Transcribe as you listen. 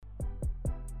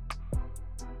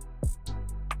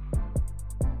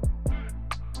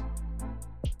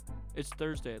It's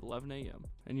Thursday at 11 a.m.,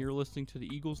 and you're listening to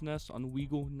the Eagles Nest on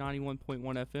Weagle 91.1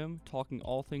 FM, talking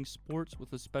all things sports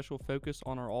with a special focus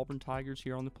on our Auburn Tigers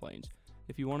here on the Plains.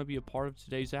 If you want to be a part of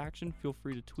today's action, feel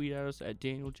free to tweet at us at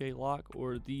Daniel J. Locke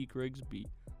or the Griggs B.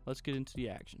 Let's get into the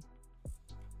action.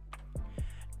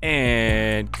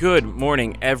 And good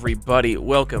morning, everybody.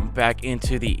 Welcome back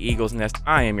into the Eagles Nest.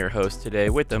 I am your host today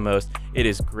with the most. It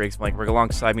is Griggs Blankenburg.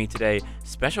 Alongside me today,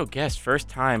 special guest, first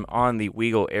time on the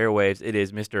Weagle airwaves. It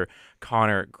is Mr.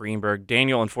 Connor Greenberg.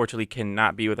 Daniel, unfortunately,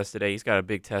 cannot be with us today. He's got a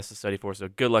big test to study for, so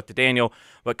good luck to Daniel.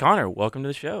 But Connor, welcome to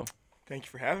the show. Thank you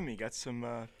for having me. Got some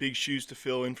big shoes to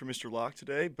fill in for Mr. Locke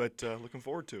today, but looking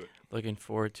forward to it. Looking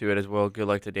forward to it as well. Good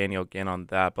luck to Daniel again on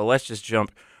that. But let's just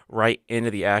jump right into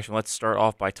the action. Let's start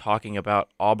off by talking about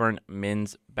Auburn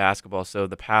men's basketball. So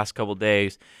the past couple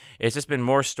days, it's just been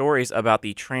more stories about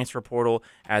the transfer portal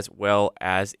as well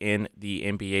as in the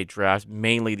NBA draft,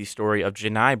 mainly the story of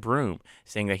Johni Broome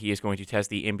saying that he is going to test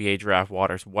the NBA draft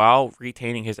waters while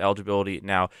retaining his eligibility.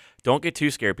 Now, don't get too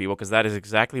scared, people, because that is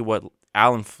exactly what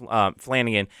Alan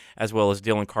Flanagan as well as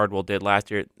Dylan Cardwell did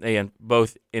last year. They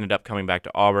both ended up coming back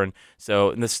to Auburn.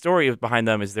 So and the story behind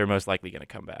them is they're most likely going to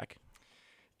come back.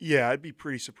 Yeah, I'd be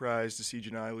pretty surprised to see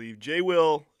Johni leave. Jay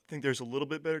will. I think there's a little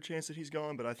bit better chance that he's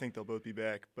gone, but I think they'll both be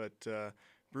back. But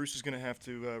Bruce is going to have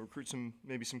to recruit some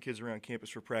kids around campus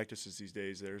for practices these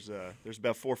days. There's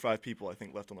about 4 or 5 people I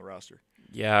think left on the roster.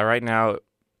 Yeah, right now,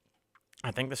 I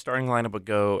think the starting lineup would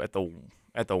go at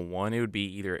the one. It would be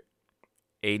either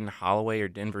Aiden Holloway or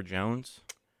Denver Jones.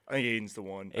 I think Aiden's the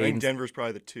one. I think Denver's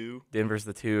probably the 2. Denver's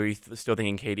the 2. Are you still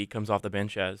thinking KD comes off the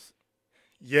bench as?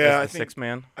 Yeah, I think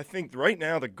 6-man. I think right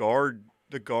now the guard,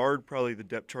 probably the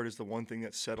depth chart is the one thing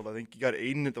that's settled. I think you got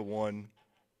Aiden at the 1,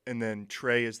 and then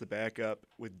Trey as the backup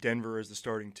with Denver as the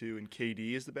starting 2, and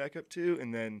KD as the backup 2,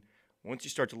 and then once you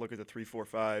start to look at the 3, 4,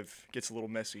 5, it gets a little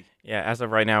messy. Yeah, as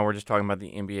of right now, we're just talking about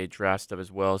the NBA draft stuff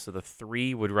as well. So the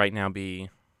 3 would right now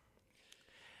be,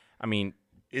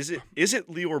 is it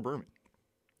Leo or Berman?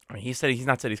 I mean, he's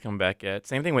not said he's coming back yet.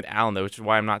 Same thing with Allen though, which is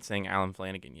why I'm not saying Alan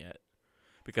Flanagan yet,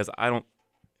 because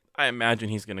I imagine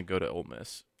he's going to go to Ole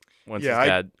Miss once his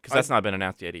dad, because that's not been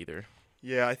announced yet either.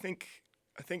 Yeah, I think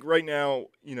right now,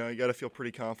 you got to feel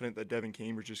pretty confident that Devin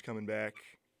Cambridge is coming back.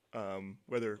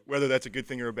 Whether that's a good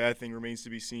thing or a bad thing remains to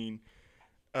be seen.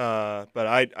 But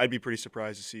I'd be pretty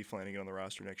surprised to see Flanagan on the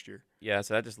roster next year. Yeah,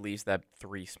 so that just leaves that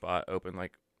 3 spot open.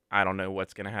 Like, I don't know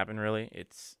what's going to happen really.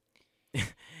 It's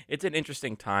it's an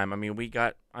interesting time. We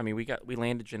landed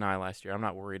Johni last year. I'm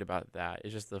not worried about that.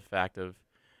 It's just the fact of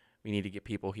we need to get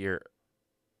people here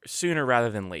sooner rather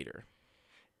than later.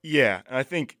 Yeah, and I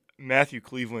think Matthew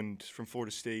Cleveland from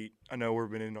Florida State, I know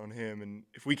we've been in on him, and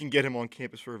if we can get him on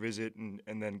campus for a visit and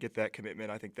then get that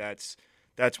commitment, I think that's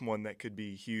one that could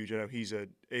be huge. I know he's a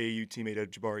AAU teammate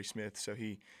of Jabari Smith, so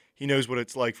he knows what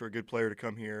it's like for a good player to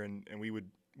come here, and we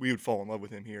would fall in love with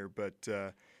him here. But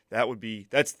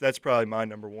that's probably my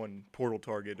number one portal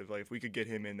target of, like, if we could get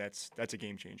him in, that's a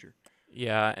game changer.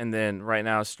 Yeah, and then right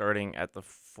now starting at the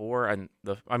 4, and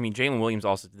Jalen Williams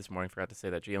also this morning, forgot to say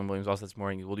that Jalen Williams also this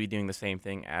morning will be doing the same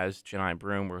thing as Johni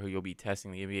Broome, where he'll be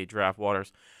testing the NBA draft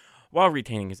waters while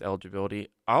retaining his eligibility.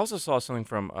 I also saw something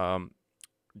from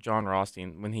John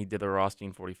Rothstein when he did the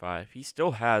Rothstein 45. He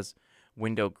still has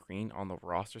Wendell Green on the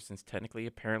roster since technically,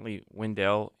 apparently,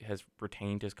 Wendell has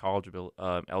retained his college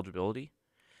eligibility.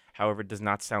 However, it does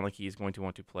not sound like he is going to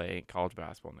want to play college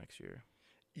basketball next year.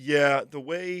 Yeah, the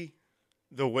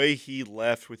way he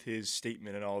left with his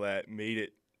statement and all that made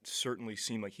it certainly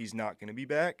seem like he's not going to be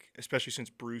back, especially since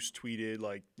Bruce tweeted,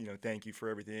 like, thank you for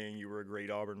everything. You were a great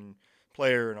Auburn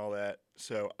player and all that.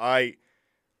 So I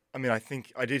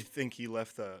did think he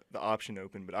left the option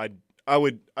open, but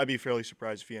I'd be fairly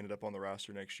surprised if he ended up on the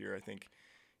roster next year. I think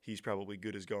he's probably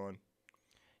good as gone.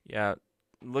 Yeah,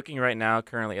 looking right now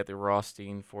currently at the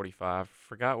Rothstein 45,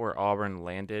 forgot where Auburn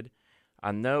landed.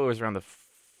 I know it was around the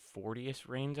 40th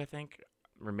range, I think.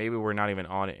 Or maybe we're not even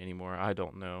on it anymore. I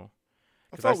don't know.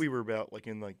 I thought we were about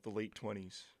in the late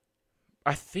 20s.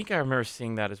 I think I remember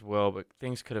seeing that as well, but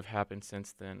things could have happened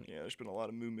since then. Yeah, there's been a lot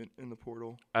of movement in the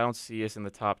portal. I don't see us in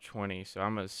the top 20, so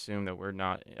I'm going to assume that we're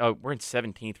not. Oh, we're in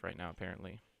 17th right now,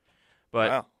 apparently. But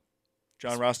wow.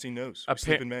 John Rothstein knows.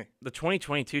 Sleep in May. The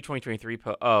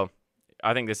 2022-2023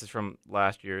 I think this is from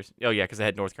last year's. Oh, yeah, because I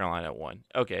had North Carolina at 1.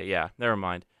 Okay, yeah, never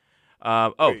mind.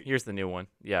 Here's the new one.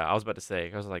 Yeah, I was about to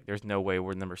say. I was like, there's no way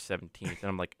we're number 17th. And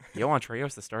I'm like, Yohan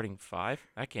Treos the starting 5?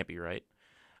 That can't be right.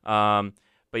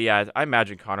 But yeah, I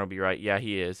imagine Connor will be right. Yeah,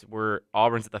 he is.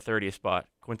 Auburn's at the 30th spot.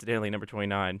 Coincidentally, number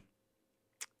 29.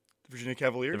 Virginia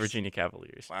Cavaliers? The Virginia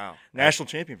Cavaliers. Wow. National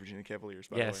champion Virginia Cavaliers,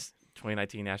 by the way. Yes,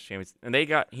 2019 national champions. And they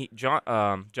got John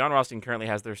Rothstein currently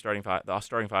has their starting five. The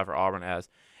starting five for Auburn as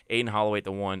Aiden Holloway at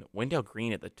the 1, Wendell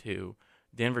Green at the 2,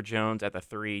 Denver Jones at the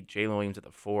 3, Jalen Williams at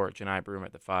the 4, Janai Broom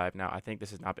at the 5. Now, I think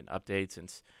this has not been updated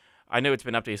since – I know it's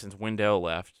been updated since Wendell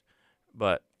left,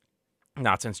 but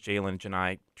not since Jalen and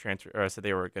Janai said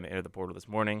they were going to enter the portal this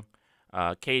morning.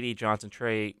 Katie, Johnson,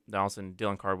 Trey, Donaldson,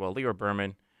 Dylan Cardwell, Leroy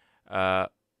Berman,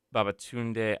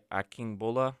 Babatunde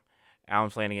Akingbola, Alan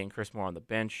Flanagan, and Chris Moore on the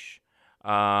bench.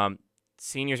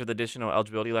 Seniors with additional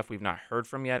eligibility left we've not heard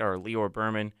from yet are Leroy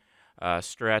Berman,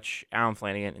 Stretch, Alan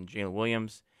Flanagan, and Jalen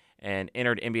Williams. And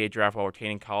entered NBA draft while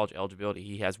retaining college eligibility.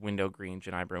 He has Wendell Green,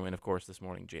 Janai Broom, and, of course, this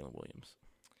morning, Jalen Williams.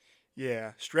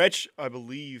 Yeah. Stretch, I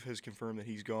believe, has confirmed that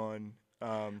he's gone.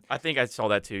 I think I saw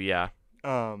that too, yeah.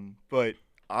 But,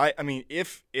 I mean,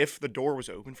 if the door was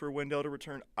open for Wendell to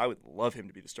return, I would love him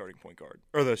to be the starting point guard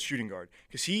or the shooting guard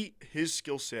because his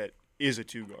skill set is a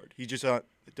 2-guard. He just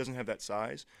doesn't have that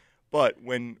size. But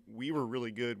when we were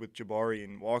really good with Jabari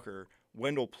and Walker –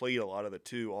 Wendell played a lot of the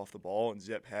 2 off the ball, and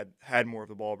Zep had more of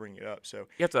the ball bringing it up. So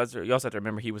you also have to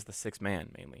remember he was the 6th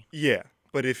man mainly. Yeah,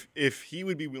 but if he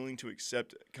would be willing to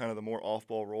accept kind of the more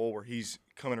off-ball role where he's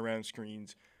coming around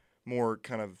screens, more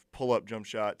kind of pull-up jump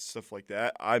shots, stuff like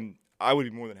that, I would be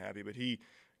more than happy. But he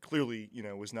clearly,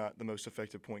 was not the most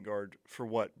effective point guard for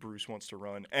what Bruce wants to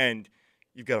run. And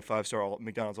you've got a 5-star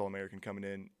McDonald's All-American coming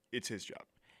in. It's his job.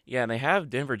 Yeah, and they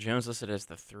have Denver Jones listed as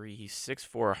the 3. He's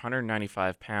 6'4",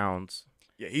 195 pounds.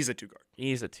 Yeah, he's a 2-guard.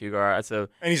 He's a 2-guard.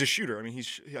 And he's a shooter. I mean,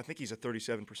 I think he's a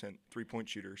 37% three-point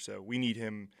shooter. So we need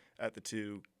him at the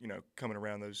 2, coming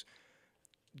around those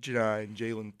Janai and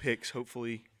Jalen picks,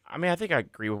 hopefully. I mean, I think I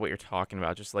agree with what you're talking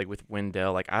about. Just like with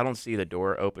Wendell, I don't see the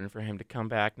door open for him to come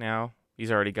back now.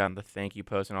 He's already gotten the thank you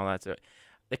post and all that. So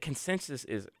the consensus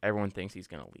is everyone thinks he's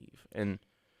going to leave. And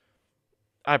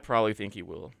I probably think he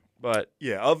will. But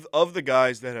yeah, of the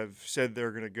guys that have said they're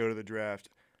going to go to the draft,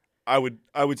 I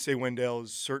would say Wendell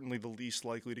is certainly the least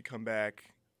likely to come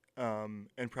back, and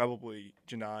probably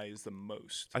Janai is the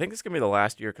most. I think this is going to be the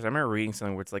last year because I remember reading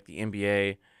something where it's like the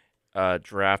NBA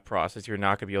draft process. You're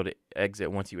not going to be able to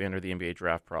exit once you enter the NBA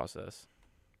draft process.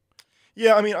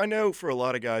 Yeah, I mean, I know for a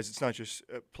lot of guys, it's not just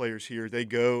players here. They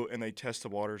go and they test the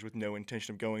waters with no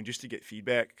intention of going just to get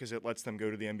feedback because it lets them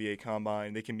go to the NBA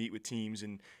Combine. They can meet with teams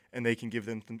and they can give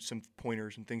them some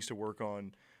pointers and things to work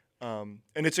on. And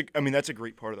that's a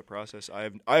great part of the process.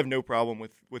 I have no problem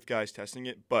with guys testing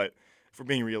it, but for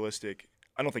being realistic,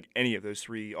 I don't think any of those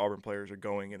 3 Auburn players are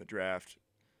going in the draft.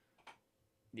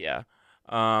 Yeah.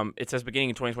 It says beginning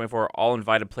in 2024, all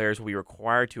invited players will be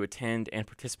required to attend and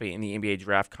participate in the NBA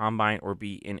Draft Combine or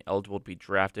be ineligible to be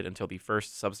drafted until the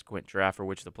first subsequent draft for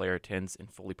which the player attends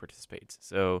and fully participates.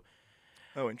 So,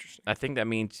 interesting. I think that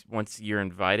means once you're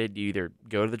invited, you either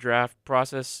go to the draft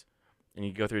process and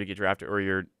you go through to get drafted, or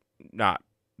you're not.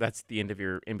 That's the end of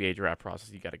your NBA draft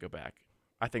process. You got to go back.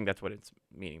 I think that's what it's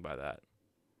meaning by that.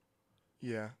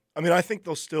 Yeah, I mean, I think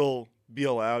they'll still be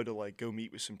allowed to go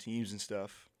meet with some teams and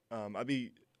stuff.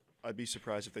 I'd be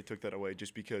surprised if they took that away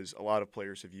just because a lot of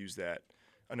players have used that.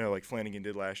 I know Flanagan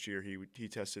did last year. He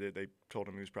tested it. They told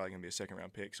him he was probably going to be a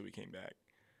second-round pick, so he came back.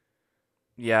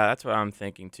 Yeah, that's what I'm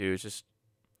thinking too. It's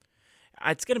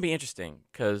going to be interesting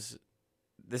because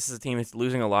this is a team that's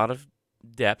losing a lot of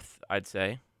depth, I'd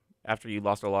say, after you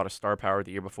lost a lot of star power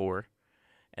the year before.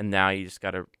 And now you just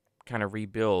got to kind of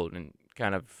rebuild and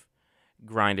kind of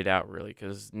grind it out, really,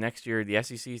 because next year the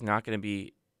SEC is not going to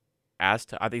be I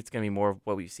think it's going to be more of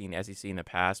what we've seen SEC in the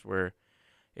past, where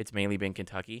it's mainly been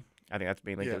Kentucky. I think that's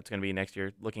mainly what it's going to be next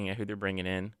year, looking at who they're bringing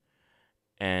in.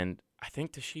 And I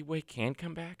think Toshibwe can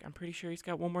come back. I'm pretty sure he's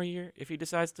got one more year if he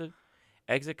decides to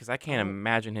exit, because I can't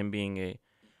imagine him being a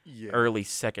early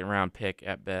second-round pick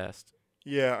at best.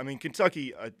 Yeah, I mean,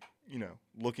 Kentucky,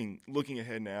 looking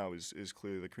ahead now is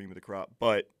clearly the cream of the crop.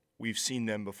 But we've seen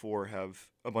them before have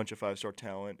a bunch of 5-star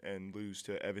talent and lose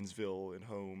to Evansville at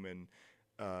home and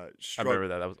I remember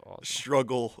that. That was awesome.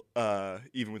 Struggle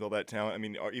even with all that talent. I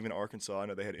mean, even Arkansas, I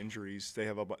know they had injuries. They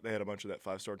had a bunch of that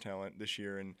 5-star talent this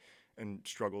year and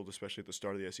struggled, especially at the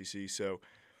start of the SEC. So,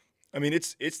 I mean,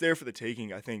 it's there for the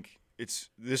taking. I think this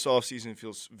offseason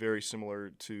feels very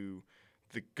similar to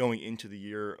the going into the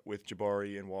year with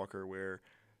Jabari and Walker, where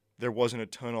there wasn't a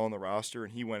ton on the roster,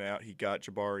 and he went out, he got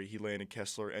Jabari, he landed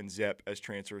Kessler and Zep as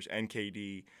transfers, and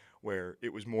KD, where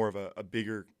it was more of a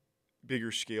bigger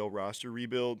scale roster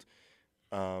rebuild.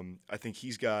 I think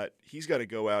he's got to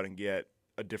go out and get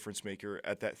a difference maker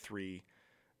at that 3,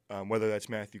 whether that's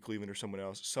Matthew Cleveland or someone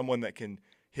else, someone that can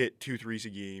hit 2 threes a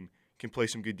game, can play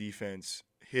some good defense,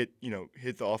 hit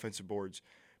the offensive boards,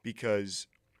 because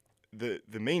the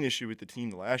main issue with the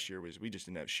team last year was we just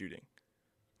didn't have shooting.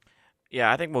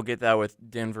 Yeah, I think we'll get that with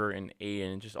Denver and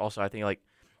Aiden. Just also, I think like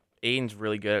Aiden's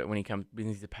really good when he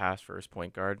needs to pass for his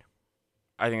point guard.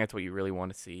 I think that's what you really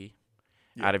want to see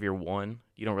out of your one.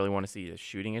 You don't really want to see the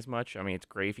shooting as much. I mean, it's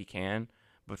great if he can,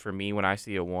 but for me, when I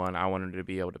see a one, I want him to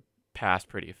be able to pass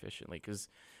pretty efficiently. Because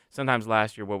sometimes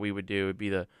last year, what we would do would be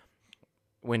the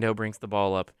window brings the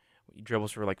ball up, he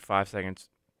dribbles for like 5 seconds.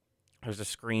 There's a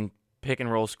pick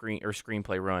and roll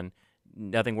screenplay run.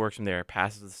 Nothing works from there.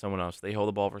 Passes to someone else. They hold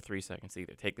the ball for 3 seconds.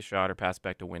 Either take the shot or pass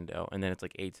back to window, and then it's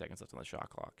like 8 seconds left on the shot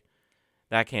clock.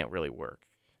 That can't really work,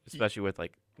 especially with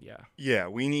Yeah,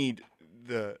 we need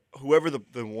whoever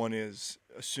the one is,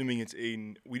 assuming it's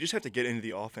Aiden. We just have to get into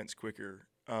the offense quicker,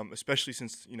 especially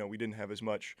since we didn't have as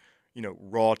much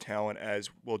raw talent as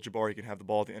Jabari can have the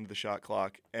ball at the end of the shot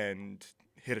clock and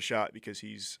hit a shot because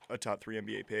he's a top 3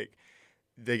 NBA pick.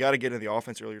 They got to get into the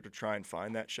offense earlier to try and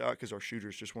find that shot because our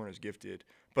shooters just weren't as gifted.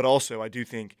 But also, I do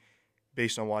think,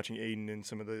 based on watching Aiden and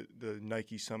some of the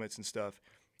Nike summits and stuff,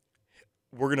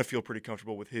 we're gonna feel pretty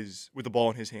comfortable with the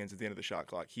ball in his hands at the end of the shot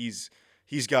clock. He's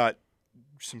got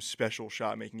some special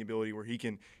shot making ability where he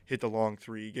can hit the long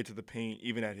three, get to the paint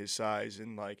even at his size,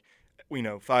 and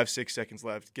 5-6 seconds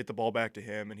left, get the ball back to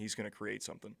him, and he's gonna create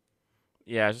something.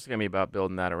 Yeah, it's just gonna be about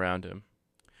building that around him.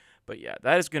 But yeah,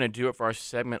 that is going to do it for our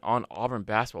segment on Auburn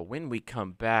basketball. When we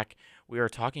come back, we are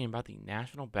talking about the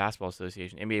National Basketball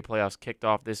Association. NBA playoffs kicked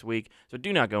off this week, so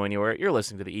do not go anywhere. You're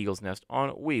listening to the Eagles Nest on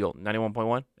Weagle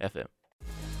 91.1 FM.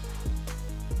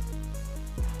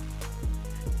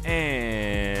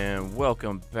 And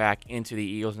welcome back into the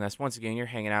Eagles Nest. Once again, you're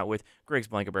hanging out with Griggs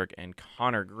Blankenburg and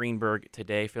Connor Greenberg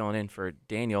today, filling in for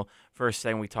Daniel. First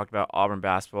segment, we talked about Auburn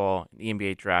basketball, the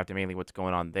NBA draft, and mainly what's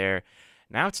going on there.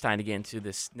 Now it's time to get into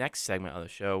this next segment of the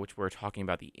show, which we're talking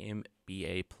about the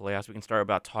NBA playoffs. We can start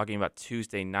about talking about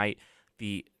Tuesday night.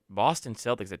 The Boston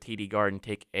Celtics at TD Garden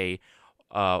take a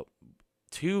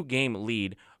 2-game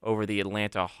lead over the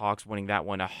Atlanta Hawks, winning that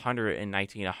one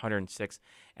 119-106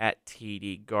 at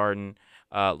TD Garden.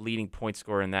 Leading point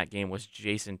scorer in that game was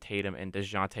Jason Tatum and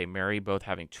DeJounte Murray, both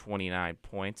having 29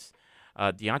 points.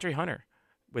 DeAndre Hunter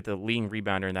with the leading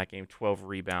rebounder in that game, 12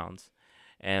 rebounds.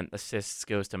 And assists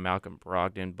goes to Malcolm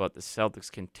Brogdon, but the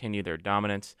Celtics continue their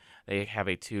dominance. They have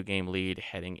a 2-game lead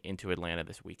heading into Atlanta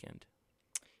this weekend.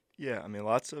 Yeah, I mean,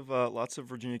 lots of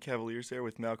Virginia Cavaliers there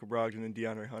with Malcolm Brogdon and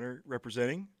DeAndre Hunter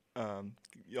representing.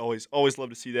 You always love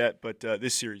to see that, but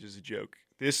this series is a joke.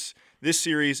 This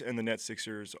series and the Nets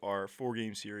Sixers are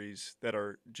 4-game series that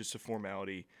are just a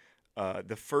formality.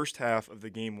 The first half of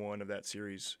the game 1 of that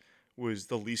series was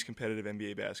the least competitive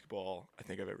NBA basketball I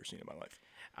think I've ever seen in my life.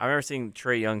 I remember seeing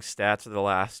Trae Young's stats for the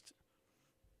last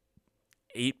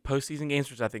 8 postseason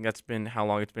games, which I think that's been how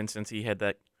long it's been since he had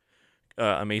that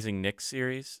amazing Knicks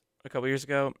series a couple years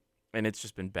ago, and it's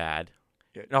just been bad.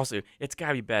 Yeah. And also, it's got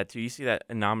to be bad, too. You see that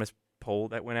anonymous poll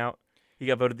that went out? He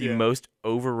got voted the most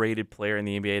overrated player in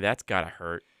the NBA. That's got to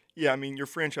hurt. Yeah, I mean, your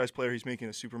franchise player, he's making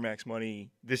a supermax money.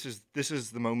 This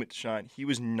is the moment to shine. He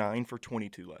was 9 for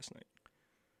 22 last night.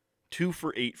 2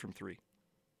 for 8 from 3.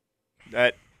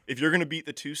 That... If you're going to beat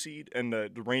the 2 seed and the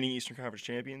reigning Eastern Conference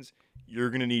champions, you're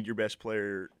going to need your best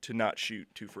player to not shoot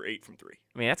 2 for 8 from 3.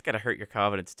 I mean, that's got to hurt your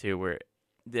confidence, too, where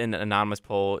in an anonymous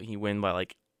poll, he win by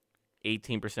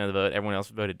 18% of the vote. Everyone else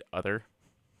voted other.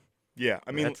 Yeah,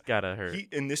 I mean, that's got to hurt.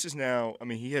 And this is now, I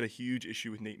mean, he had a huge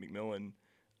issue with Nate McMillan,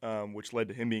 which led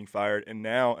to him being fired. And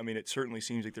now, I mean, it certainly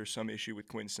seems like there's some issue with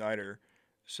Quinn Snyder.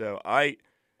 So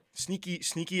sneaky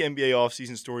NBA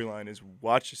offseason storyline is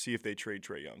watch to see if they trade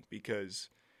Trae Young because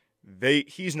 –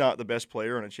 he's not the best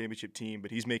player on a championship team, but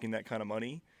he's making that kind of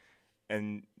money.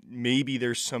 And maybe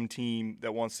there's some team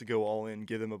that wants to go all in,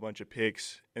 give them a bunch of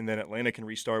picks, and then Atlanta can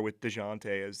restart with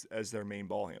DeJounte as their main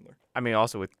ball handler. I mean,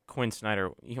 also with Quinn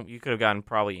Snyder, you could have gotten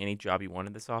probably any job you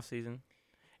wanted this offseason,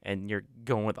 and you're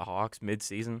going with the Hawks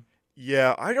mid-season.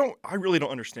 Yeah, I really don't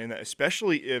understand that,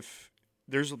 especially if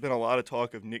there's been a lot of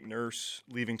talk of Nick Nurse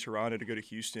leaving Toronto to go to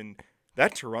Houston.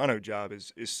 That Toronto job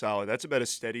is solid. That's about as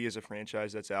steady as a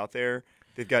franchise that's out there.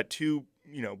 They've got 2,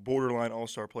 borderline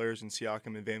all-star players in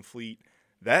Siakam and Van Fleet.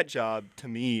 That job, to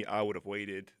me, I would have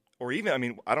waited. Or even, I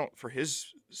mean, for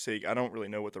his sake, I don't really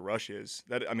know what the rush is.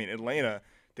 Atlanta,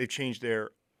 they've changed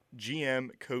their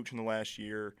GM coach in the last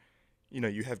year.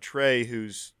 You have Trae,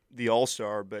 who's the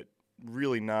all-star, but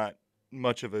really not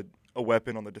much of a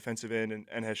weapon on the defensive end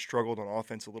and has struggled on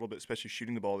offense a little bit, especially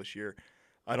shooting the ball this year.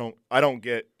 I don't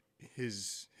get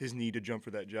his need to jump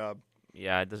for that job.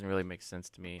 Yeah, it doesn't really make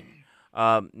sense to me.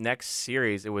 Next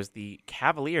series, it was the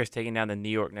Cavaliers taking down the New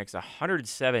York Knicks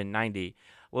 107-90.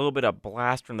 A little bit of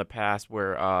blast from the past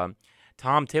where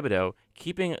Tom Thibodeau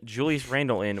keeping Julius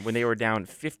Randle in when they were down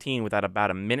 15 with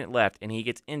about a minute left, and he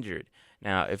gets injured.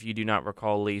 Now, if you do not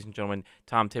recall, ladies and gentlemen,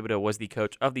 Tom Thibodeau was the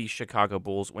coach of the Chicago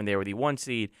Bulls when they were the 1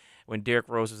 seed, when Derrick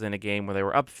Rose was in a game where they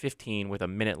were up 15 with a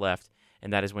minute left,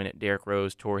 and that is when Derrick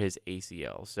Rose tore his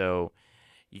ACL. So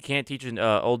you can't teach an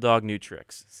old dog new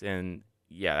tricks. And,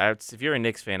 yeah, if you're a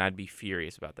Knicks fan, I'd be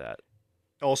furious about that.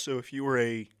 Also, if you were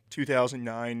a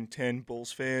 2009-10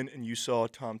 Bulls fan and you saw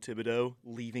Tom Thibodeau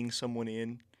leaving someone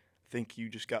in, I think you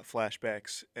just got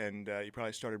flashbacks, and you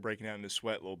probably started breaking out into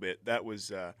sweat a little bit. That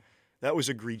was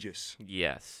egregious.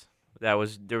 Yes, there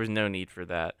was no need for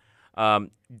that.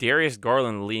 Darius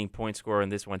Garland, the leading point scorer in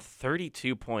this one,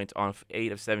 32 points on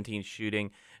 8 of 17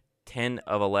 shooting, 10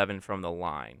 of 11 from the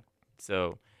line.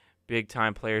 So big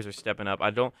time players are stepping up.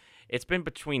 It's been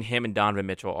between him and Donovan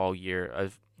Mitchell all year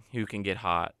of who can get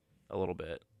hot a little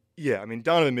bit. Yeah, I mean,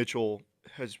 Donovan Mitchell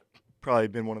has probably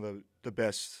been one of the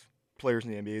best players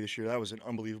in the NBA this year. That was an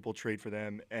unbelievable trade for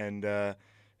them. And,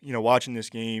 watching this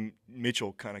game,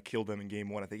 Mitchell kind of killed them in game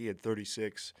one. I think he had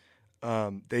 36.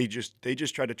 They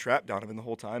just tried to trap Donovan the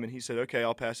whole time, and he said, okay,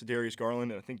 I'll pass to Darius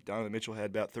Garland. And I think Donovan Mitchell had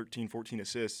about 13, 14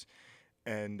 assists.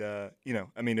 And,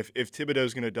 if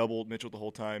Thibodeau's going to double Mitchell the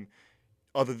whole time,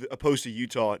 opposed to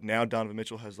Utah, now Donovan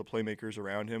Mitchell has the playmakers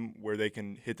around him where they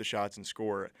can hit the shots and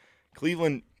score.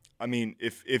 Cleveland, I mean,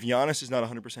 if Giannis is not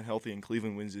 100% healthy and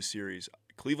Cleveland wins this series,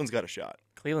 Cleveland's got a shot.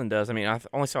 Cleveland does. I mean, I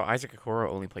only saw Isaac Okoro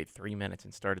only played 3 minutes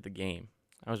and started the game.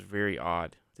 That was very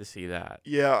odd to see that.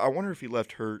 Yeah, I wonder if he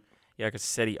left hurt. Yeah, because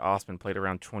Seti Osman played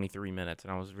around 23 minutes,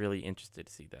 and I was really interested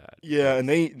to see that. Yeah, and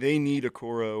they need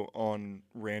Okoro on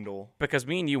Randle. Because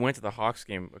me and you went to the Hawks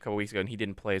game a couple weeks ago, and he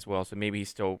didn't play as well, so maybe he's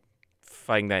still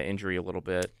fighting that injury a little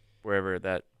bit, wherever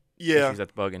that issues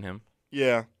that's bugging him.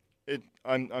 Yeah,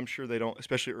 I'm sure they don't,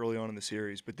 especially early on in the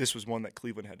series. But this was one that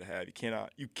Cleveland had to have.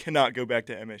 You cannot go back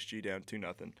to MSG down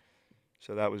 2-0.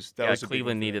 So that was a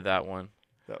Cleveland needed that one.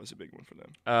 That was a big one for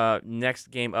them. Next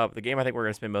game up, the game I think we're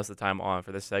going to spend most of the time on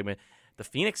for this segment, the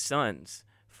Phoenix Suns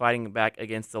fighting back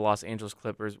against the Los Angeles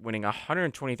Clippers, winning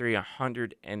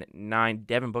 123-109.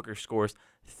 Devin Booker scores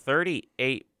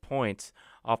 38 points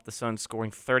off the Suns,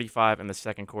 scoring 35 in the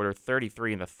second quarter,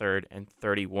 33 in the third, and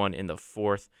 31 in the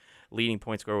fourth. Leading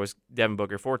point scorer was Devin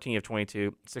Booker, 14 of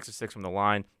 22, 6 of 6 from the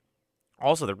line.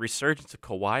 Also, the resurgence of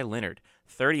Kawhi Leonard,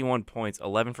 31 points,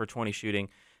 11 for 20 shooting,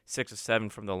 6 of 7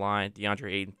 from the line.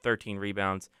 DeAndre Ayton, 13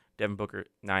 rebounds. Devin Booker,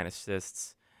 9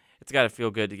 assists. It's got to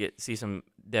feel good to see some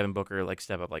Devin Booker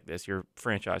step up like this. Your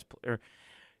franchise player.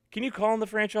 Can you call him the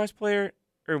franchise player,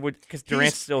 or because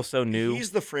Durant's still so new? He's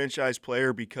the franchise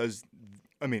player because,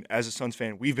 I mean, as a Suns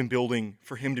fan, we've been building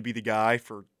for him to be the guy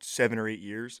for 7 or 8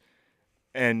 years.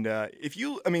 And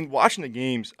watching the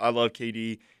games, I love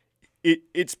KD.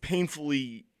 It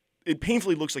painfully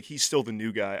looks like he's still the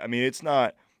new guy. I mean, this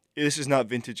is not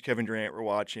vintage Kevin Durant we're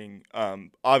watching.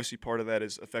 Obviously, part of that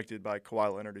is affected by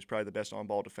Kawhi Leonard, who's probably the best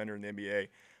on-ball defender in the NBA.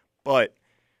 But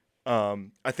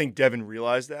I think Devin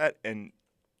realized that, and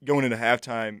going into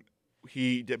halftime,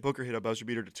 Booker hit a buzzer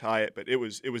beater to tie it, but it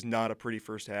was not a pretty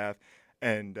first half,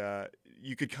 and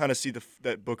you could kind of see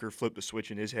that Booker flipped the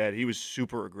switch in his head. He was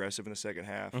super aggressive in the second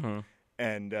half. Mm-hmm.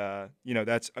 And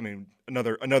that's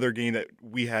another game that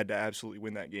we had to absolutely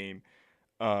win that game.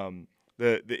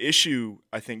 The issue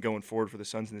I think going forward for the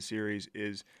Suns in the series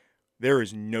is there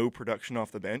is no production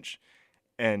off the bench,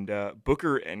 and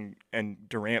Booker and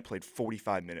Durant played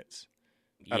 45 minutes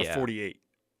out of 48.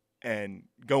 And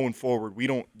going forward,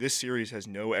 this series has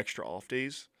no extra off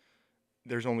days.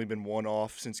 There's only been one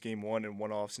off since game 1 and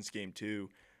one off since game 2.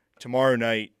 Tomorrow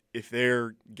night, if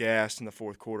they're gassed in the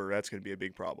fourth quarter, that's going to be a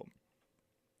big problem.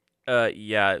 When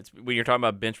you're talking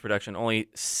about bench production, only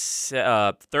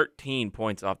 13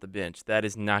 points off the bench. That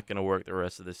is not going to work the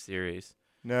rest of the series.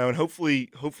 No, and hopefully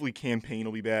Campaign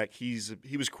will be back. He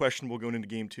was questionable going into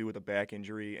game 2 with a back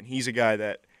injury, and he's a guy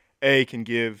that can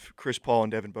give Chris Paul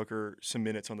and Devin Booker some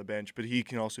minutes on the bench, but he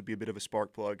can also be a bit of a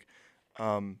spark plug.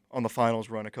 On the finals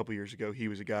run a couple years ago, he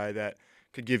was a guy that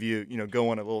could give you, go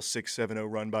on a little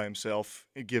 6-7-0 run by himself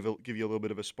and give you a little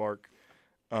bit of a spark.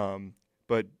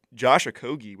 But Josh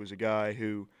Okogie was a guy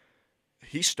who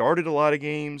he started a lot of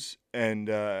games and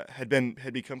had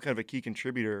become kind of a key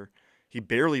contributor. He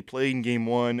barely played in game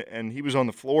 1, and he was on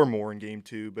the floor more in game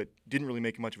 2, but didn't really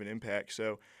make much of an impact.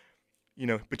 So,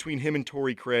 between him and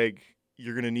Torrey Craig,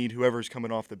 you're going to need whoever's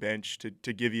coming off the bench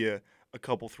to give you a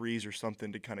couple threes or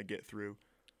something to kind of get through.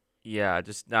 Yeah,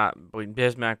 just not.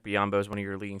 Bismack Biyombo is one of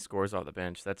your leading scorers off the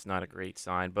bench. That's not a great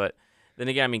sign. But then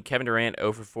again, Kevin Durant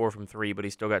 0 for 4 from 3, but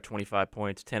he still got 25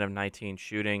 points, 10 of 19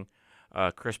 shooting.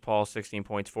 Chris Paul, 16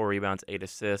 points, 4 rebounds, 8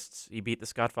 assists. He beat the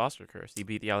Scott Foster curse. He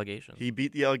beat the allegations. He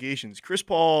beat the allegations. Chris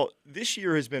Paul, this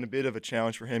year has been a bit of a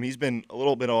challenge for him. He's been a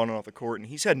little bit on and off the court, and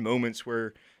he's had moments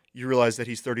where you realize that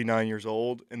he's 39 years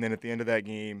old, and then at the end of that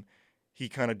game, he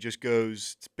kind of just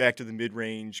goes back to the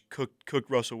mid-range, cooked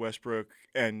Russell Westbrook,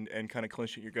 and kind of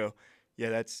clinched it. You go, yeah,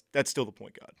 that's still the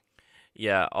point guard.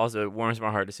 Yeah, also it warms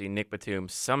my heart to see Nick Batum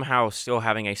somehow still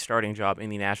having a starting job in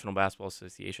the National Basketball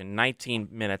Association. 19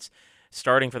 minutes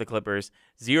starting for the Clippers,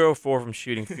 0-4 from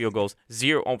shooting field goals,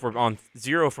 0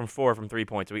 from 4 from 3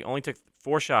 points. So he only took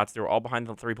 4 shots. They were all behind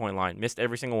the 3-point line, missed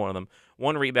every single one of them.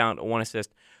 1 rebound, 1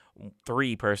 assist,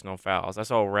 3 personal fouls. I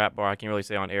saw a rap bar, I can't really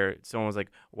say on air. Someone was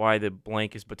like, why the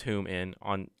blank is Batum in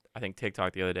on, I think,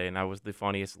 TikTok the other day, and that was the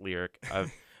funniest lyric.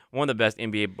 One of the best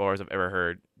NBA bars I've ever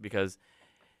heard, because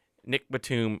Nick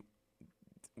Batum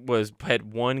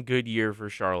had one good year for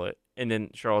Charlotte, and then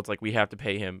Charlotte's like, we have to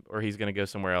pay him or he's going to go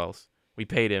somewhere else. We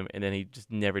paid him, and then he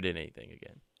just never did anything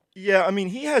again. Yeah, I mean,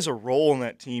 he has a role in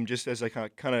that team just as a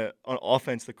kind of on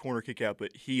offense, the corner kick out,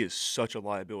 but he is such a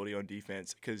liability on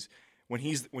defense because when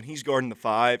he's guarding the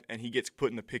 5 and he gets put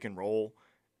in the pick and roll,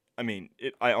 I mean,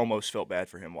 I almost felt bad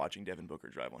for him watching Devin Booker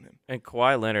drive on him. And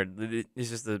Kawhi Leonard is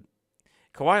just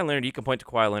Kawhi Leonard, you can point to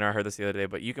Kawhi Leonard, I heard this the other day,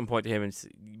 but you can point to him and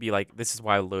be like, this is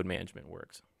why load management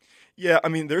works. Yeah, I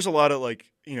mean, there's a lot of, like,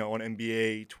 you know, on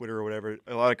NBA, Twitter or whatever,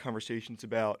 a lot of conversations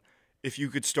about if you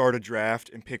could start a draft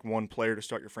and pick one player to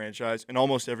start your franchise, and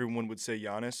almost everyone would say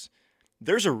Giannis.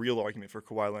 There's a real argument for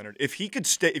Kawhi Leonard. If he could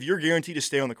stay, if you're guaranteed to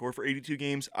stay on the court for 82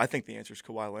 games, I think the answer is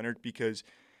Kawhi Leonard because,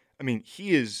 I mean,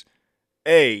 he is,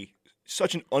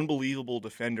 such an unbelievable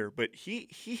defender, but he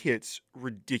hits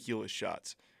ridiculous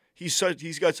shots.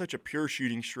 He's got such a pure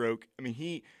shooting stroke. I mean,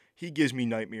 he gives me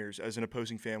nightmares as an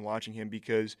opposing fan watching him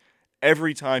because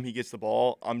every time he gets the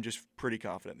ball, I'm just pretty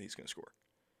confident that he's going to score.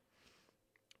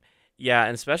 Yeah,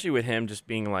 and especially with him just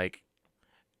being like,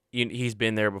 he's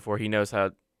been there before. He knows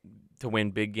how to win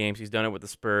big games. He's done it with the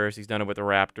Spurs. He's done it with the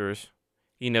Raptors.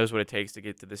 He knows what it takes to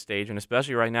get to this stage, and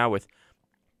especially right now with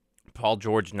Paul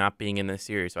George not being in this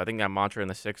series. So I think that mantra in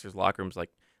the Sixers locker room is like,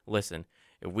 listen,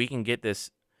 if we can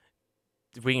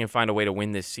find a way to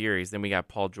win this series, then we got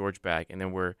Paul George back, and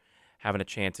then we're having a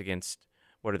chance against,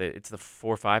 what are they? It's the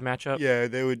 4-5 matchup? Yeah,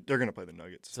 they're going to play the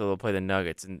Nuggets. So they'll play the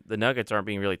Nuggets, and the Nuggets aren't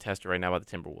being really tested right now by the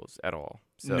Timberwolves at all.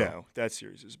 So. No, that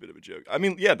series is a bit of a joke. I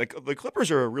mean, yeah, the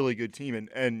Clippers are a really good team,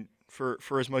 and for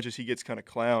as much as he gets kind of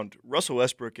clowned, Russell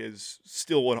Westbrook is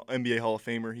still an NBA Hall of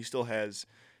Famer. He still has,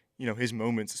 you know, his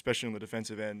moments, especially on the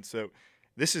defensive end. So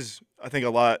this is, I think, a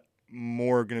lot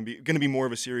more going to be more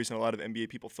of a series than a lot of NBA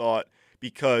people thought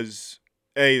because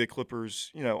the Clippers,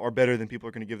 you know, are better than people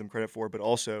are going to give them credit for, but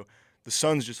also the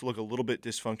Suns just look a little bit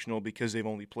dysfunctional because they've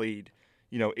only played,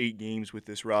 you know, 8 games with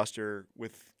this roster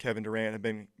with Kevin Durant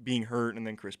being hurt and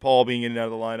then Chris Paul being in and out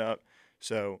of the lineup.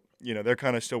 So, you know, they're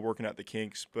kind of still working out the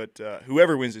kinks, but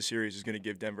whoever wins the series is going to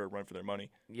give Denver a run for their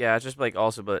money. Yeah, it's just like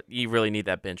also, but you really need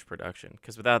that bench production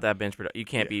because without that bench production, you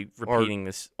can't be repeating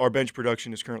this. Our bench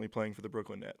production is currently playing for the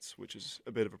Brooklyn Nets, which is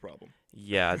a bit of a problem.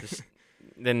 Yeah, just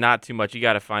then not too much. You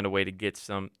got to find a way to get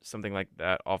something like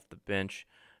that off the bench.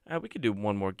 We could do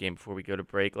one more game before we go to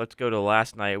break. Let's go to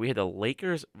last night. We had the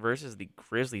Lakers versus the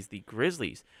Grizzlies. The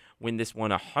Grizzlies win this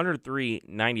one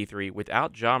 103-93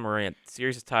 without Ja Morant. The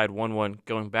series is tied 1-1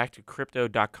 going back to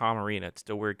Crypto.com Arena. It's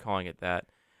still weird calling it that.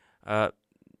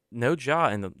 No Ja,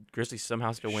 and the Grizzlies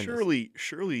somehow still win this.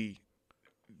 Surely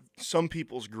some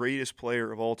people's greatest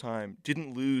player of all time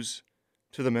didn't lose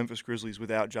to the Memphis Grizzlies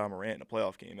without Ja Morant in a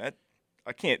playoff game. That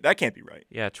can't be right.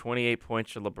 Yeah, 28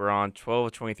 points to LeBron, 12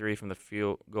 of 23 from the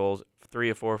field goals,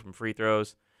 3 of 4 from free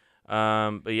throws.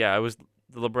 But yeah, it was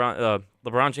the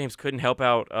LeBron James couldn't help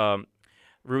out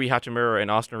Rui Hachimura and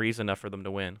Austin Reeves enough for them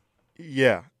to win.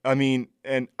 Yeah, I mean,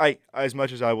 and I as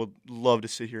much as I would love to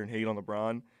sit here and hate on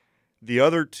LeBron, the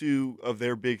other two of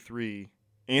their big three,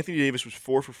 Anthony Davis was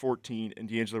 4 for 14 and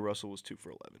D'Angelo Russell was 2 for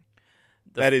 11.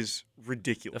 That is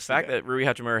ridiculous. The fact that Rui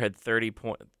Hachimura had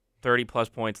 30-plus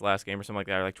points last game or something like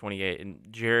that, or like 28, and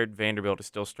Jared Vanderbilt is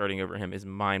still starting over him is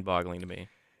mind-boggling to me.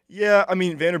 Yeah, I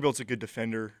mean, Vanderbilt's a good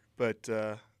defender, but...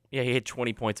 yeah, he had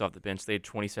 20 points off the bench. They had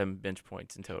 27 bench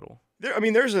points in total.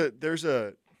 There's a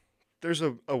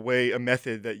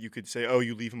method that you could say, oh,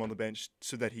 you leave him on the bench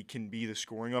so that he can be the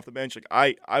scoring off the bench. Like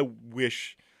I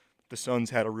wish the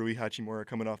Suns had a Rui Hachimura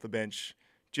coming off the bench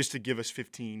just to give us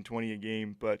 15, 20 a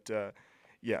game, but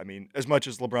yeah, I mean, as much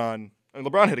as LeBron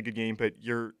had a good game, but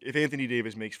if Anthony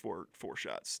Davis makes four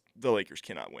shots, the Lakers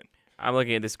cannot win. I'm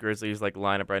looking at this Grizzlies like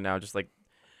lineup right now, just like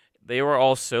they were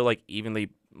all so like evenly,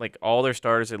 like all their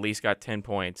starters at least got 10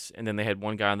 points, and then they had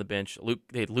one guy on the bench.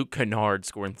 They had Luke Kennard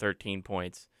scoring 13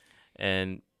 points,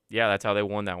 And, yeah, that's how they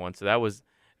won that one. So that was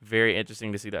very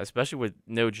interesting to see that, especially with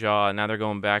no Ja. Now they're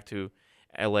going back to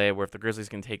L.A., where if the Grizzlies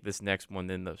can take this next one,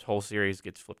 then the whole series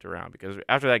gets flipped around. Because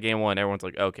after that game one, everyone's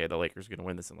like, okay, the Lakers are going to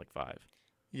win this in like 5.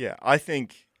 Yeah, I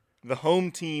think the home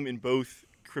team in both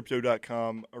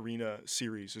Crypto.com Arena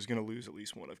series is going to lose at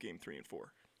least one of Game 3 and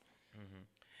 4. Mm-hmm.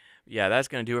 Yeah, that's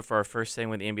going to do it for our first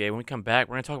segment with the NBA. When we come back,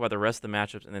 we're going to talk about the rest of the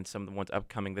matchups and then some of the ones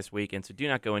upcoming this weekend. So do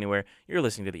not go anywhere. You're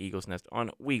listening to the Eagles Nest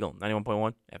on Weagle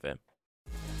 91.1 FM.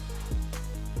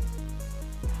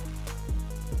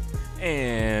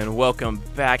 And welcome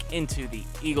back into the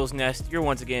Eagles Nest. You're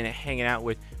once again hanging out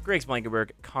with Griggs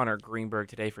Blankenburg, Connor Greenberg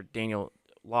today for Daniel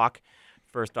Locke.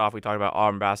 First off, we talked about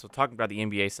Auburn basketball, talking about the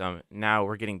NBA some. Now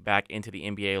we're getting back into the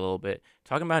NBA a little bit,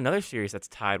 talking about another series that's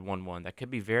tied 1-1. That could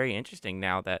be very interesting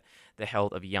now that the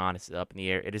health of Giannis is up in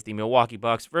the air. It is the Milwaukee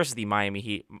Bucks versus the Miami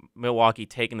Heat. Milwaukee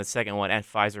taking the second one at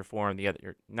Pfizer Forum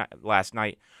last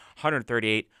night,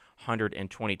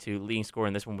 138-122. Leading scorer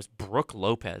in this one was Brook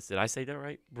Lopez. Did I say that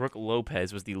right? Brook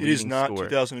Lopez was the leading scorer. It is not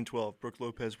 2012. Brook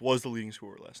Lopez was the leading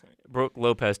scorer last night. Brook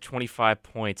Lopez, 25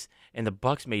 points, and the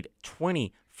Bucks made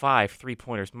 25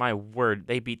 3-pointers. My word,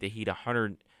 they beat the Heat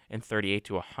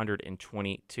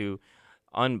 138-122.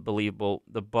 Unbelievable.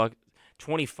 The Bucks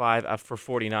 25 for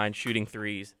 49 shooting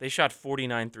threes. They shot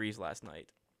 49 threes last night.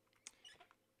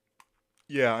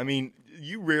 Yeah, I mean,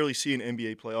 you rarely see an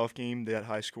NBA playoff game that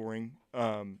high scoring.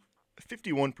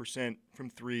 51% from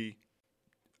 3.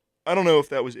 I don't know if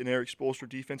that was in Eric Spoelstra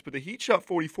defense, but the Heat shot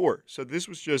 44. So this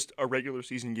was just a regular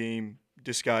season game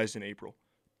disguised in April.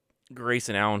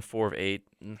 Grayson Allen, 4 of 8.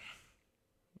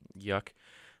 Yuck.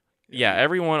 Yeah,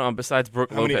 everyone besides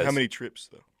Brook Lopez. How many trips,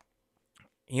 though?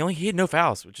 He had no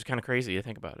fouls, which is kind of crazy to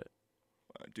think about it.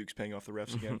 Duke's paying off the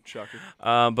refs again. Shocker.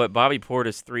 But Bobby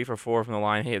Portis, 3 for 4 from the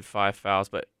line. He had 5 fouls.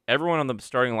 But everyone on the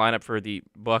starting lineup for the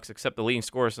Bucks, except the leading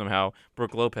scorer somehow,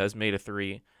 Brook Lopez, made a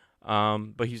 3.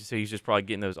 But he's just probably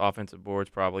getting those offensive boards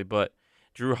probably. But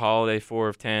Drew Holiday, 4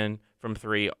 of 10 from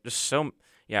 3. Just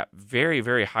very,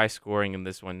 very high scoring in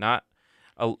this one.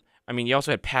 You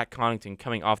also had Pat Connaughton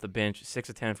coming off the bench, 6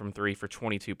 of 10 from 3 for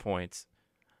 22 points.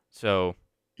 So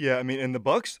yeah, I mean, and the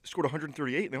Bucks scored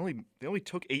 138, and they only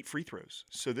took 8 free throws.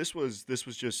 So this was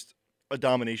just a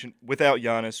domination without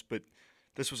Giannis, but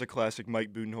this was a classic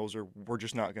Mike Budenholzer. We're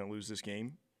just not going to lose this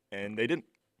game, and they didn't.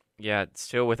 Yeah,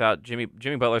 still without Jimmy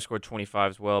Butler scored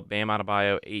 25 as well. Bam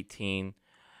Adebayo 18.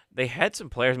 They had some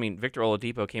players. I mean, Victor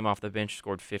Oladipo came off the bench,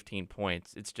 scored 15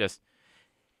 points. It's just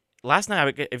last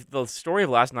night. If the story of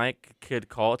last night could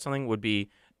call it something, would be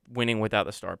winning without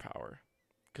the star power.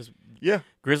 Because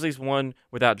Grizzlies won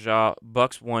without Ja.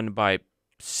 Bucks won by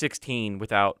 16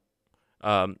 without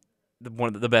one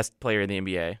of the best player in the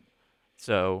NBA.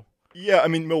 So yeah, I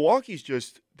mean, Milwaukee's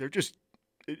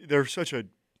they're such a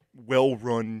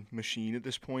well-run machine at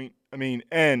this point. I mean,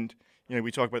 and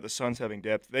we talk about the Suns having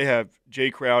depth. They have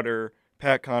Jay Crowder,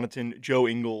 Pat Connaughton, Joe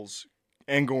Ingles,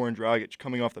 and Goran Dragic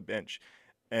coming off the bench,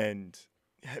 and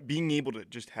being able to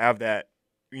just have that,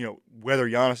 whether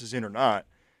Giannis is in or not.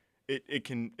 It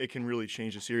can really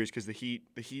change the series because the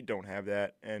Heat don't have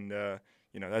that, and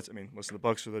listen, the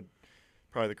Bucks are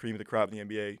probably the cream of the crop in the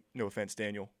NBA. No offense,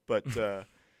 Daniel, but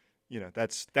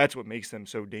that's what makes them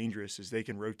so dangerous is they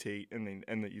can rotate, and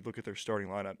you look at their starting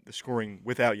lineup. The scoring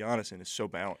without Giannis is so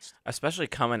balanced, especially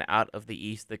coming out of the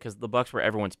East, because the Bucks were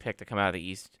everyone's pick to come out of the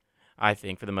East. I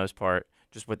think for the most part,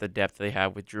 just with the depth they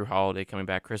have with Drew Holiday coming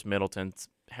back, Chris Middleton's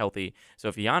healthy. So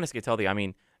if Giannis gets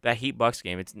healthy, that Heat Bucks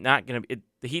game, it's not gonna.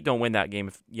 The Heat don't win that game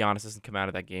if Giannis doesn't come out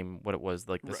of that game. What it was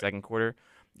like the second quarter,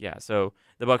 yeah. So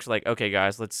the Bucks are like, okay,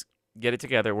 guys, let's get it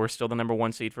together. We're still the number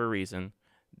 1 seed for a reason.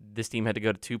 This team had to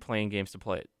go to 2 playing games to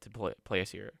play us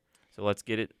here. So let's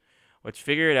get it. Let's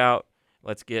figure it out.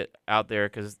 Let's get out there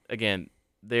because again,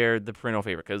 they're the perennial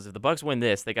favorite. Because if the Bucks win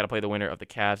this, they got to play the winner of the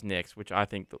Cavs-Knicks, which I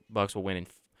think the Bucks will win in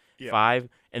 5,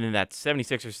 and then that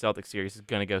 76ers-Celtics series is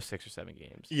going to go 6 or 7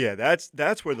 games. Yeah,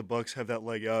 that's where the Bucks have that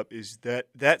leg up. Is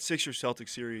that Sixers-Celtics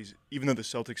series? Even though the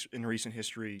Celtics in recent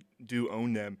history do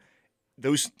own them, I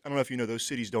don't know if you know, those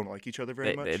cities don't like each other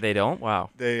very much. They don't. Wow.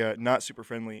 They not super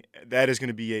friendly. That is going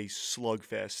to be a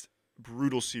slugfest,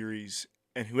 brutal series,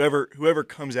 and whoever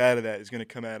comes out of that is going to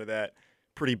come out of that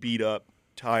pretty beat up,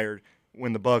 tired.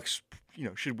 When the Bucks,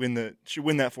 should win that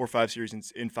 4-5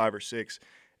 series in 5 or 6.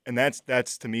 And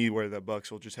that's to me where the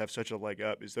Bucks will just have such a leg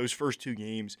up is those first 2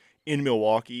 games in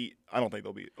Milwaukee. I don't think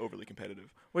they'll be overly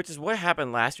competitive. Which is what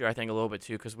happened last year, I think, a little bit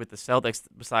too, because with the Celtics,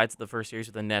 besides the first series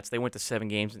with the Nets, they went to 7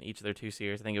 games in each of their 2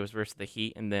 series. I think it was versus the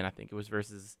Heat, and then I think it was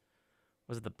versus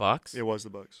was it the Bucks? It was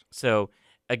the Bucks. So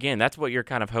again, that's what you're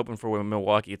kind of hoping for with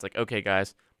Milwaukee. It's like, okay,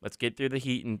 guys, let's get through the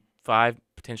Heat in 5,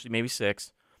 potentially maybe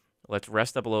 6. let's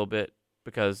rest up a little bit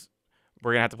because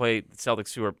we're going to have to play the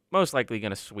Celtics, who are most likely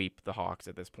going to sweep the Hawks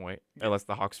at this point, unless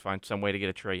the Hawks find some way to get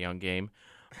a Trae Young game.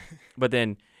 But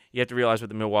then you have to realize with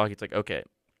the Milwaukee, it's like, okay,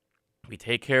 we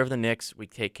take care of the Knicks, we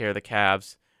take care of the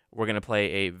Cavs. We're going to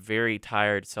play a very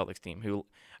tired Celtics team who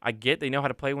I get they know how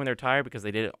to play when they're tired because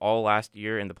they did it all last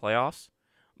year in the playoffs.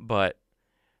 But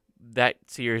that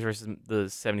series versus the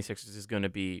 76ers is going to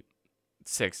be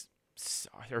 6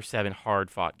 or 7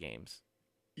 hard-fought games.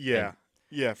 Yeah,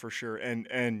 for sure.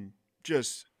 And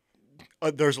just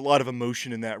there's a lot of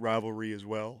emotion in that rivalry as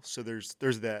well. So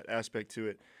there's that aspect to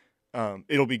it.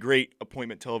 It'll be great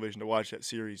appointment television to watch that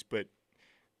series, but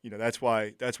that's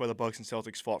why the Bucks and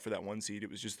Celtics fought for that 1 seed.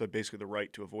 It was just basically the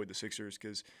right to avoid the Sixers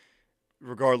because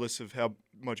regardless of how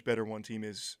much better one team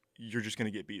is, you're just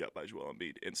going to get beat up by Joel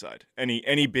Embiid inside.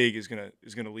 Any big is going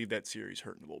to leave that series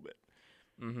hurting a little bit.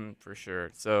 For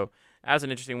sure. So as an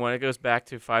interesting one, it goes back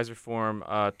to Pfizer Forum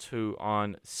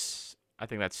on I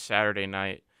think that's Saturday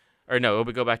night, or no, it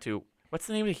would go back to what's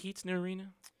the name of the Heat's new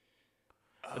arena?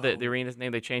 Oh. The arena's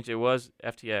name they changed. It was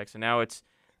FTX, and now it's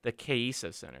the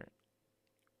Caissa Center.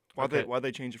 Why'd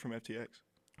they change it from FTX?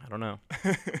 I don't know.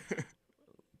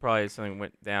 Probably something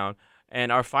went down.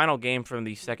 And our final game from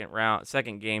the second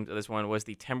game of this one was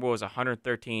the Timberwolves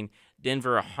 113,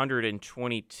 Denver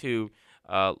 122.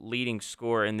 Leading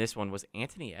scorer in this one was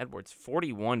Anthony Edwards,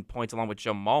 41 points, along with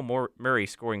Jamal Murray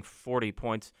scoring 40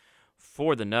 points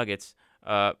for the Nuggets.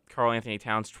 Karl Anthony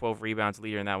Towns, 12 rebounds,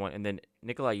 leader in that one. And then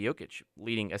Nikola Jokic,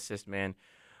 leading assist man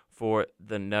for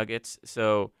the Nuggets.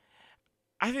 So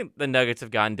I think the Nuggets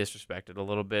have gotten disrespected a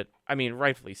little bit. I mean,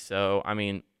 rightfully so. I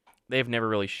mean, they've never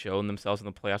really shown themselves in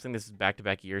the playoffs. I think this is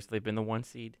back-to-back years they've been the 1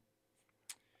 seed.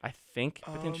 I think,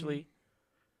 potentially.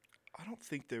 I don't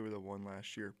think they were the 1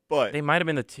 last year, but they might have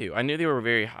been the 2. I knew they were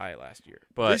very high last year.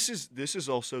 But this is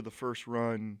also the first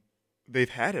run they've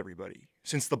had everybody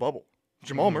since the bubble.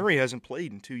 Jamal Murray hasn't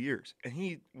played in 2 years, and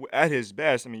he, at his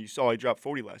best, I mean, you saw he dropped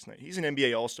 40 last night. He's an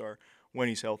NBA All-Star when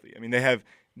he's healthy. I mean,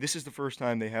 this is the first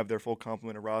time they have their full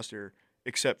complement of roster,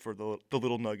 except for the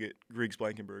little nugget, Griggs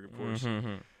Blankenburg, of course.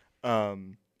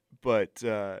 But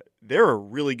they're a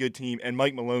really good team, and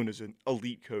Mike Malone is an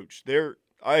elite coach.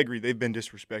 I agree, they've been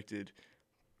disrespected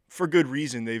for good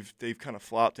reason. They've kind of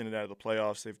flopped in and out of the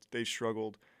playoffs. They've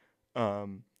struggled.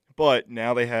 But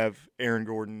now they have Aaron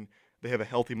Gordon. They have a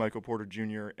healthy Michael Porter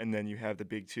Jr., and then you have the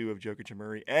big 2 of Jokic and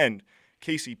Murray. And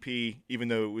KCP, even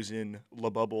though it was in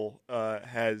La Bubble,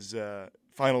 has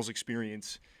finals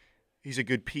experience. He's a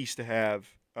good piece to have.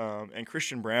 And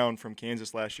Christian Brown from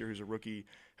Kansas last year, who's a rookie,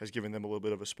 has given them a little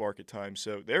bit of a spark at times.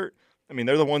 So they're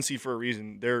the 1 seed for a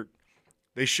reason.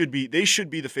 They should be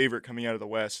the favorite coming out of the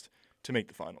West to make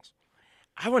the finals.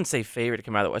 I wouldn't say favorite to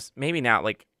come out of the West. Maybe now,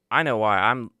 I know why.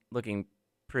 I'm looking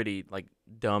pretty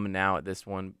dumb now at this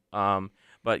one.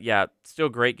 But yeah, still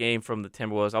great game from the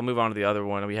Timberwolves. I'll move on to the other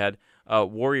one. We had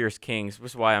Warriors Kings,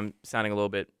 which is why I'm sounding a little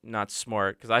bit not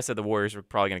smart because I said the Warriors were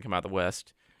probably going to come out of the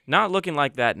West. Not looking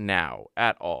like that now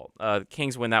at all. The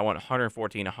Kings win that one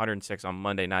 114-106 on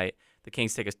Monday night. The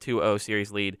Kings take a 2-0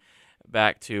 series lead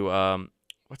back to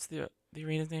what's the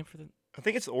arena's name for the? I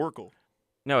think it's the Oracle.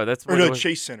 No, that's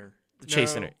Chase Center. The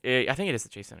Chase Center. I think it is the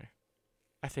Chase Center.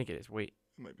 I think it is. Wait.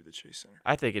 It might be the Chase Center.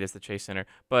 I think it is the Chase Center.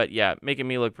 But yeah, making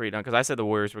me look pretty dumb because I said the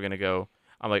Warriors were going to go.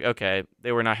 I'm like, okay,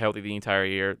 they were not healthy the entire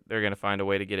year. They're going to find a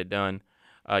way to get it done.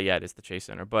 Yeah, it is the Chase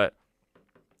Center. But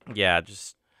yeah,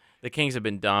 just the Kings have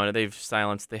been dominant. They've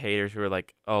silenced the haters who are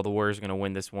like, oh, the Warriors are going to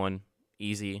win this one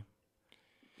easy.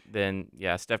 Then,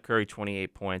 yeah, Steph Curry,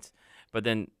 28 points. But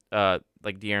then,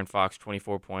 De'Aaron Fox,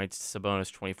 24 points.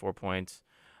 Sabonis, 24 points.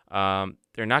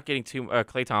 They're not getting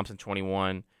Klay Thompson,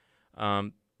 21.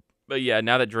 But yeah,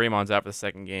 now that Draymond's out for the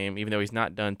second game, even though he's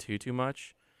not done too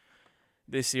much,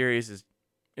 this series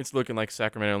it's looking like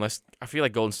Sacramento. Unless I feel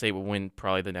like Golden State will win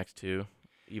probably the next 2,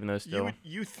 even though still.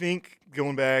 You think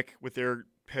going back with their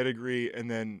pedigree, and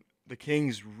then the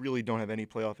Kings really don't have any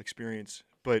playoff experience,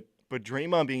 but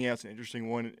Draymond being out's an interesting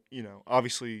one.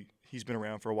 Obviously he's been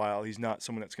around for a while. He's not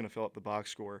someone that's going to fill up the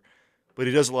box score, but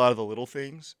he does a lot of the little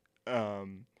things. I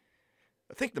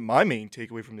think my main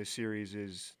takeaway from this series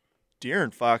is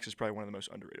De'Aaron Fox is probably one of the most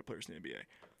underrated players in the NBA.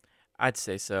 I'd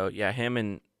say so. Yeah, him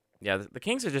and the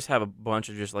Kings just have a bunch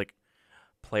of just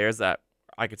players that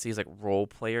I could see as role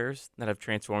players that have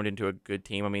transformed into a good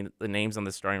team. I mean, the names on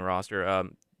the starting roster: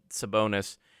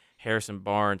 Sabonis, Harrison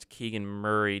Barnes, Keegan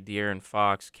Murray, De'Aaron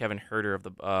Fox, Kevin Huerter of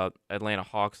the Atlanta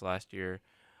Hawks last year,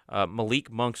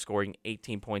 Malik Monk scoring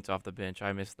 18 points off the bench.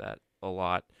 I missed that a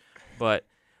lot, but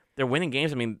they're winning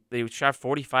games. I mean, they shot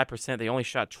 45%. They only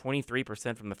shot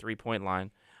 23% from the 3-point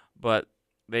line, but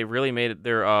they really made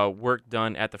their work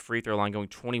done at the free throw line, going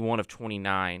 21 of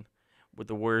 29, with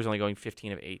the Warriors only going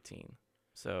 15 of 18.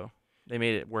 So they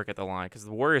made it work at the line because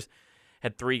the Warriors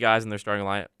had 3 guys in their starting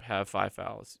lineup have 5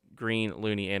 fouls: Green,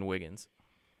 Looney, and Wiggins.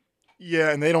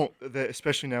 Yeah, and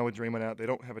especially now with Draymond out, they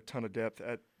don't have a ton of depth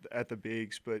at the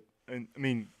bigs. But I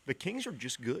mean, the Kings are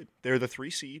just good. They're the 3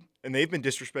 seed, and they've been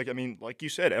disrespected. I mean, like you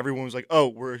said, everyone was like, "Oh,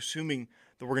 we're assuming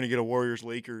that we're going to get a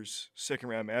Warriors-Lakers second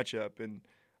round matchup," and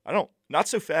not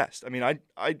so fast. I mean,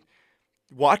 I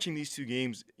watching these 2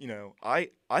 games, I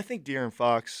think De'Aaron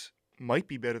Fox might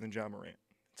be better than John Morant.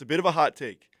 It's a bit of a hot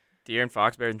take. De'Aaron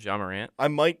Fox better than John Morant? I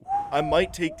might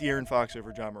take De'Aaron Fox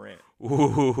over John Morant.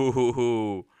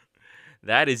 Ooh,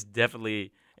 that is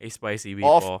definitely a spicy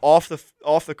meatball.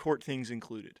 Off the court things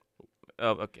included.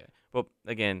 Oh, okay. Well,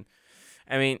 again,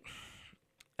 I mean,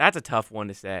 that's a tough one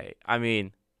to say. I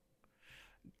mean,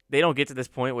 they don't get to this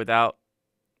point without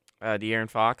De'Aaron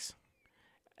Fox,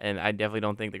 and I definitely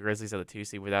don't think the Grizzlies are the 2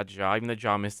 seed without Ja, even though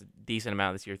Ja missed a decent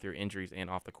amount this year through injuries and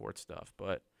off the court stuff.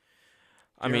 But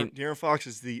De'Aaron Fox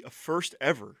is the first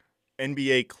ever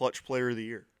NBA Clutch Player of the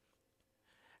Year.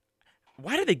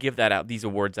 Why do they give these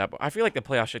awards out? I feel like the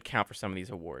playoffs should count for some of these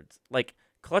awards. Like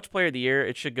Clutch Player of the Year,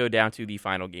 it should go down to the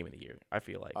final game of the year. I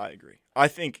feel like. I agree. I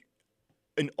think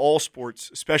in all sports,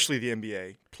 especially the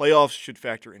NBA, playoffs should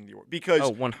factor in the award because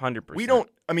 100%. We don't.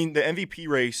 I mean, the MVP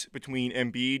race between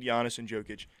Embiid, Giannis, and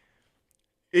Jokic,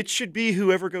 it should be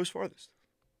whoever goes farthest.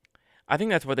 I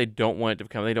think that's what they don't want it to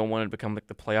become. They don't want it to become like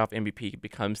the playoff MVP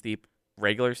becomes the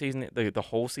regular season, the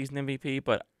whole season MVP.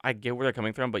 But I get where they're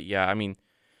coming from. But yeah, I mean,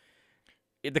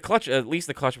 the clutch, at least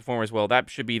the clutch performer as well. That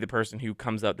should be the person who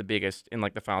comes up the biggest in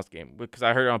like the finals game. Because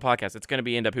I heard it on a podcast, it's going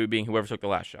to end up being whoever took the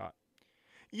last shot.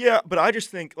 Yeah, but I just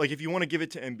think like if you want to give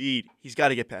it to Embiid, he's got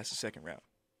to get past the second round.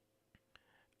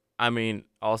 I mean,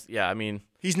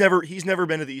 he's never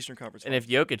been to the Eastern Conference. And if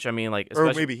Jokic, I mean, like,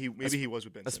 or maybe he was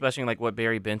with Benson, especially like what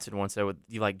Barry Benson once said with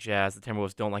you like Jazz. The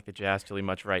Timberwolves don't like the Jazz really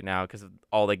much right now because of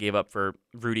all they gave up for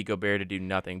Rudy Gobert to do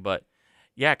nothing. But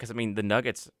yeah, because I mean, the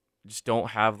Nuggets just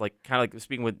don't have like kind of like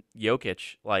speaking with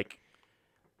Jokic, like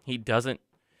he doesn't.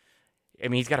 I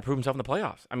mean, he's got to prove himself in the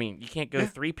playoffs. I mean, you can't go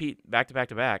 3-peat back to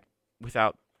back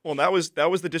without. Well, that was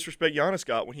the disrespect Giannis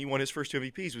got when he won his first 2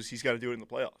 MVPs. Was he's got to do it in the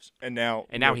playoffs, and now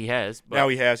he has. But. Now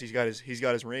he has. He's got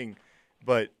his ring,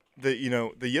 but the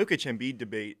Jokic Embiid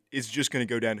debate is just going to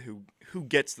go down to who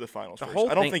gets to the finals first.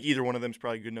 I don't think either one of them is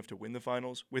probably good enough to win the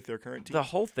finals with their current team. The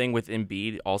whole thing with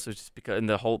Embiid also just because and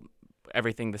the whole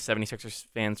everything the 76ers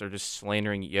fans are just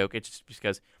slandering Jokic just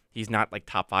because he's not like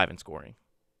top 5 in scoring,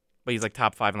 but he's like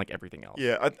top 5 in like everything else.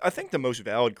 Yeah, I think the most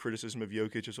valid criticism of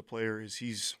Jokic as a player is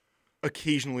he's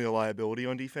occasionally a liability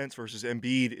on defense versus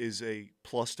Embiid is a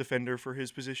plus defender for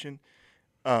his position.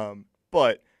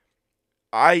 But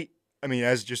I mean,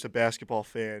 as just a basketball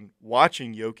fan,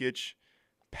 watching Jokic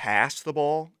pass the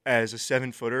ball as a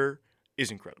 7-footer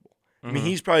is incredible. Mm-hmm. I mean,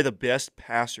 he's probably the best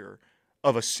passer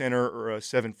of a center or a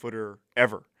 7-footer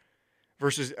ever.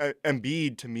 Versus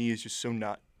Embiid, to me, is just so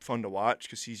not fun to watch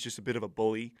because he's just a bit of a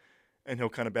bully, and he'll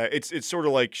kind of back. It's sort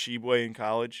of like Sheboy in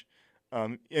college.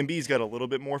 Embiid's got a little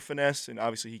bit more finesse, and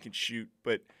obviously he can shoot,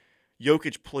 but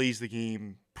Jokic plays the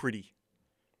game pretty.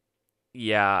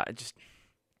 Yeah,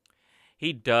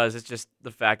 he does. It's just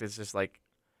the fact it's just like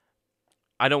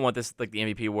I don't want this like the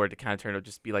MVP award to kind of turn out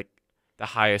just be like the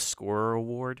highest scorer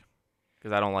award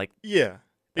because I don't like. Yeah,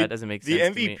 that doesn't make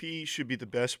sense. The MVP should be the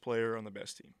best player on the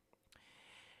best team.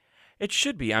 It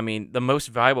should be. I mean, the most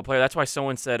valuable player. That's why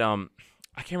someone said I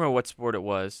can't remember what sport it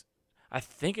was. I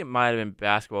think it might have been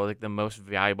basketball, like the most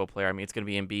valuable player. I mean, it's going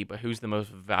to be Embiid, but who's the most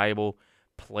valuable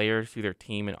player to their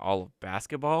team in all of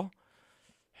basketball?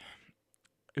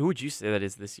 Who would you say that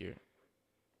is this year?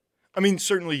 I mean,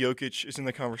 certainly Jokic is in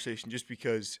the conversation just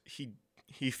because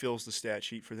he fills the stat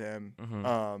sheet for them.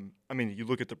 Mm-hmm. I mean, you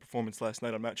look at the performance last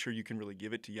night. I'm not sure you can really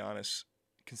give it to Giannis,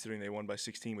 considering they won by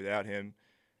 16 without him.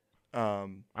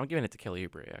 I'm giving it to Kelly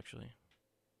Oubre, actually.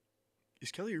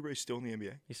 Is Kelly Oubre still in the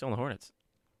NBA? He's still in the Hornets.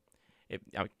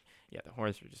 The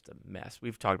Hornets are just a mess.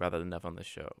 We've talked about that enough on this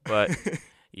show. But,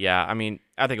 yeah, I mean,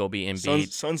 I think it'll be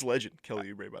Embiid. Suns legend,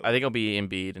 Kelly Oubre, by the way. I think it'll be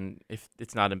Embiid, and if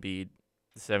it's not Embiid,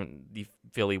 the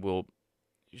Philly will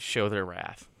show their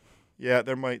wrath. Yeah,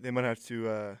 they might have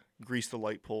to grease the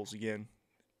light poles again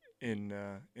in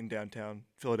downtown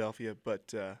Philadelphia.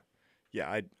 But,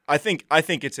 yeah, I think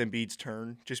it's Embiid's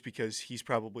turn just because he's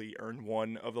probably earned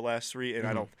one of the last 3,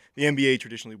 and the NBA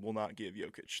traditionally will not give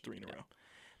Jokic 3 in a row.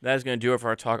 That is going to do it for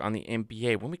our talk on the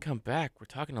NBA. When we come back, we're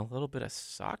talking a little bit of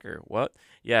soccer. What?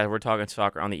 Yeah, we're talking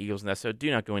soccer on the Eagles Nest, so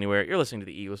do not go anywhere. You're listening to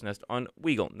the Eagles Nest on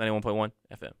Weagle 91.1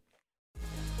 FM.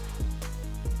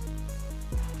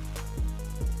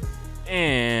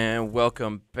 And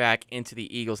welcome back into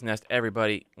the Eagles Nest,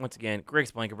 everybody. Once again,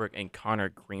 Griggs Blankenburg and Connor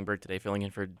Greenberg today, filling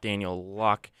in for Daniel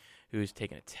Locke, who's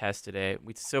taking a test today.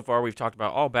 So far, we've talked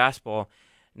about all basketball.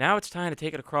 Now it's time to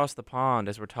take it across the pond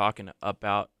as we're talking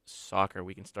about soccer.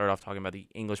 We can start off talking about the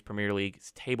English Premier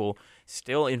League's table,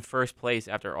 still in first place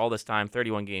after all this time,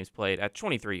 31 games played at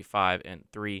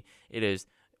 23-5-3. It is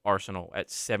Arsenal at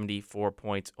 74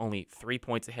 points, only 3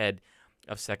 points ahead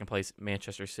of second place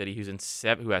Manchester City,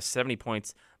 who has 70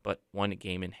 points but 1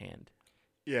 game in hand.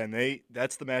 Yeah, and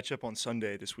that's the matchup on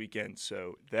Sunday this weekend.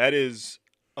 So that is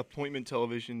appointment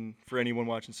television for anyone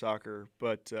watching soccer.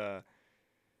 But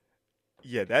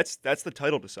yeah, that's the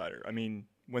title decider. I mean,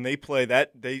 when they play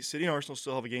that, City and Arsenal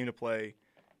still have a game to play.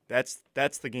 That's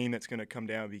the game that's going to come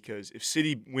down, because if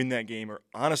City win that game or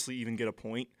honestly even get a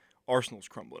point, Arsenal's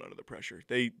crumbling under the pressure.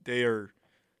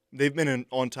 They've been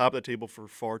on top of the table for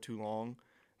far too long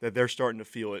that they're starting to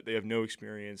feel it. They have no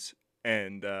experience.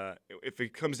 And if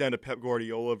it comes down to Pep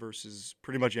Guardiola versus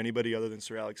pretty much anybody other than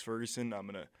Sir Alex Ferguson, I'm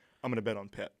gonna bet on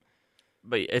Pep.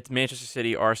 But it's Manchester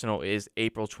City. Arsenal is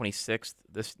April 26th,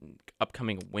 this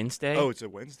upcoming Wednesday. Oh, it's a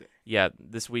Wednesday. Yeah,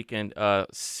 this weekend,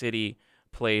 City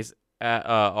plays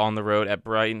on the road at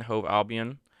Brighton Hove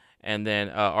Albion, and then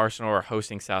Arsenal are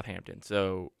hosting Southampton.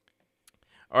 So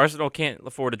Arsenal can't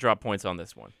afford to drop points on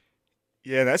this one.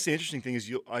 Yeah, that's the interesting thing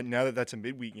is now that that's a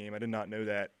midweek game, I did not know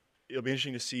that. It'll be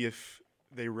interesting to see if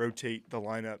they rotate the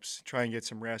lineups, try and get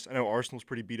some rest. I know Arsenal's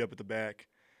pretty beat up at the back,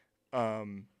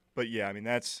 but yeah, I mean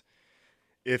that's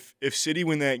if City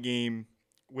win that game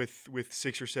with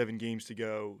 6 or 7 games to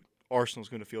go, Arsenal's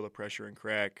going to feel the pressure and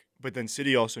crack. But then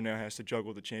City also now has to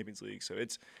juggle the Champions League, so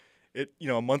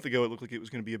a month ago it looked like it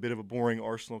was going to be a bit of a boring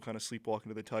Arsenal kind of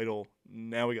sleepwalking to the title.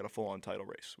 Now we got a full-on title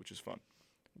race, which is fun.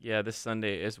 Yeah, this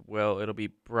Sunday as well. It'll be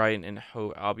Brighton and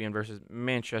Hove Albion versus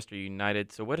Manchester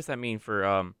United. So what does that mean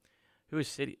for who is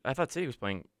City? I thought City was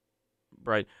playing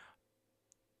Brighton.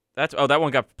 That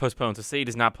one got postponed. So City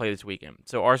does not play this weekend.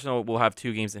 So Arsenal will have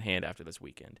 2 games in hand after this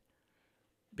weekend,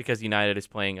 because United is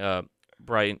playing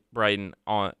Brighton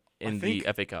in the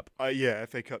FA Cup. Yeah,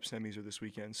 FA Cup semis are this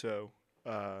weekend. So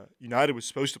United was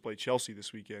supposed to play Chelsea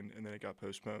this weekend, and then it got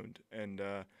postponed. And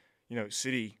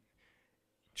City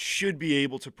should be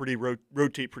able to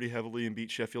rotate pretty heavily and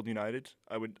beat Sheffield United.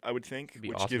 I would think, It'd be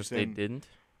which awesome gives if them. they didn't.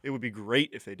 It would be great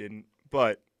if they didn't,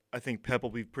 but I think Pep will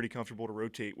be pretty comfortable to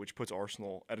rotate, which puts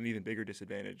Arsenal at an even bigger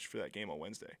disadvantage for that game on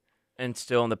Wednesday. And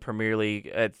still in the Premier League,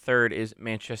 at third is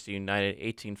Manchester United,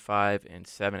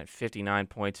 18-5-7 at 59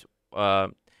 points.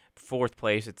 Fourth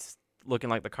place, it's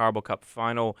looking like the Carabao Cup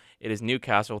final. It is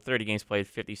Newcastle, 30 games played,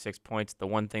 56 points. The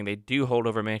one thing they do hold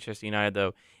over Manchester United,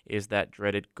 though, is that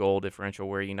dreaded goal differential,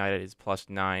 where United is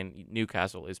 +9,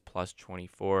 Newcastle is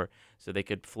 +24. So they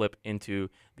could flip into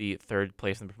the third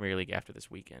place in the Premier League after this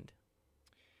weekend.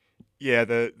 Yeah,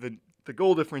 the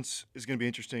goal difference is going to be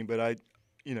interesting, but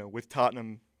with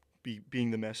Tottenham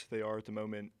being the mess they are at the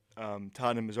moment,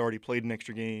 Tottenham has already played an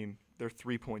extra game. They're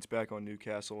 3 points back on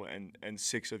Newcastle and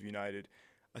 6 of United.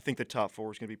 I think the top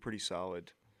 4 is going to be pretty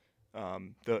solid.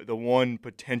 The one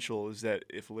potential is that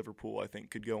if Liverpool, I think,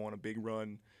 could go on a big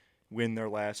run, win their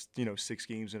last 6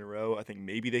 games in a row, I think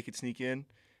maybe they could sneak in,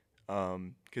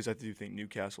 because I do think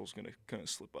Newcastle's going to kind of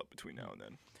slip up between now and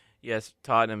then. Yes,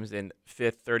 Tottenham's in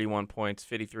 5th, 31 points,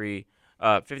 31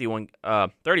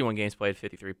 games played,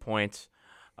 53 points.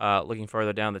 Looking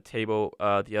farther down the table,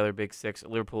 the other big 6,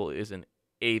 Liverpool is in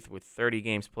 8th with 30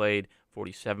 games played,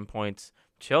 47 points.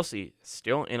 Chelsea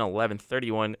still in 11th,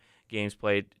 31 games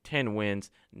played, 10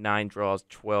 wins, 9 draws,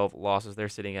 12 losses. They're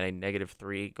sitting at a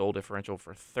 -3 goal differential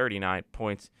for 39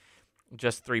 points,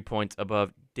 just 3 points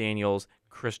above Daniel's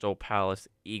Crystal Palace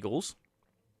Eagles.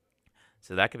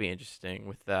 So that could be interesting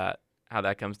with that, how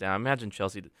that comes down. Imagine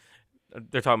Chelsea.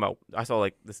 They're talking about. I saw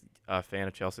this fan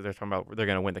of Chelsea. They're talking about they're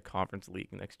going to win the Conference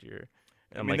League next year.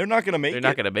 I mean, they're not going to make it. They're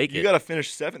not going to make it. You got to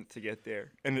finish 7th to get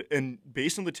there. And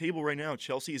based on the table right now,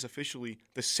 Chelsea is officially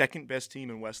the second best team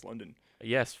in West London.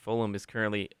 Yes, Fulham is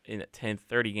currently in 10th,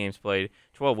 30 games played,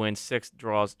 12 wins, 6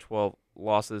 draws, 12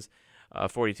 losses,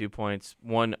 42 points,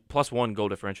 +1 goal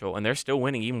differential, and they're still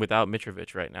winning even without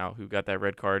Mitrovic right now, who got that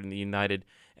red card in the United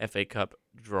FA Cup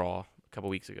draw a couple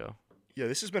weeks ago. Yeah,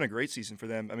 this has been a great season for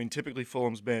them. I mean, typically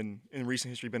Fulham's been, in recent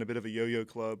history, been a bit of a yo-yo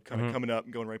club, kind of coming up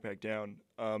and going right back down.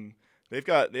 They've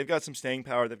got some staying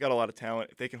power. They've got a lot of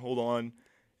talent. If they can hold on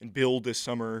and build this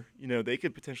summer, they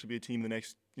could potentially be a team in the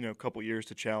next, couple years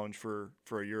to challenge for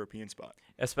a European spot.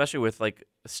 Especially with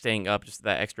staying up, just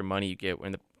that extra money you get.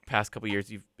 In the past couple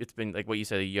years, it's been like what you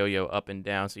said, a yo-yo up and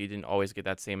down. So you didn't always get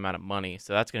that same amount of money.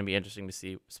 So that's going to be interesting to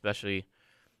see, especially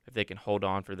if they can hold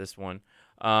on for this one.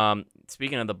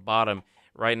 Speaking of the bottom,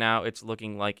 Right now, it's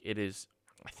looking like it is,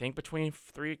 I think, between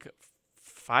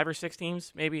 5 or 6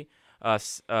 teams, maybe.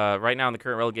 Right now in the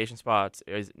current relegation spots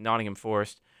is Nottingham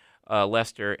Forest,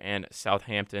 Leicester, and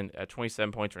Southampton at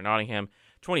 27 points for Nottingham,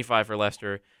 25 for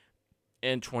Leicester,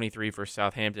 and 23 for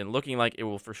Southampton. Looking like it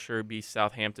will for sure be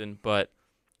Southampton, but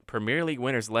Premier League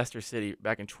winners Leicester City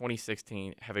back in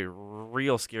 2016 have a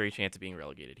real scary chance of being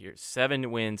relegated here. 7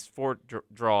 wins, 4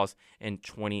 draws, and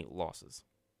 20 losses.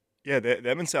 Yeah,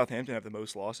 them and Southampton have the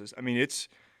most losses. I mean,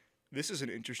 this is an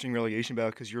interesting relegation battle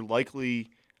because you're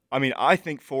likely. I mean, I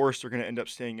think Forest are going to end up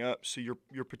staying up, so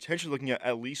you're potentially looking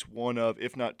at least one of,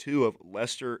 if not two, of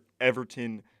Leicester,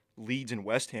 Everton, Leeds, and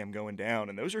West Ham going down,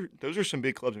 and those are some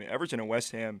big clubs. I mean, Everton and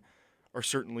West Ham are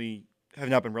certainly have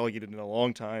not been relegated in a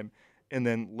long time, and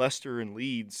then Leicester and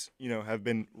Leeds, have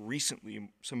been recently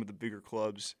some of the bigger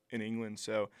clubs in England.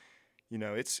 So,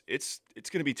 it's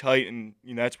going to be tight, and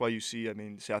that's why you see. I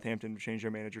mean, Southampton changed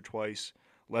their manager twice.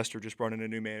 Leicester just brought in a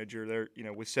new manager.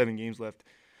 They're with 7 games left.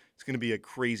 It's going to be a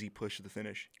crazy push to the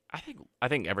finish. I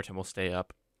think Everton will stay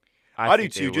up. I do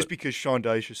too, just because Sean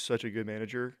Dyche is such a good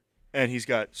manager, and he's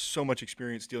got so much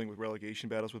experience dealing with relegation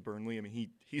battles with Burnley. I mean,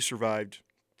 he survived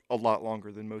a lot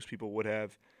longer than most people would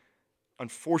have.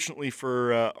 Unfortunately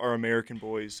for our American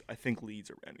boys, I think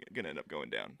Leeds are going to end up going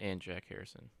down. And Jack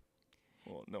Harrison.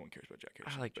 Well, no one cares about Jack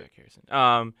Harrison. I like Jack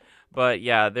Harrison. But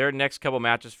yeah, their next couple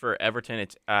matches for Everton,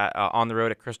 it's on the road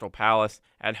at Crystal Palace,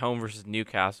 at home versus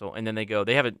Newcastle, and then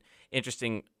they have an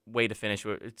interesting way to finish.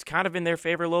 It's kind of in their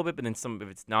favor a little bit, but then some of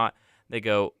it's not. They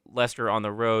go Leicester on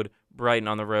the road, Brighton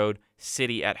on the road,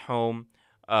 City at home,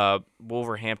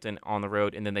 Wolverhampton on the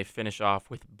road, and then they finish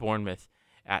off with Bournemouth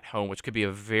at home, which could be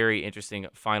a very interesting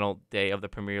final day of the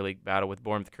Premier League battle, with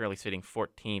Bournemouth currently sitting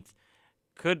 14th.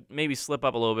 Could maybe slip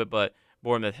up a little bit, but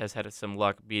Bournemouth has had some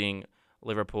luck beating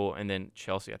Liverpool and then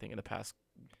Chelsea, I think, in the past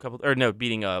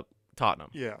beating Tottenham.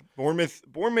 Yeah,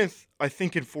 Bournemouth, I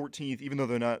think in 14th, even though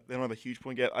they don't have a huge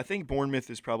point gap. I think Bournemouth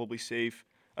is probably safe.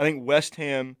 I think West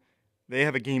Ham, they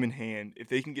have a game in hand. If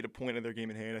they can get a point of their game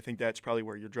in hand, I think that's probably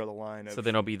where you draw the line. So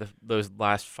then it'll be those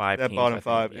last 5 that teams, bottom I think.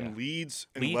 5, Yeah. and Leeds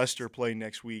and Leicester play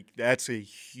next week. That's a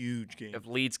huge game. If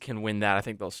Leeds can win that, I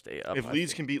think they'll stay up. If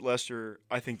Leeds can beat Leicester,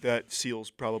 I think that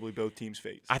seals probably both teams'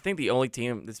 fates. I think the only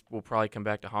team, this will probably come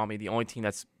back to haunt me, the only team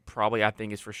that's probably, I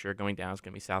think, is for sure going down is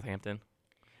going to be Southampton.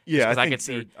 Yeah, I think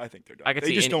they're done.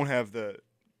 They just don't have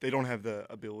the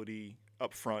ability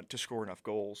up front to score enough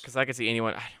goals. Because I could see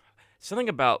anyone. Something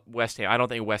about West Ham. I don't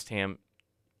think West Ham,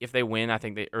 if they win,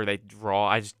 they draw.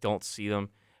 I just don't see them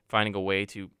finding a way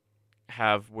to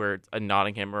have where a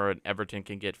Nottingham or an Everton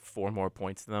can get 4 more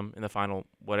points than them in the final,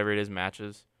 whatever it is,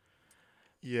 matches.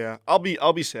 Yeah, I'll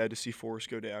be sad to see Forest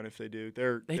go down if they do.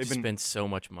 They've spent so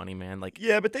much money, man.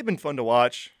 Yeah, but they've been fun to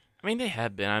watch. I mean, they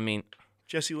have been.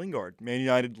 Jesse Lingard, Man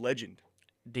United legend.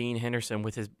 Dean Henderson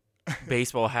with his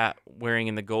baseball hat wearing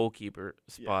in the goalkeeper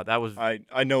spot. Yeah, that was.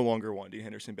 I no longer want Dean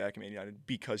Henderson back in Man United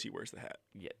because he wears the hat.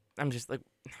 Yeah, I'm just like,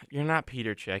 you're not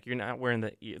Peter Cech. You're not wearing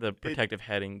the protective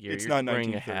heading gear. It's you're not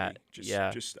wearing a hat.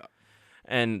 Just stop.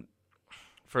 And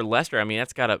for Leicester,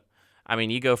 that's got to.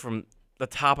 You go from the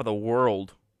top of the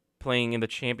world, playing in the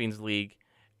Champions League,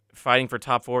 fighting for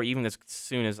top 4, even as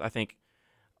soon as I think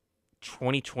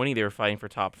 2020 they were fighting for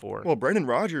top 4. Well, Brendan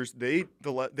Rodgers, they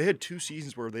had 2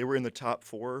 seasons where they were in the top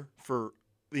 4 for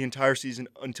the entire season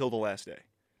until the last day.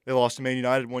 They lost to Man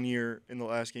United one year in the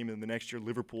last game, and the next year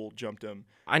Liverpool jumped them.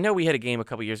 I know we had a game a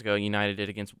couple years ago. United did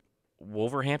against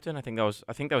Wolverhampton. I think that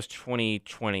was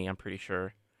 2020. I'm pretty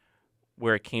sure,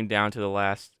 where it came down to the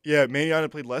last. Yeah, Man United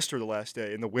played Leicester the last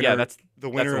day, and the winner. Yeah, that's the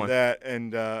winner of that,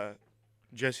 and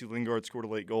Jesse Lingard scored a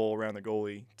late goal around the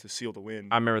goalie to seal the win.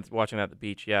 I remember watching that at the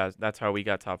beach. Yeah, that's how we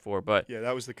got top 4. But yeah,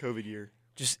 that was the COVID year.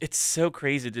 It's so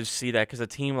crazy to see that, because a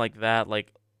team like that,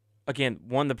 again,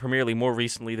 won the Premier League more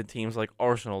recently than teams like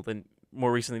Arsenal, then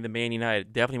more recently than Man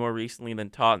United, definitely more recently than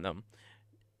Tottenham,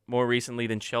 more recently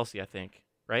than Chelsea, I think,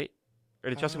 right? Or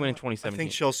did Chelsea win in 2017? I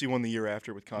think Chelsea won the year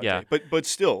after with Conte. Yeah. But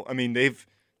still,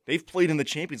 they've played in the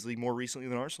Champions League more recently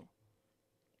than Arsenal.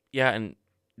 Yeah, and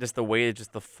just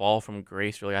the fall from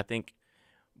grace, really. I think,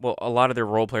 a lot of their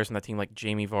role players on that team, like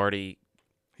Jamie Vardy,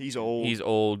 he's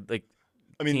old.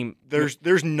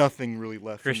 There's nothing really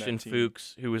left. Christian from that team.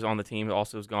 Fuchs, who was on the team,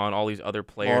 also is gone. All these other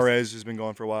players. Mahrez has been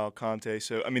gone for a while. Conte.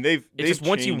 So they've just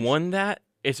once you changed. won that,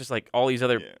 it's just like all these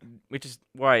other, Yeah. which is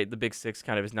why the Big Six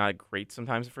kind of is not great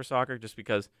sometimes for soccer, just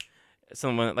because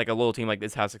someone like a little team like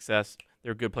this has success,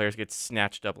 their good players get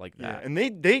snatched up like that. Yeah, and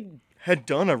they had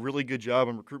done a really good job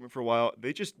in recruitment for a while.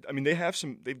 They've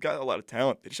got a lot of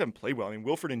talent. They just haven't played well.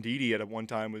 Wilfred Ndidi at one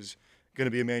time was going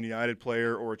to be a Man United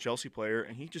player or a Chelsea player,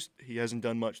 and he hasn't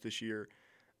done much this year.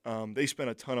 They spent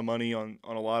a ton of money on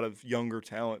a lot of younger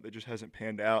talent that just hasn't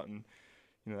panned out, and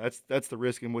that's the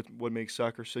risk. And what makes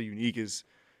soccer so unique is,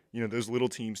 those little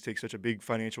teams take such a big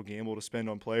financial gamble to spend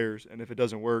on players, and if it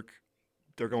doesn't work,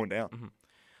 they're going down. Mm-hmm.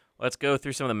 Let's go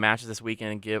through some of the matches this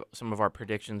weekend and give some of our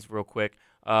predictions real quick.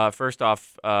 First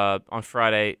off, on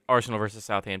Friday, Arsenal versus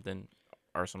Southampton.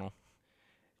 Arsenal.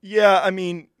 Yeah, I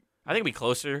mean, I think it'll be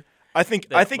closer. I think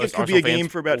it could be a game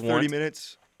for about 30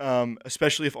 minutes,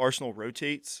 especially if Arsenal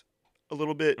rotates a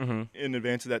little bit in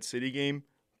advance of that City game.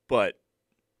 But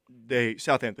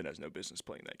Southampton has no business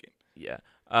playing that game. Yeah.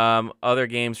 Other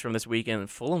games from this weekend: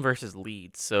 Fulham versus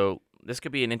Leeds. So this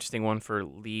could be an interesting one for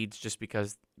Leeds, just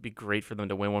because it'd be great for them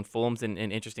to win one. Fulham's in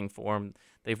interesting form.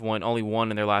 They've only won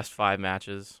in their last 5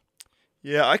 matches.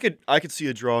 Yeah, I could see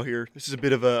a draw here. This is a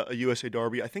bit of a USA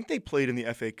derby. I think they played in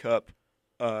the FA Cup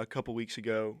a couple weeks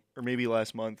ago, or maybe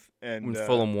last month, and When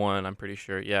Fulham won, I'm pretty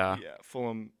sure. Yeah. Yeah,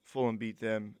 Fulham beat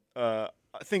them. I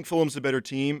think Fulham's the better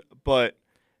team, but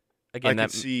Again, I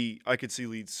could see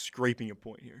Leeds scraping a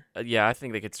point here. Yeah, I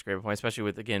think they could scrape a point, especially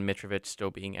with, again, Mitrovic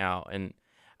still being out. And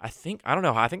I think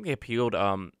they appealed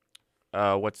why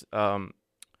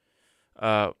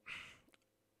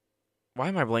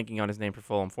am I blanking on his name for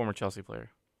Fulham? Former Chelsea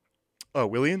player. Oh,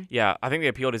 Willian? Yeah, I think they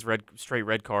appealed his straight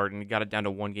red card and got it down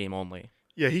to 1 game only.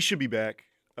 Yeah, he should be back.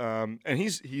 And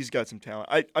he's got some talent.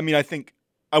 I think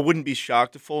I wouldn't be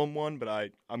shocked if Fulham won, but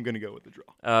I'm going to go with the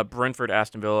draw. Brentford,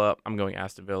 Aston Villa. I'm going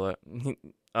Aston Villa.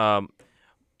 I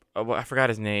forgot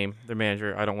his name, their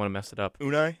manager. I don't want to mess it up.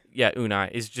 Unai? Yeah,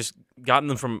 Unai. Is just gotten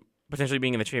them from potentially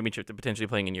being in the championship to potentially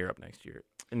playing in Europe next year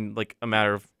in like a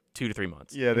matter of 2 to 3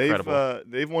 months. Yeah, Incredible.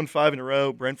 they've won 5 in a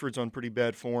row. Brentford's on pretty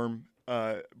bad form.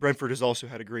 Brentford has also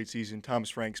had a great season. Thomas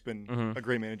Frank's been a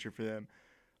great manager for them.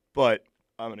 But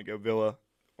I'm going to go Villa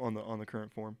on the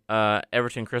current form.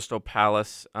 Everton, Crystal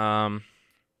Palace. I'm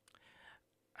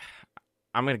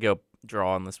going to go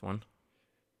draw on this one.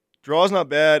 Draw's not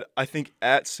bad. I think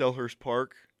at Selhurst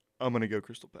Park, I'm going to go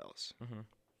Crystal Palace.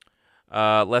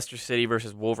 Leicester City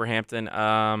versus Wolverhampton.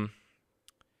 I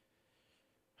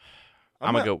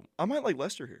might like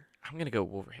Leicester here. I'm going to go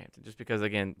Wolverhampton just because,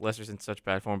 again, Leicester's in such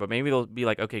bad form. But maybe they'll be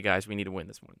like, okay, guys, we need to win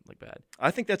this one like bad.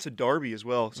 I think that's a derby as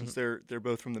well, since they're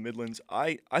both from the Midlands.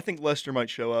 I think Leicester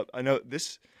might show up. I know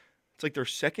it's like their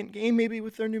second game maybe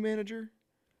with their new manager.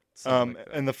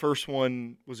 And the first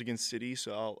one was against City,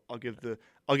 so I'll give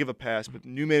a pass. But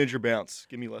new manager bounce.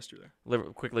 Give me Leicester there.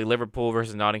 Quickly, Liverpool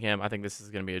versus Nottingham. I think this is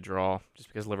going to be a draw just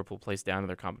because Liverpool plays down to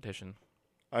their competition.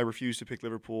 I refuse to pick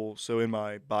Liverpool, so in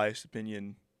my biased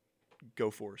opinion, go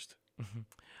Forest.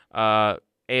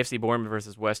 AFC Bournemouth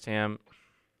versus West Ham.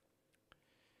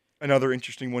 Another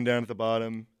interesting one down at the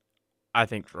bottom. I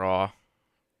think draw.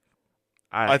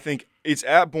 I think it's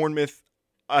at Bournemouth.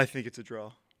 I think it's a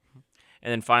draw.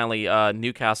 And then finally,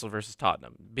 Newcastle versus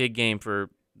Tottenham. Big game for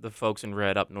the folks in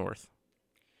red up north.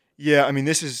 Yeah, I mean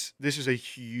this is a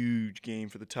huge game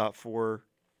for the top 4.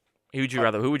 Who would you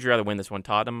rather win this one?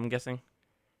 Tottenham, I'm guessing.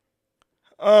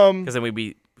 Because then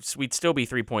we'd still be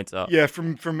 3 points up. Yeah,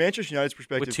 from Manchester United's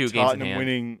perspective, with 2 games in Tottenham hand.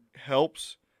 winning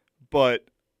helps, but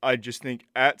I just think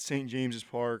at St. James's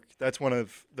Park, that's one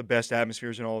of the best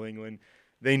atmospheres in all of England.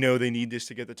 They know they need this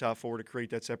to get the top 4 to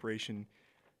create that separation,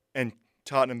 and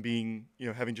Tottenham being,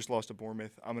 having just lost to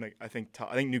Bournemouth, I think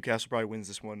Newcastle probably wins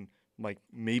this one, like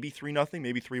maybe 3-0,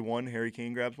 maybe 3-1. Harry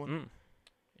Kane grabs one.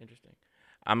 Interesting.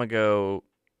 I'm gonna go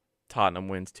Tottenham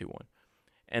wins 2-1.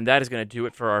 And that is going to do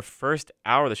it for our first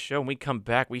hour of the show. When we come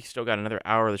back, we still got another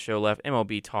hour of the show left.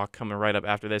 MLB talk coming right up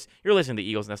after this. You're listening to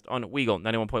Eagles Nest on Weagle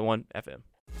 91.1 FM.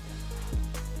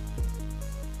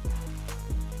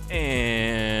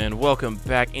 And welcome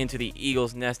back into the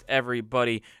Eagles Nest,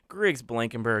 everybody. Griggs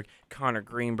Blankenburg, Connor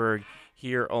Greenberg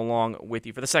here along with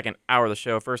you for the second hour of the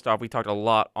show. First off, we talked a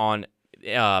lot on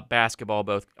basketball,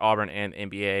 both Auburn and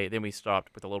NBA. Then we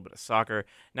stopped with a little bit of soccer.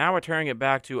 Now we're turning it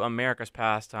back to America's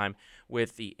pastime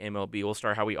with the MLB. We'll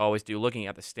start how we always do, looking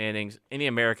at the standings in the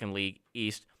American League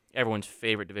East, everyone's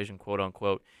favorite division, quote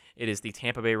unquote. It is the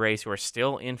Tampa Bay Rays who are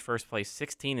still in first place,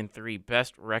 16-3,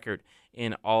 best record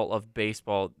in all of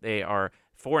baseball. They are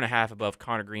 4.5 above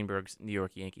Connor Greenberg's New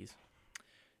York Yankees.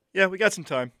 Yeah, we got some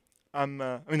time.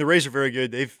 The Rays are very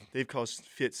good. They've caused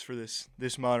fits for this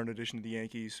modern edition of the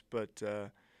Yankees, but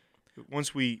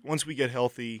once we get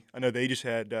healthy, I know they just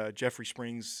had Jeffrey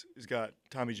Springs has got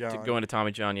Tommy John. Going to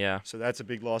Tommy John, yeah. So that's a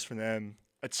big loss for them.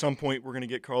 At some point, we're going to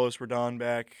get Carlos Rodon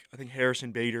back. I think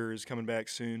Harrison Bader is coming back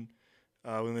soon,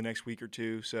 within the next week or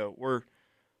two. So we're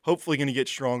hopefully going to get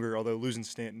stronger, although losing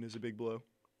Stanton is a big blow.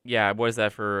 Yeah, what is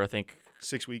that for, I think?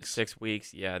 6 weeks. 6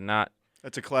 weeks, yeah, not...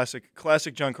 That's a classic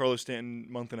Giancarlo Stanton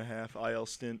month and a half IL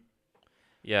stint.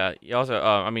 Yeah. You also,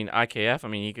 IKF. I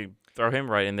mean, you could throw him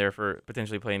right in there for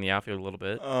potentially playing the outfield a little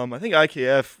bit. I think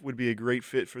IKF would be a great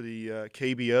fit for the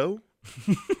KBO.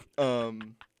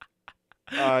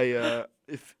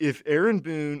 If Aaron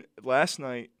Boone last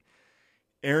night,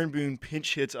 Aaron Boone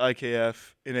pinch hits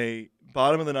IKF in a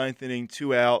bottom of the ninth inning,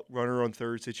 2 out, runner on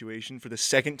third situation for the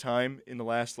second time in the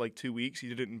last 2 weeks. He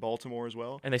did it in Baltimore as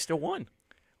well. And they still won.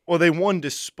 Well, they won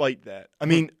despite that. I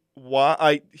mean,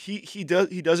 why? He does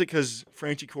it because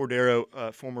Franchi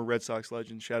Cordero, former Red Sox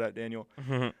legend, shout out Daniel.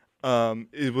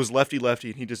 It was lefty,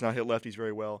 and he does not hit lefties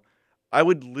very well. I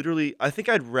think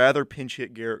I'd rather pinch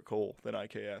hit Garrett Cole than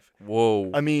IKF.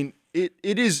 Whoa. I mean, he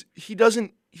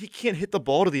can't hit the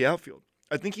ball to the outfield.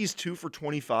 I think he's 2 for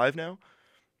 25 now.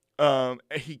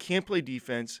 He can't play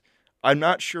defense. I'm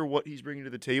not sure what he's bringing to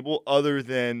the table other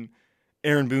than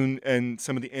Aaron Boone and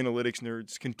some of the analytics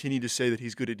nerds continue to say that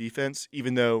he's good at defense,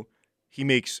 even though he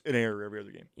makes an error every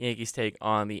other game. Yankees take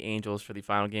on the Angels for the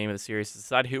final game of the series to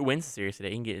decide who wins the series today.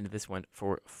 You can get into this one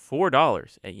for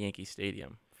 $4 at Yankee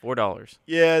Stadium. $4.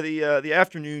 Yeah, the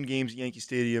afternoon games at Yankee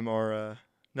Stadium are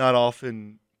not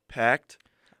often packed,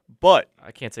 but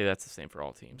I can't say that's the same for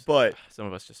all teams. But some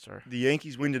of us just are. The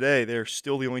Yankees win today. They're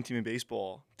still the only team in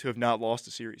baseball to have not lost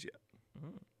a series yet.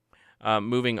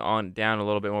 Moving on down a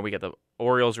little bit more, we got the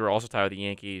Orioles, who are also tied with the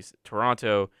Yankees.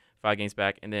 Toronto, 5 games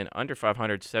back, and then under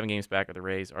 500, 7 games back of the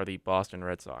Rays are the Boston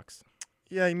Red Sox.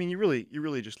 Yeah, I mean, you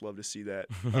really just love to see that.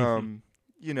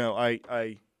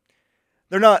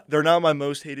 They're not my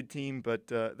most hated team, but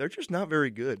they're just not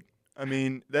very good. I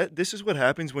mean, this is what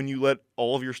happens when you let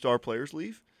all of your star players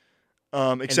leave.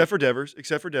 Except for Devers,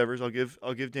 I'll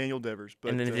give Daniel Devers.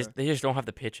 But and then they just don't have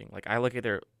the pitching. Like I look at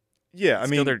their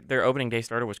their opening day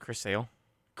starter was Chris Sale.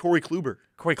 Corey Kluber.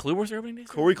 Corey Kluber was their opening day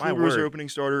starter? Corey Kluber was their opening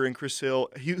starter, and Chris Sale,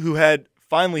 who had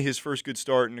finally his first good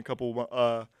start in a couple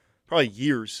probably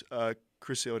years.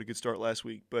 Chris Sale had a good start last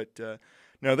week, but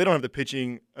no, they don't have the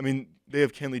pitching. I mean, they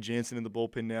have Kenley Jansen in the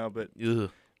bullpen now, but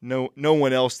no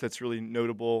one else that's really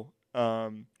notable.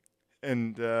 They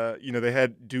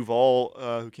had Duvall,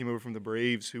 who came over from the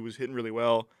Braves, who was hitting really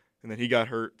well, and then he got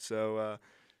hurt. So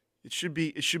it should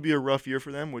be a rough year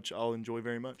for them, which I'll enjoy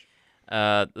very much.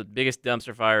 The biggest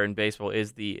dumpster fire in baseball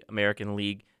is the American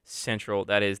League Central.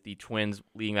 That is the Twins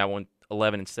leading that one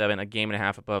 11-7, a game and a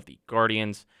half above the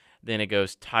Guardians. Then it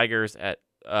goes Tigers at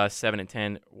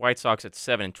 7-10, White Sox at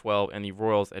 7-12, and the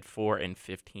Royals at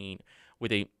 4-15,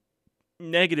 with a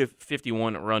negative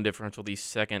 51 run differential, the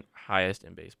second highest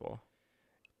in baseball.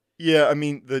 Yeah, I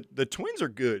mean, the Twins are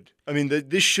good. I mean,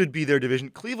 this should be their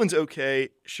division. Cleveland's okay.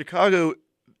 Chicago's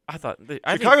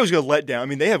going to let down. I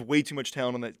mean, they have way too much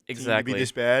talent on that team to be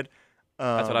this bad.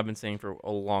 That's what I've been saying for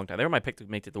a long time. They were my pick to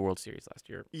make it to the World Series last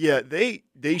year. Yeah, they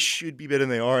should be better than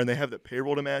they are, and they have the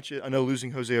payroll to match it. I know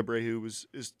losing Jose Abreu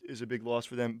is a big loss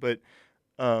for them, but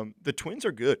the Twins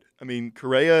are good. I mean,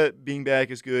 Correa being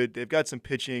back is good. They've got some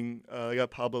pitching. They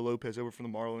got Pablo Lopez over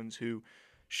from the Marlins, who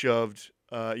shoved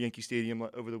Yankee Stadium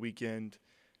over the weekend.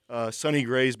 Sonny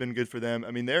Gray's been good for them. I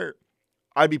mean,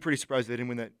 I'd be pretty surprised if they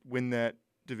didn't win that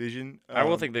division. I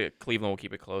will think that Cleveland will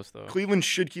keep it close, though. Cleveland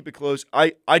should keep it close.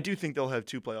 I do think they'll have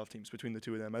 2 playoff teams between the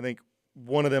two of them. I think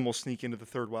one of them will sneak into the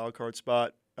third wild card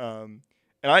spot. And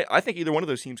I think either one of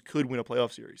those teams could win a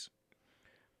playoff series.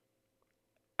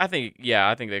 I think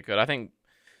they could. I think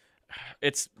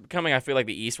it's coming. I feel like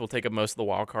the East will take up most of the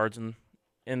wild cards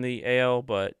in the AL,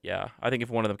 but yeah, I think if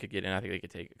one of them could get in, I think they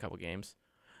could take a couple games.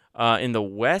 In the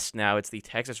West now, it's the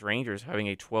Texas Rangers having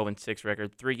a 12-6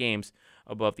 record, 3 games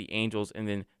above the Angels, and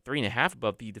then 3.5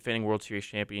 above the defending World Series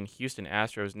champion Houston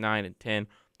Astros, 9-10.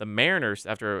 The Mariners,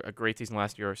 after a great season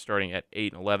last year, are starting at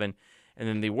 8-11, and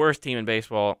then the worst team in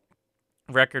baseball,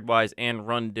 record-wise and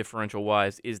run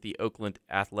differential-wise, is the Oakland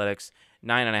Athletics,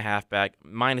 9.5 back,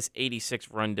 minus 86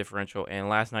 run differential, and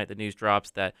last night the news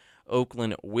drops that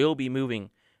Oakland will be moving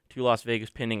to Las Vegas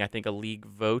pending, I think, a league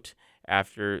vote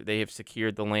after they have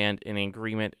secured the land in an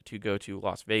agreement to go to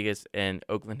Las Vegas, and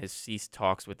Oakland has ceased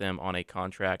talks with them on a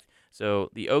contract. So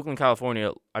the Oakland,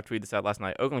 California, I tweeted this out last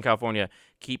night, Oakland, California,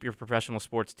 keep your professional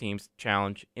sports teams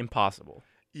challenge impossible.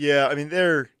 Yeah, I mean,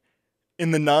 they're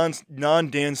in the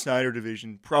non-Dan Snyder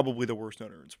division, probably the worst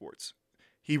owner in sports.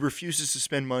 He refuses to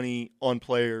spend money on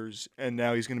players, and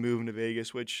now he's going to move them to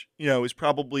Vegas, which, is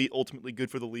probably ultimately good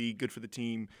for the league, good for the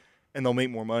team, and they'll make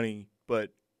more money.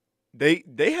 But they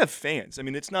have fans. I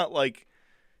mean, it's not like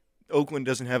Oakland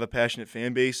doesn't have a passionate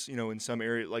fan base, in some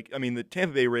area. The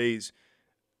Tampa Bay Rays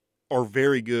are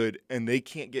very good, and they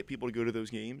can't get people to go to those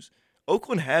games.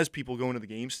 Oakland has people going to the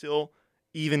games still,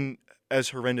 even as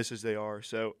horrendous as they are.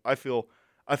 So I feel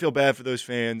bad for those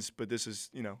fans, but this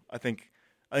is, I think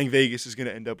I think Vegas is going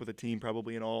to end up with a team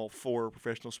probably in all 4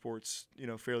 professional sports,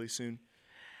 fairly soon.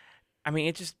 I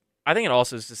mean, I think it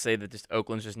also is to say that just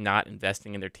Oakland's just not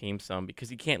investing in their team some,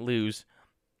 because you can't lose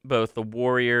both the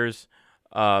Warriors,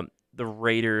 the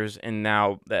Raiders, and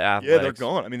now the Athletics. Yeah, they're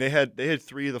gone. I mean, they had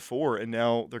 3 of the 4, and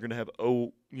now they're going to have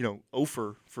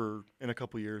Ofer for in a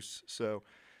couple years. So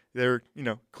they're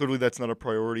clearly that's not a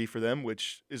priority for them,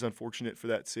 which is unfortunate for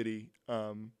that city.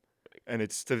 And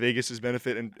it's to Vegas's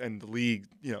benefit and the league.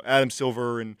 Adam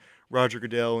Silver and Roger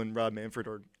Goodell and Rob Manfred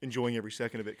are enjoying every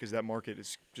second of it because that market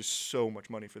is just so much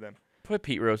money for them. Put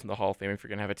Pete Rose in the Hall of Fame if you're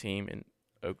going to have a team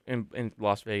in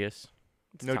Las Vegas.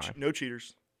 No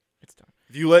cheaters. It's time.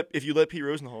 If you let Pete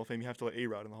Rose in the Hall of Fame, you have to let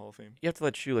A-Rod in the Hall of Fame. You have to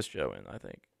let Shoeless Joe in, I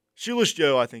think. Shoeless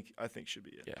Joe, I think should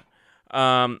be it.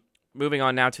 Yeah. Moving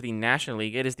on now to the National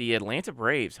League, it is the Atlanta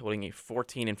Braves holding a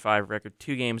 14-5 record,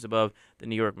 2 games above the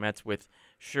New York Mets, with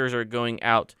Scherzer going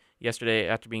out yesterday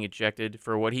after being ejected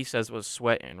for what he says was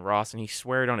sweat and Ross, and he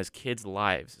swore it on his kids'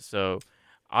 lives. So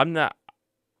I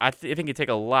think it'd take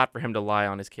a lot for him to lie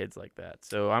on his kids like that.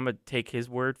 So I'm going to take his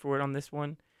word for it on this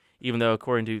one, even though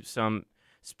according to some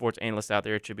sports analysts out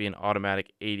there, it should be an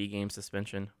automatic 80-game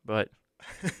suspension. But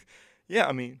yeah,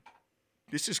 I mean,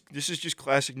 this is just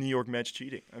classic New York Mets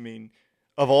cheating. I mean,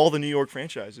 of all the New York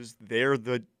franchises, they're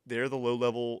the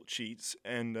low-level cheats,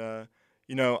 and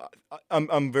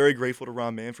I'm very grateful to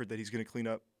Ron Manfred that he's going to clean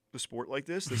up the sport like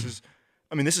this. This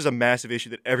is a massive issue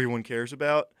that everyone cares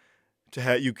about.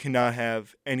 You cannot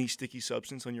have any sticky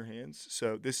substance on your hands.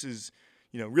 So this is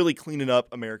really cleaning up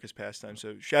America's pastime.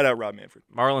 So shout out Rob Manfred.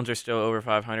 Marlins are still over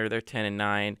 500. They're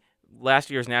 10-9. Last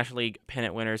year's National League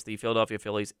pennant winners, the Philadelphia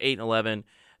Phillies, 8-11.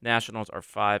 Nationals are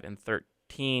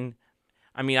 5-13.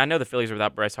 I mean, I know the Phillies are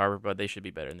without Bryce Harper, but they should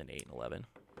be better than 8-11.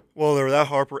 Well, they're without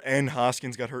Harper, and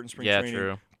Hoskins got hurt in spring training. Yeah,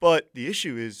 true. But the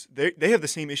issue is they have the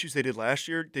same issues they did last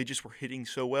year. They just were hitting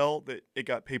so well that it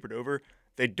got papered over.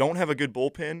 They don't have a good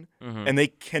bullpen, and they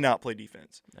cannot play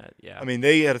defense. Yeah. I mean,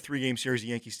 they had a 3-game series at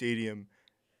Yankee Stadium,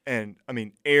 and,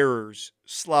 errors,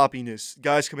 sloppiness,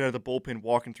 guys coming out of the bullpen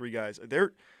walking 3 guys.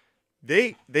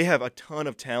 They have a ton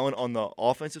of talent on the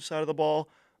offensive side of the ball,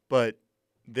 but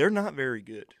they're not very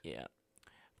good. Yeah.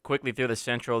 Quickly through the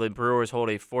Central, the Brewers hold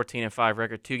a 14-5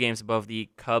 record, 2 games above the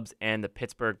Cubs and the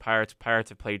Pittsburgh Pirates. Pirates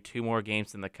have played 2 more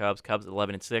games than the Cubs. Cubs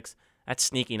 11-6. That's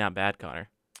sneaky, not bad, Connor.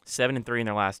 7-3 in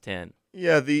their last 10.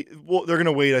 Yeah, they're going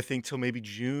to wait, I think, till maybe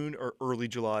June or early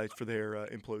July for their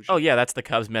implosion. Oh yeah, that's the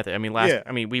Cubs method. I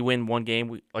mean, we win one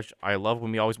game. I love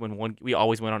when we always win one. We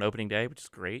always win on opening day, which is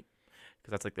great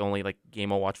because that's the only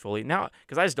game I'll watch fully now.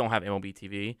 Because I just don't have MLB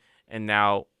TV, and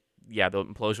now the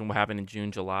implosion will happen in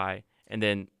June, July, and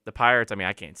then the Pirates.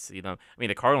 I can't see them.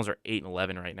 The Cardinals are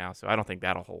 8-11 right now, so I don't think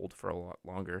that'll hold for a lot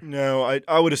longer. No,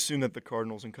 I would assume that the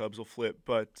Cardinals and Cubs will flip,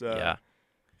 but yeah.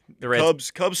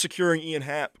 The Cubs securing Ian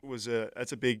Happ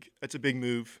that's a big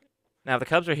move. Now the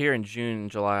Cubs are here in June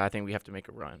and July. I think we have to make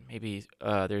a run. Maybe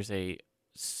there's a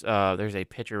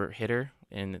pitcher hitter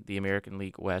in the American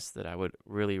League West that I would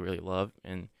really, really love,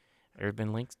 and there have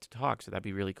been links to talk, so that'd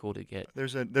be really cool to get.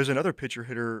 There's another pitcher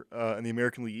hitter in the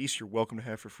American League East you're welcome to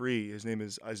have for free. His name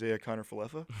is Isaiah Connor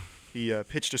Falefa. He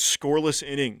pitched a scoreless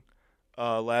inning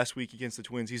last week against the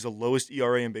Twins. He's the lowest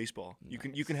ERA in baseball. Nice.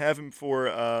 You can have him for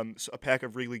a pack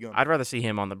of Wrigley gum. I'd rather see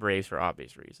him on the Braves for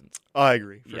obvious reasons. I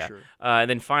agree, for sure. And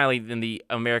then finally, in the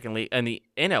American League and the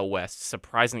NL West,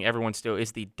 surprisingly, everyone still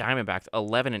is the Diamondbacks,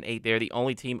 11-8. They're the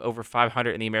only team over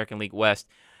 500 in the American League West.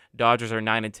 Dodgers are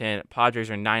 9-10.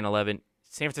 Padres are 9-11.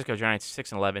 San Francisco Giants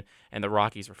 6-11, and the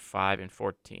Rockies are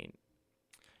 5-14.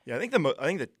 Yeah,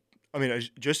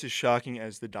 just as shocking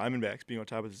as the Diamondbacks being on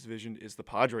top of this division is the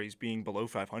Padres being below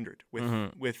 500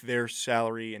 with their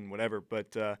salary and whatever.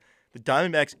 But the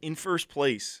Diamondbacks in first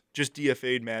place just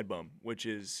DFA'd Mad Bum, which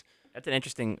is that's an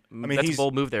interesting. That's a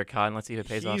bold move there, Con. Let's see if it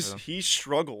pays off. He's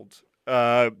struggled.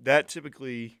 That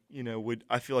typically, would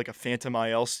I feel like a phantom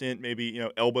IL stint, maybe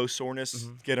elbow soreness,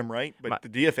 get him right. But the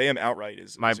DFA him outright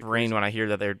is my brain crazy. When I hear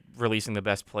that they're releasing the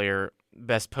best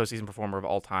postseason performer of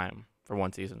all time for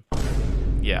one season.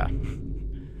 Yeah,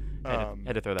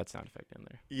 had to throw that sound effect in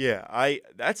there. Yeah,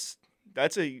 that's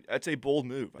a bold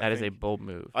move. That is a bold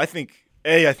move. I think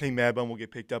Mad Bum will get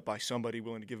picked up by somebody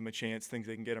willing to give him a chance, thinks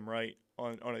they can get him right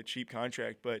on a cheap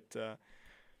contract. But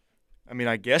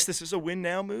I guess this is a win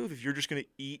now move. If you're just going to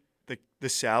eat the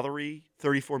salary,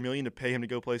 $34 million to pay him to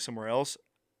go play somewhere else,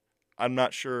 I'm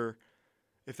not sure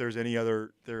if there's any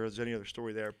other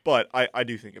story there. But I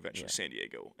do think eventually San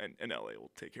Diego and LA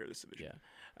will take care of this division. Yeah.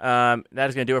 That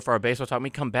is going to do it for our baseball talk. When we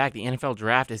come back, the NFL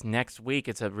draft is next week.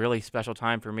 It's a really special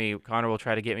time for me. Connor will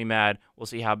try to get me mad. We'll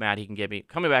see how mad he can get me.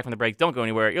 Coming back from the break, don't go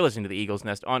anywhere. You're listening to the Eagles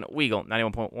Nest on Weagle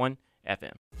 91.1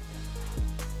 FM.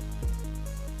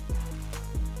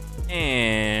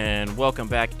 And welcome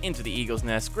back into the Eagles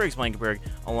Nest. Griggs Blankenburg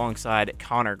alongside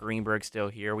Connor Greenberg still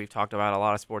here. We've talked about a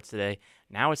lot of sports today.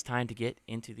 Now it's time to get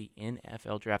into the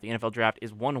NFL Draft. The NFL Draft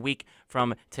is 1 week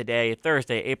from today,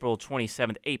 Thursday, April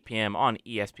 27th, 8 p.m. on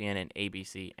ESPN and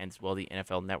ABC, and as well the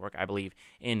NFL Network, I believe,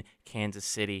 in Kansas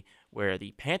City, where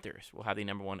the Panthers will have the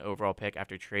number 1 overall pick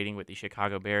after trading with the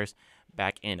Chicago Bears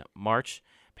back in March.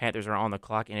 Panthers are on the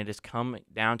clock, and it has come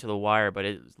down to the wire, but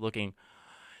it's looking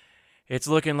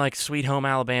like sweet home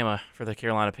Alabama for the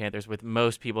Carolina Panthers, with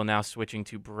most people now switching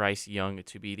to Bryce Young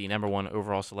to be the number 1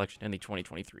 overall selection in the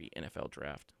 2023 NFL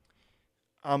Draft.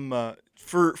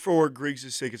 For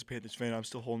Griggs' sake as a Panthers fan, I'm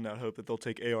still holding out hope that they'll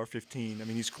take AR-15. I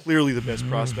mean, he's clearly the best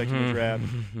prospect in the draft.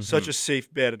 Such a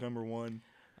safe bet at number 1.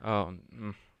 Oh,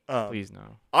 please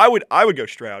no. I would go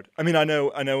Stroud. I mean, I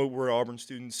know we're Auburn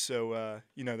students, so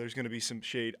there's going to be some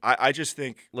shade. I just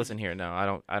think. Listen here, no,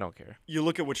 I don't care. You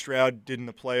look at what Stroud did in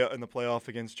the playoff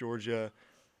against Georgia.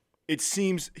 It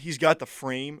seems he's got the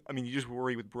frame. I mean, you just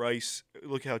worry with Bryce.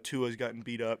 Look how Tua's gotten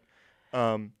beat up.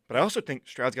 But I also think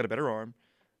Stroud's got a better arm,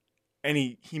 and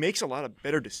he makes a lot of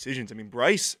better decisions. I mean,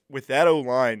 Bryce with that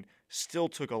O-line still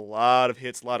took a lot of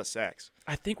hits, a lot of sacks.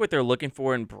 I think what they're looking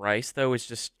for in Bryce though is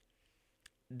just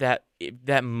that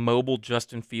mobile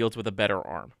Justin Fields with a better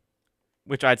arm,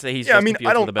 which I'd say he's Justin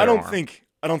Fields with a better arm.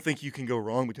 I don't think you can go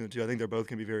wrong between the two. I think they're both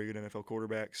going to be very good NFL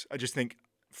quarterbacks. I just think,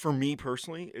 for me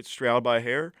personally, it's Stroud by a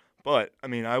hair. But I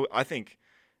mean, I think,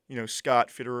 Scott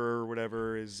Fitterer or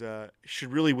whatever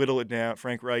should really whittle it down.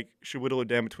 Frank Reich should whittle it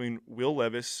down between Will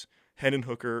Levis, Hendon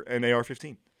Hooker, and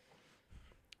AR-15.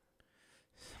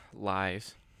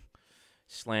 Lies,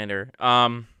 slander.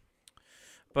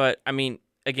 But I mean.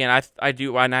 Again, I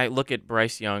do. When I look at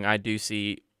Bryce Young, I do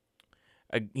see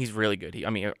he's really good.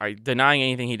 Denying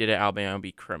anything he did at Alabama would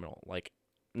be criminal. Like,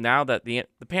 now that the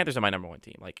Panthers are my number 1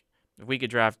 team. Like, if we could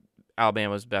draft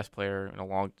Alabama's best player in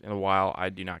a while, I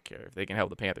do not care. If they can help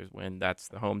the Panthers win, that's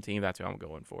the home team. That's who I'm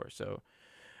going for. So,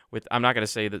 I'm not going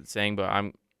to say that saying, but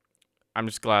I'm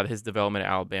just glad his development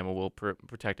at Alabama will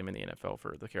protect him in the NFL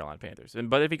for the Carolina Panthers.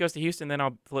 But if he goes to Houston, then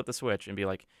I'll flip the switch and be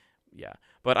like, yeah.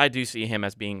 But I do see him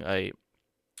as being a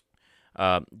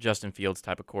Justin Fields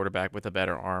type of quarterback with a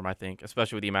better arm, I think,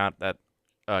 especially with the amount that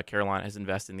Carolina has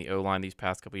invested in the O-line these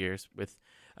past couple years with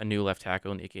a new left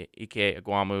tackle in Ike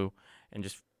Agwamu and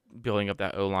just building up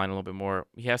that O-line a little bit more.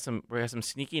 We have some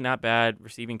sneaky, not bad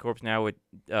receiving corps now with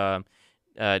DJ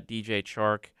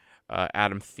Chark,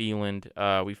 Adam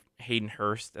Thielen. We've Hayden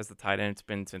Hurst as the tight end. It's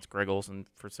been since Greg Olsen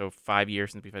for 5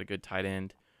 years since we've had a good tight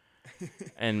end.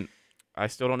 And I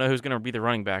still don't know who's going to be the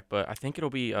running back, but I think it'll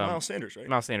be Miles Sanders, right?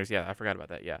 Miles Sanders, yeah, I forgot about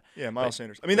that. Yeah, Miles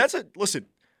Sanders. I mean, listen.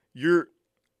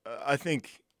 I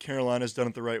think Carolina's done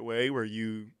it the right way, where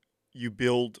you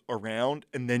build around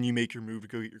and then you make your move to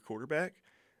go get your quarterback.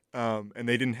 And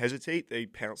they didn't hesitate; they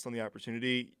pounced on the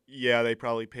opportunity. Yeah, they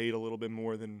probably paid a little bit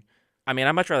more than. I mean,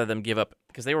 I'd much rather them give up,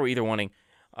 because they were either wanting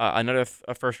another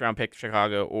first round pick,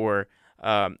 Chicago, or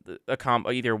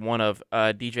either one of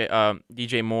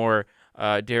DJ Moore.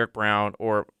 Derek Brown,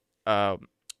 or why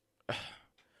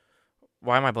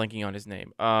am I blanking on his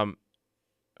name? I'm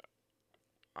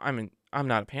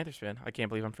not a Panthers fan. I can't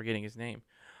believe I'm forgetting his name.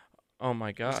 Oh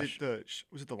my gosh.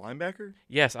 Was it the linebacker?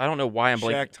 Yes, I don't know why I'm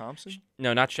blanking. Shaq Thompson?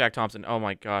 No, not Shaq Thompson. Oh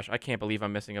my gosh, I can't believe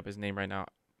I'm messing up his name right now.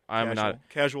 I'm not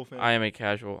casual fan. I am a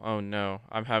casual. Oh no,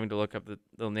 I'm having to look up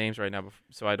the names right now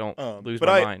so I don't lose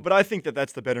my mind. But I think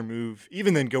that's the better move,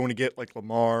 even than going to get like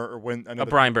Lamar or when.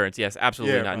 Brian Burns, yes,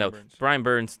 absolutely not. No, Burns. Brian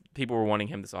Burns. People were wanting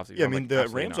him this offseason. Yeah, I mean the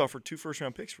Rams offered 2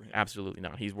 first-round picks for him. Absolutely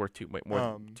not. He's worth more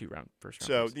than 2 first-round.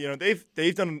 So picks.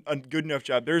 they've done a good enough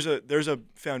job. There's a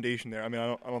foundation there. I mean,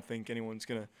 I don't think anyone's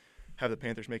gonna have the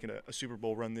Panthers making a Super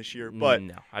Bowl run this year. But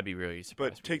no, I'd be really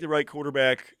surprised. But take the right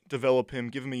quarterback, develop him,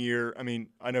 give him a year. I mean,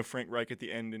 I know Frank Reich at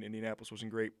the end in Indianapolis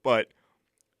wasn't great, but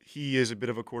he is a bit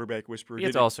of a quarterback whisperer. You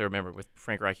have to also remember with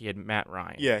Frank Reich, he had Matt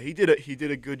Ryan. Yeah, he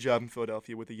did a good job in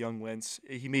Philadelphia with a young Wentz.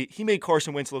 He made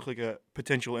Carson Wentz look like a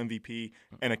potential MVP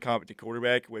and a competent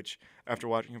quarterback, which after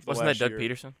watching him for wasn't the last that Doug year,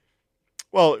 Peterson?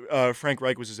 Well, Frank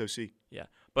Reich was his OC. Yeah.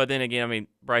 But then again, I mean,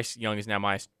 Bryce Young is now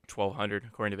minus 1,200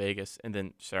 according to Vegas, and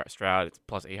then Stroud it's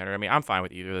plus 800. I mean, I'm fine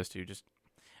with either of those two. Just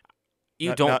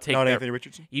not Anthony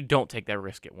Richardson. You don't take that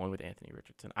risk at 1 with Anthony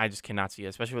Richardson. I just cannot see it,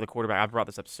 especially with a quarterback. I've brought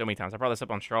this up so many times. I brought this up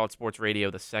on Charlotte Sports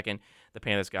Radio the second the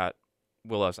Panthers got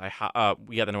Will Levis.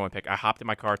 We got the number 1 pick. I hopped in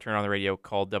my car, turned on the radio,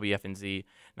 called WFNZ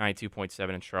 92.7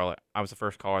 in Charlotte. I was the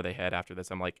first caller they had after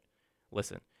this. I'm like,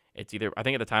 listen, it's either. I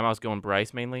think at the time I was going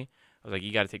Bryce mainly. I was like,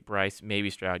 you got to take Bryce, maybe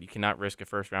Stroud. You cannot risk a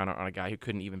first round on a guy who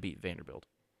couldn't even beat Vanderbilt.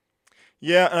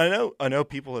 Yeah, and I know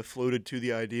people have floated to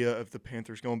the idea of the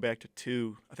Panthers going back to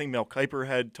 2. I think Mel Kiper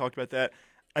had talked about that.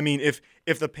 I mean, if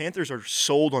the Panthers are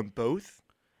sold on both,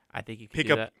 I think you could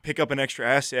do that. Pick up an extra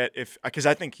asset because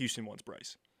I think Houston wants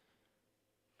Bryce.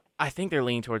 I think they're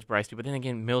leaning towards Bryce too, but then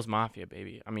again, Mills Mafia,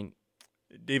 baby. I mean,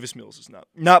 Davis Mills is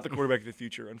not the quarterback of the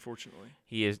future, unfortunately.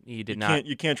 he is. He did not.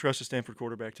 You can't trust a Stanford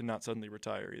quarterback to not suddenly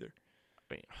retire either.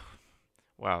 I mean,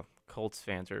 wow, Colts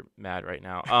fans are mad right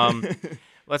now.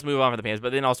 Let's move on from the Panthers.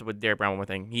 But then also with Derek Brown, one more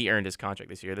thing, he earned his contract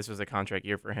this year. This was a contract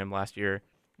year for him last year,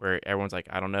 where everyone's like,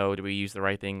 I don't know, did we use the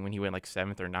right thing when he went like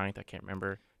 7th or 9th? I can't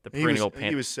remember. He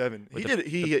was 7.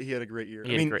 He had a great year.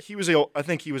 I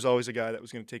think he was always a guy that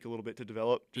was going to take a little bit to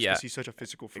develop, just because he's such a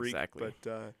physical freak. Exactly.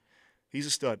 But he's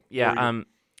a stud. Yeah.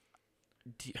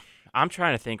 I'm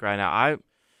trying to think right now.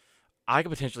 I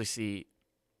could potentially see.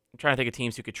 I'm trying to think of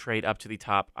teams who could trade up to the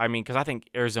top. I mean, because I think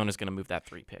Arizona's going to move that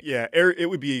 3 pick. Yeah, it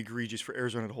would be egregious for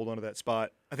Arizona to hold on to that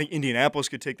spot. I think Indianapolis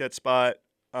could take that spot.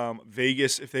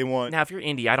 Vegas, if they want. Now, if you're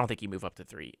Indy, I don't think you move up to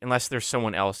 3 unless there's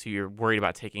someone else who you're worried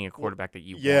about taking a quarterback that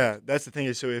you want. Yeah, that's the thing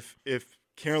is, so if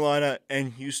Carolina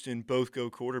and Houston both go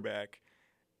quarterback,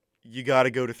 you got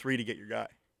to go to 3 to get your guy.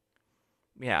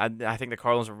 Yeah, I think the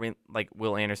Cardinals are like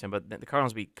Will Anderson, but the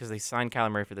Cardinals, because they signed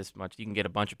Kyler Murray for this much, you can get a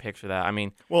bunch of picks for that. I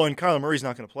mean, well, and Kyler Murray's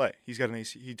not going to play. He's got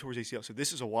he tore his ACL, so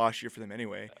this is a wash year for them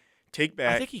anyway. Take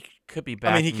back. I think he could be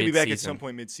back. I mean, he could be back at some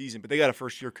point mid-season, but they got a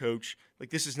first-year coach. Like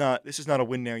this is not a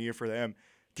win now year for them.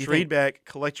 Trade back,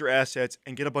 collect your assets,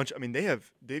 and get a bunch. I mean,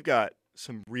 they've got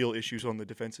some real issues on the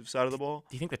defensive side of the ball.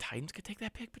 Do you think the Titans could take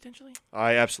that pick potentially?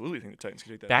 I absolutely think the Titans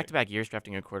could take that. Back-to-back years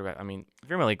drafting a quarterback. I mean, if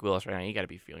you're Malik Willis right now, you got to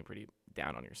be feeling pretty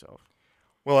down on yourself.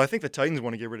 Well, I think the Titans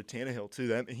want to get rid of Tannehill too.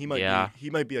 That he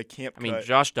might be a camp. I mean,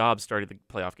 Josh Dobbs started the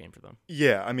playoff game for them.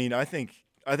 Yeah, I mean, I think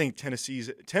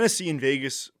Tennessee and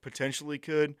Vegas potentially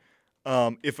could.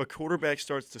 If a quarterback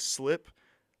starts to slip,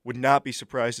 would not be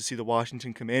surprised to see the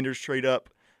Washington Commanders trade up.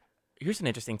 Here's an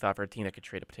interesting thought for a team that could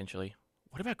trade up potentially.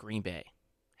 What about Green Bay?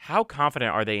 How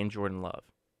confident are they in Jordan Love?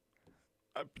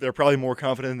 They're probably more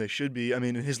confident than they should be. I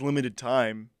mean, in his limited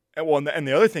time. And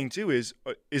the other thing too is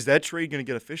that trade going to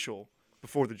get official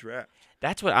before the draft?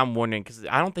 That's what I'm wondering, because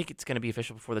I don't think it's going to be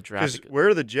official before the draft. Because where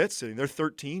are the Jets sitting? They're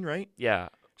 13, right? Yeah.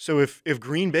 So if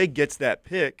Green Bay gets that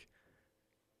pick,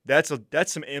 that's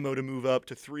some ammo to move up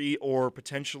to 3, or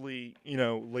potentially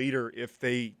later if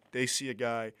they see a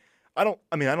guy. I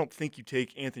don't think you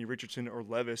take Anthony Richardson or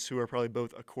Levis, who are probably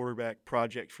both a quarterback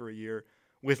project for a year.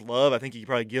 With Love, I think you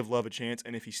probably give Love a chance,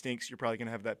 and if he stinks, you're probably going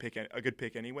to have that pick, a good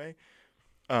pick anyway.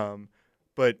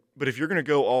 But if you're going to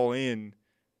go all in,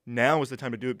 now is the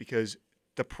time to do it, because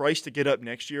the price to get up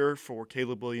next year for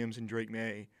Caleb Williams and Drake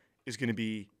May is going to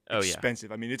be expensive.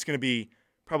 Yeah. I mean, it's going to be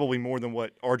probably more than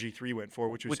what RG3 went for,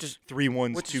 which is 3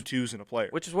 1s, 2 2s, and a player.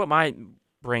 Which is what my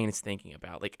brain is thinking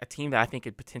about. Like a team that I think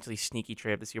could potentially sneaky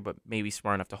trade up this year, but maybe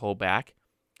smart enough to hold back,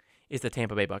 is the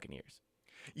Tampa Bay Buccaneers.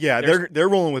 Yeah, they're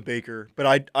rolling with Baker,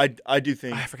 but I do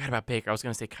think I forgot about Baker. I was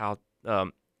going to say Kyle.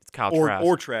 It's Kyle Trask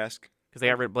or Trask, because they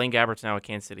got rid of Blaine Gabbert's now a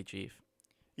Kansas City Chief.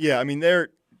 Yeah, I mean they're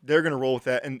going to roll with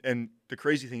that, and the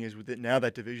crazy thing is with it now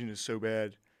that division is so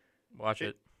bad. Watch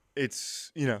it.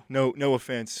 It's no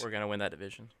offense. We're going to win that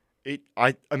division.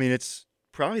 I mean it's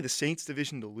probably the Saints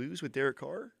division to lose with Derek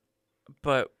Carr.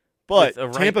 But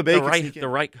Tampa Bay the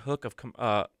right hook of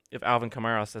if Alvin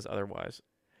Kamara says otherwise.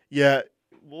 Yeah,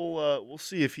 we'll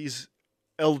see if he's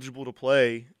eligible to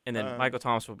play. And then Michael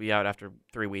Thomas will be out after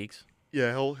 3 weeks.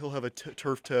 Yeah, he'll have a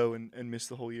turf toe and miss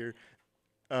the whole year.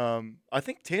 I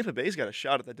think Tampa Bay's got a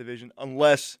shot at that division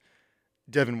unless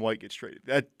Devin White gets traded.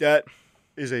 That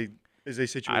is a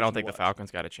situation. I don't think the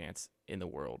Falcons got a chance in the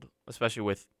world, especially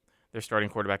with their starting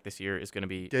quarterback this year is going to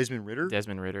be Desmond Ridder.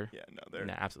 Yeah,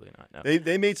 no, absolutely not. No.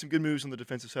 They made some good moves on the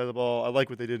defensive side of the ball. I like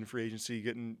what they did in free agency,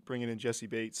 bringing in Jesse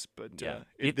Bates, but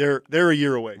they're a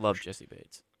year away. Love Jesse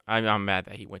Bates. I'm mad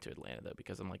that he went to Atlanta though,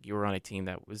 because I'm like, you were on a team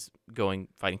that was fighting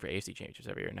for AFC championships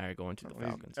every year. Now you're going to the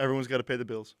Falcons. Everyone's got to pay the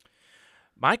bills.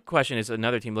 My question is,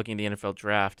 another team looking at the NFL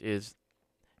draft is,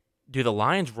 do the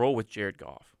Lions roll with Jared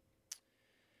Goff?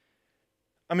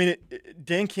 I mean,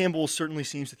 Dan Campbell certainly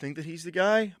seems to think that he's the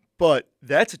guy, but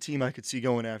that's a team I could see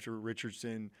going after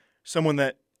Richardson, someone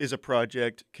that is a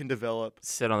project, can develop.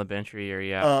 Sit on the bench for a year,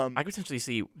 yeah. I could potentially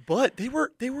see. But they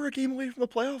were a game away from the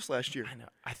playoffs last year. I know.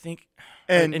 I think.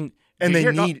 And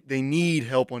they need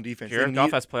help on defense. Jared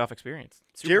Goff has playoff experience.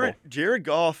 Jared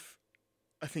Goff,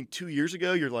 I think 2 years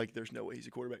ago, you're like, there's no way he's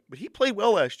a quarterback. But he played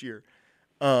well last year.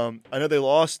 I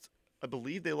know I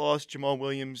believe they lost Jamal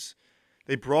Williams.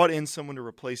 They brought in someone to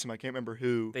replace him. I can't remember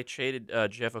who. They traded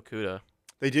Jeff Okudah.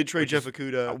 They did trade Jeff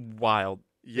Okudah. Wild.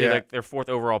 Yeah. Like their 4th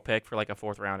overall pick for like a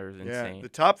 4th rounder is insane. Yeah, the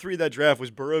top 3 of that draft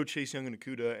was Burrow, Chase Young, and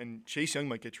Okudah, and Chase Young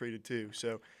might get traded too.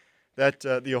 So that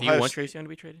the Ohio. Do you want Chase Young to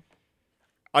be traded?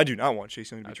 I do not want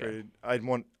Chase Young to be traded. I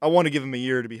want to give him a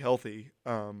year to be healthy.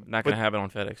 Not going to happen on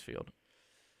FedEx Field.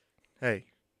 Hey,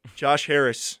 Josh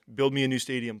Harris, build me a new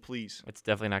stadium, please. It's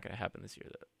definitely not going to happen this year,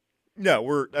 though.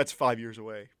 No, that's 5 years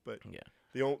away. But Yeah.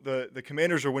 the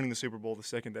Commanders are winning the Super Bowl the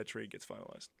second that trade gets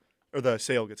finalized, or the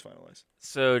sale gets finalized.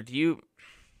 So who do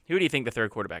you think the 3rd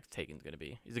quarterback taken is going to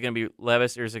be? Is it going to be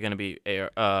Levis or is it going to be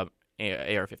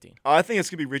AR-15? I think it's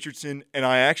gonna be Richardson, and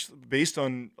I actually, based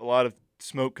on a lot of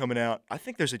smoke coming out, I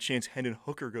think there's a chance Hendon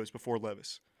Hooker goes before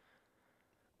Levis.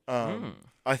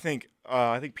 I think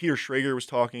Peter Schrager was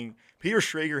talking. Peter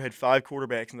Schrager had 5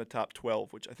 quarterbacks in the top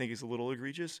 12, which I think is a little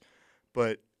egregious,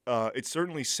 but it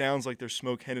certainly sounds like there's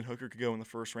smoke. Hendon Hooker could go in the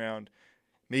 1st round,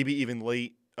 maybe even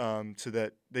late, so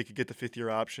that they could get the 5th-year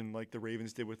option like the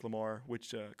Ravens did with Lamar,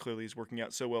 which clearly is working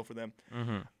out so well for them.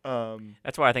 Mm-hmm.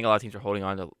 That's why I think a lot of teams are holding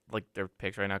on to like their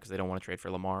picks right now because they don't want to trade for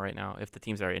Lamar right now. If the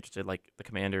teams that are interested, like the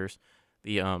Commanders,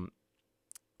 the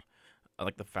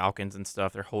like the Falcons and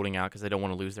stuff, they're holding out because they don't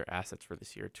want to lose their assets for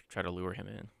this year to try to lure him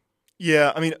in.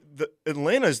 Yeah, I mean,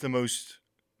 Atlanta is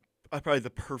probably the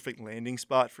perfect landing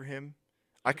spot for him.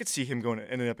 I could see him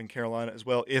ending up in Carolina as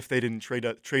well if they didn't trade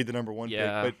the number 1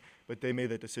 pick, but they made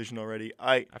that decision already.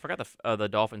 I forgot the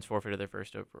Dolphins forfeited their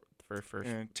first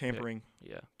tampering.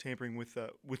 Pick. Yeah, tampering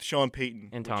with Sean Payton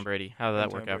and Tom Brady. How did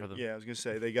that work out for them? Yeah, I was gonna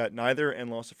say they got neither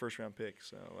and lost a 1st-round pick.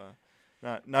 So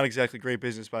not exactly great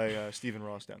business by Stephen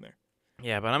Ross down there.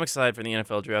 Yeah, but I'm excited for the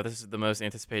NFL draft. This is the most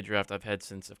anticipated draft I've had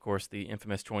since, of course, the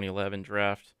infamous 2011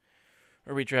 draft,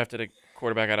 where we drafted a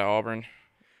quarterback out of Auburn.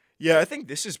 Yeah, I think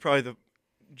this is probably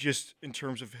just in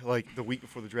terms of like the week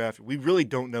before the draft, we really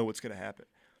don't know what's going to happen,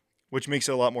 which makes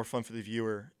it a lot more fun for the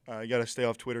viewer. You got to stay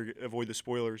off Twitter, avoid the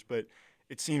spoilers, but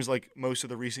it seems like most of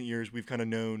the recent years we've kind of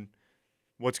known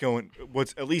what's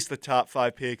at least the top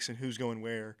 5 picks and who's going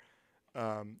where.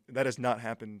 That has not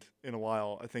happened in a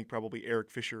while. I think probably Eric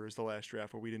Fisher is the last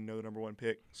draft where we didn't know the number 1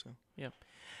 pick. So yeah,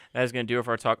 that is going to do it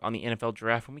for our talk on the NFL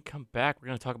draft. When we come back, we're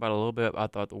going to talk about a little bit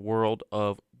about the world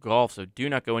of golf. So do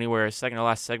not go anywhere. Second to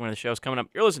last segment of the show is coming up.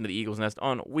 You're listening to the Eagles Nest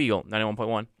on Weagle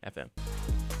 91.1 FM.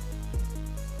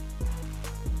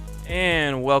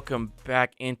 And welcome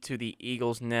back into the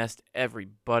Eagles Nest,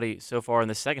 everybody. So far in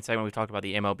the second segment, we talked about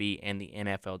the MLB and the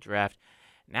NFL draft.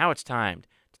 Now it's time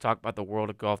to talk about the world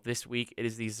of golf. This week, it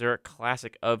is the Zurich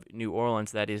Classic of New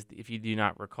Orleans. That is, if you do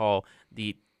not recall,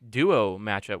 the duo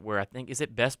matchup where I think, is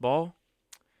it best ball?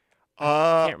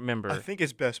 I can't remember. I think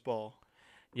it's best ball.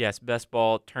 Yes, best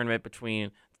ball tournament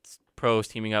between pros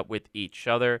teaming up with each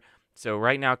other. So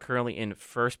right now, currently in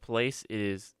first place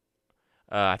is,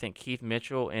 I think, Keith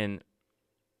Mitchell and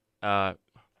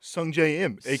Sung J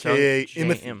M, a.k.a.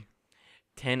 Imothy.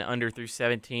 10 under through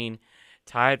 17.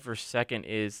 Tied for second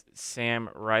is Sam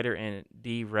Ryder and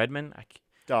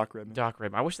Doc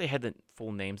Redman. I wish they had the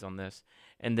full names on this.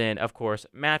 And then, of course,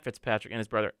 Matt Fitzpatrick and his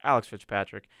brother Alex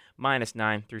Fitzpatrick,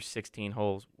 -9 through 16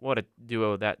 holes. What a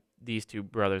duo that these two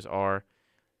brothers are.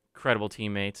 Incredible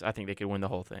teammates. I think they could win the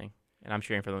whole thing. And I'm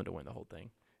cheering for them to win the whole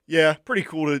thing. Yeah, pretty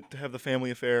cool to have the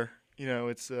family affair. You know,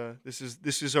 it's this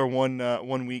is our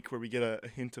one week where we get a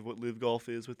hint of what live golf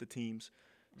is with the teams.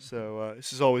 So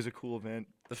this is always a cool event.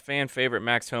 The fan favorite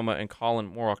Max Homa and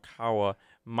Colin Morikawa,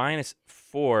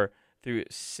 -4 through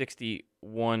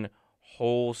 61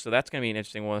 holes. So that's going to be an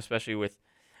interesting one, especially with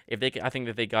I think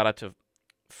that they got up to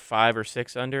 5 or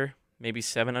 6 under, maybe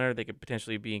 7 under, they could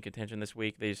potentially be in contention this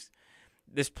week. This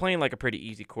playing like a pretty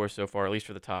easy course so far, at least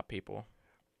for the top people.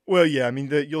 Well, yeah, I mean,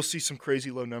 you'll see some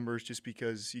crazy low numbers just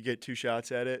because you get 2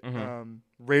 shots at it. Mm-hmm.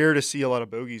 Rare to see a lot of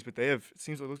bogeys, but it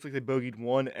looks like they bogeyed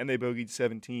 1 and they bogeyed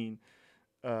 17.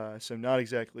 So not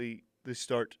exactly the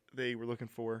start they were looking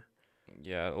for.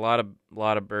 Yeah, a lot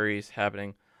of birdies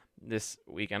happening this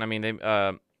weekend. I mean, they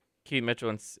Keith Mitchell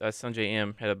and Sanjay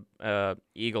M had a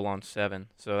eagle on 7,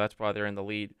 so that's why they're in the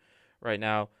lead right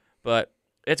now. But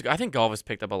I think golf has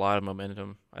picked up a lot of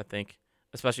momentum. I think,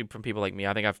 especially from people like me.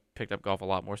 I think I've picked up golf a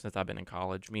lot more since I've been in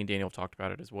college. Me and Daniel have talked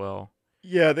about it as well.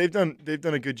 Yeah, they've done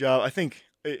a good job. I think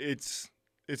it's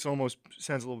almost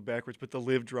sounds a little bit backwards, but the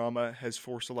live drama has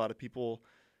forced a lot of people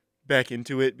back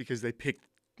into it because they picked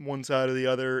one side or the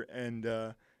other, and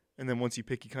then once you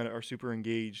pick, you kind of are super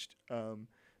engaged.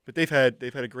 But they've had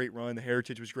a great run. The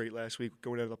Heritage was great last week,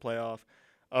 going out of the playoff.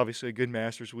 Obviously, a good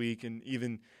Masters week, and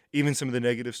even some of the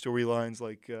negative storylines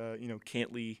like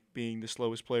Cantley being the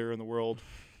slowest player in the world.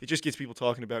 It just gets people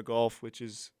talking about golf, which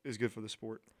is good for the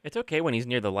sport. It's okay when he's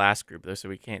near the last group though, so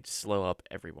we can't slow up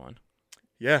everyone.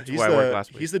 Yeah,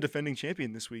 he's the defending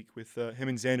champion this week with him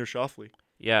and Xander Schauffele.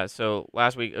 Yeah, so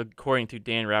last week, according to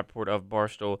Dan Rappaport of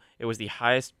Barstool, it was the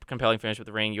highest compelling finish with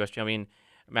the reigning U.S. champion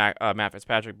Matt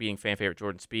Fitzpatrick beating fan favorite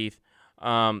Jordan Spieth.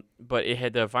 But it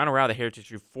had the final round of the Heritage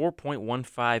drew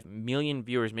 4.15 million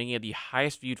viewers, making it the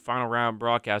highest viewed final round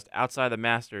broadcast outside the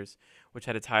Masters, which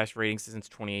had its highest ratings since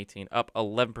 2018, up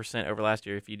 11% over last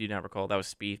year. If you do not recall, that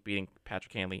was Spieth beating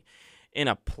Patrick Cantlay in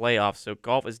a playoff. So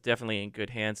golf is definitely in good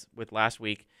hands. With last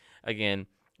week, again,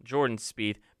 Jordan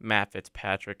Spieth, Matt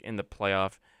Fitzpatrick in the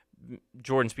playoff.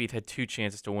 Jordan Spieth had 2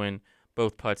 chances to win.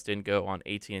 Both putts didn't go on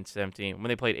 18 and 17. When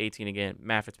they played 18 again,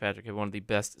 Matt Fitzpatrick had one of the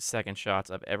best second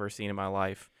shots I've ever seen in my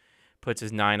life. Puts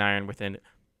his 9-iron within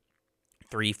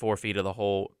 3-4 feet of the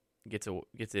hole, gets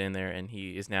it in there, and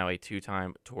he is now a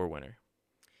 2-time tour winner.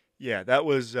 Yeah, that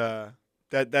was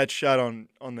that shot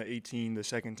on the 18, the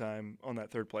second time on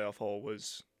that third playoff hole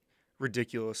was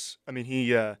ridiculous. I mean,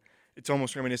 it's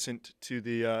almost reminiscent to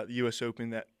the U.S. Open,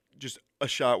 that just a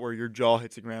shot where your jaw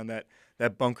hits the ground,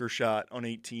 that bunker shot on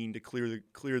 18 to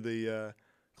clear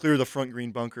the front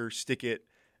green bunker, stick it,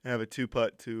 and have a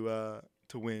 2-putt to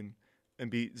win and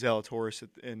beat Zalatoris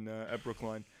at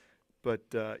Brookline. But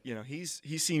he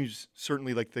seems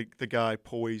certainly like the guy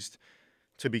poised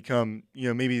to become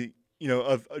maybe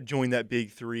join that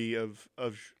big three of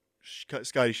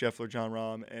Scottie Scheffler, Jon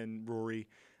Rahm, and Rory.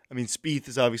 I mean, Spieth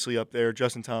is obviously up there,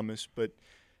 Justin Thomas, but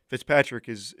Fitzpatrick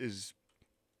is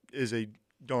a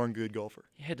darn good golfer.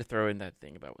 You had to throw in that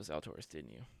thing about Zalatoris,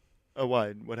 didn't you? Oh,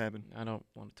 why? What happened? I don't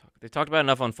want to talk. They talked about it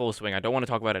enough on Full Swing. I don't want to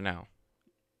talk about it now.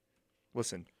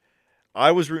 Listen,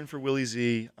 I was rooting for Willie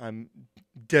Z. I'm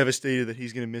devastated that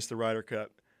he's going to miss the Ryder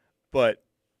Cup, but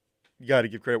you got to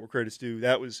give credit where credit's due.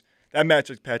 That Matt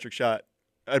Fitzpatrick shot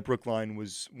at Brookline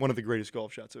was one of the greatest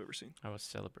golf shots I've ever seen. I was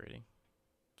celebrating.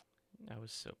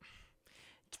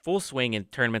 Full Swing in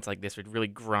tournaments like this would really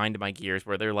grind my gears,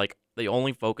 where they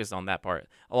only focus on that part,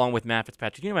 along with Matt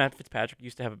Fitzpatrick. You know Matt Fitzpatrick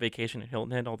used to have a vacation at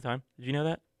Hilton Head all the time? Did you know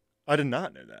that? I did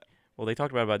not know that. Well, they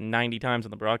talked about 90 times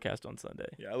on the broadcast on Sunday.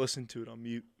 Yeah, I listened to it on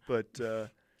mute, but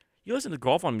you listen to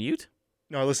golf on mute?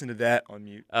 No, I listened to that on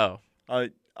mute. Oh.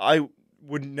 I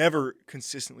would never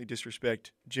consistently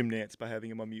disrespect Jim Nantz by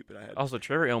having him on mute, but I had. Also,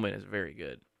 Trevor Illman is very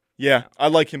good. Yeah, I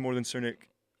like him more than Cernick.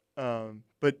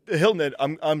 But the Hilton Head,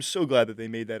 I'm so glad that they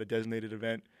made that a designated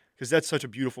event, because that's such a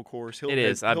beautiful course. Hilton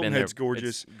Head, I've been there. Head's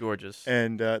gorgeous. It's gorgeous.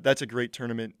 And that's a great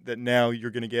tournament that now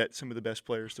you're going to get some of the best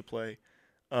players to play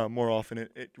more often.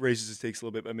 It raises the stakes a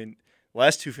little bit. I mean,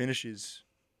 last 2 finishes,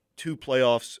 2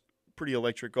 playoffs, pretty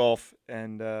electric golf.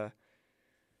 And,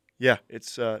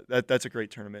 it's that's a great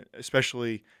tournament,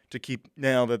 especially to keep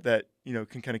now that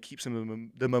can kind of keep some of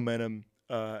the momentum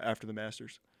after the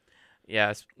Masters.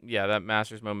 Yeah, that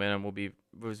Masters momentum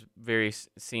was very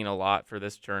seen a lot for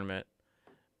this tournament,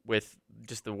 with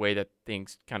just the way that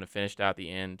things kind of finished out at the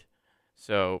end.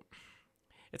 So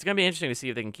it's going to be interesting to see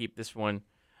if they can keep this one,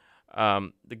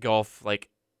 the golf,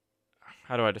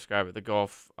 how do I describe it? The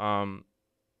golf kind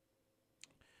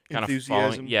enthusiasm.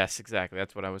 Of following. Yes, exactly.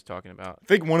 That's what I was talking about. I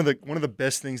think one of the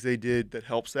best things they did that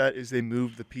helps that is they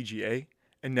moved the PGA.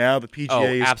 And now the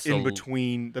PGA is in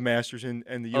between the Masters and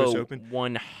the U.S. Open.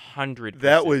 100%.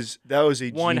 That was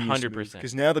a 100%.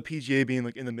 Because now the PGA being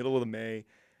in the middle of the May,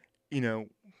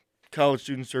 college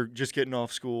students are just getting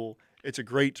off school. It's a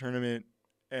great tournament,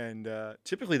 and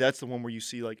typically that's the one where you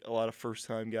see a lot of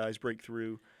first-time guys break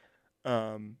through.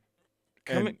 And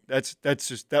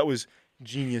that was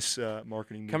genius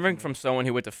marketing. Coming from someone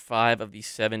who went to 5 of the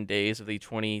 7 days of the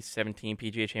 2017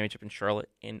 PGA Championship in Charlotte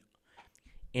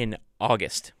in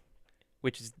August,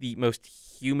 which is the most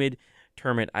humid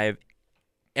tournament I have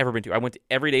ever been to. I went to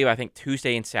every day, I think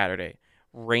Tuesday and Saturday.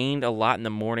 Rained a lot in the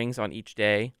mornings on each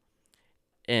day,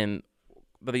 and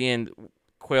by the end,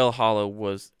 Quail Hollow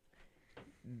was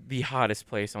the hottest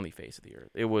place on the face of the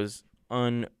earth. It was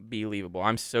unbelievable.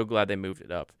 I'm so glad they moved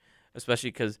it up,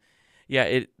 especially because,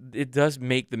 it does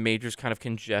make the majors kind of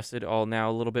congested all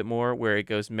now a little bit more, where it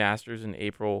goes Masters in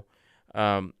April.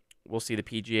 We'll see the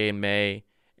PGA in May,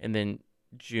 and then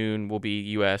June will be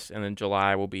U.S., and then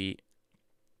July will be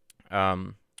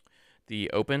the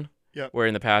Open. Yeah. Where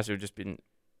in the past it would just been,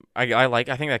 I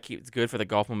think that keeps good for the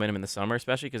golf momentum in the summer,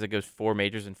 especially because it goes 4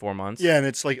 majors in 4 months. Yeah, and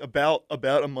it's about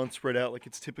a month spread out.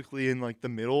 It's typically in the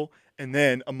middle, and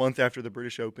then a month after the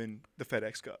British Open, the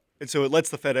FedEx Cup, and so it lets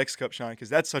the FedEx Cup shine, because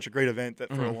that's such a great event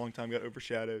that for a long time got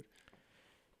overshadowed.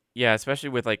 Yeah, especially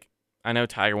with I know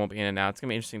Tiger won't be in and out. It's gonna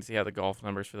be interesting to see how the golf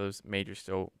numbers for those majors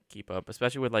still keep up,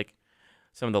 especially with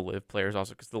some of the LIV players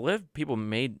also, because the LIV people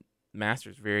made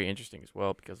Masters very interesting as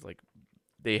well, because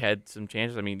they had some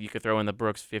chances. I mean, you could throw in the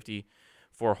Brooks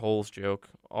 54 holes joke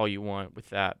all you want with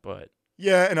that, but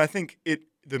yeah, and I think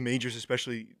the majors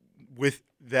especially with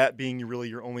that being really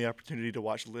your only opportunity to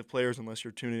watch live players, unless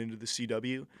you're tuning into the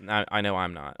CW. I know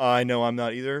I'm not. I know I'm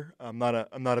not either. I'm not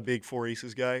a big Four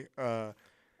Aces guy.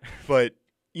 But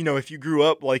if you grew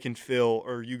up liking Phil,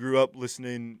 or you grew up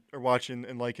listening or watching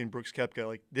and liking Brooks Koepka,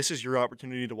 like, this is your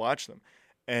opportunity to watch them.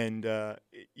 And,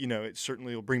 it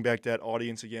certainly will bring back that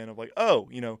audience again of like, oh,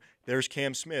 there's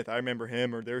Cam Smith. I remember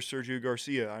him. Or there's Sergio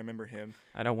Garcia. I remember him.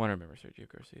 I don't want to remember Sergio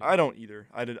Garcia. I don't either.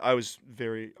 I was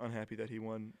very unhappy that he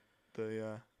won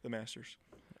the Masters.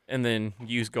 And then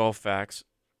use golf facts.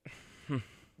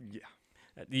 Yeah.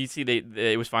 You see,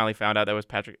 it was finally found out that was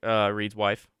Patrick Reed's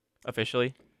wife,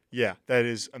 officially. Yeah, that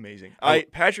is amazing.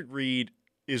 Patrick Reed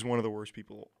is one of the worst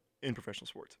people in professional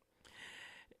sports.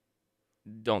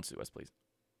 Don't sue us, please.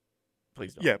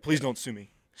 Please don't. Yeah, please don't sue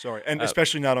me. Sorry, and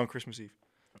especially not on Christmas Eve.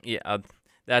 Yeah,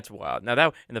 that's wild.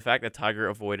 Now and the fact that Tiger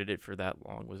avoided it for that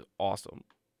long was awesome.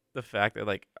 The fact that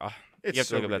it's you have to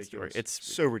so look up that ridiculous. story. It's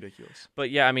so ridiculous. But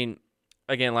yeah, I mean,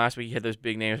 again, last week you had those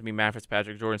big names. I mean, Matt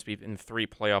Fitzpatrick, Jordan Spieth in 3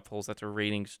 playoff holes. That's a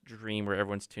ratings dream where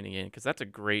everyone's tuning in because that's a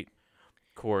great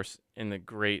course and a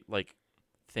great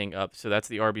thing up. So that's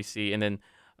the RBC, and then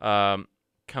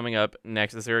coming up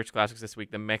next, the Zurich Classics this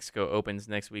week. The Mexico Opens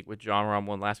next week with John Rahm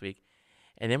won last week.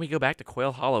 And then we go back to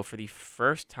Quail Hollow for the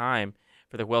first time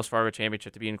for the Wells Fargo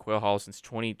Championship to be in Quail Hollow since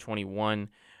 2021,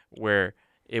 where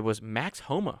it was Max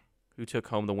Homa who took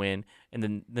home the win. And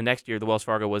then the next year, the Wells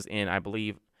Fargo was in, I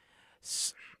believe,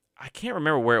 I can't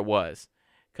remember where it was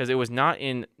because it was not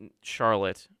in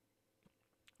Charlotte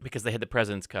because they had the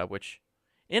President's Cup, which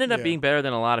ended up being better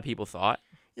than a lot of people thought.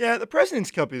 Yeah, the President's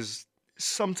Cup is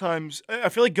sometimes, I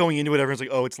feel like going into it, everyone's like,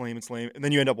 oh, it's lame, and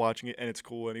then you end up watching it, and it's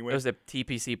cool anyway. It was at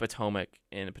TPC Potomac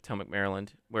in Potomac,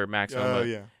 Maryland, where Max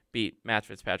Homa beat Matt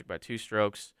Fitzpatrick by 2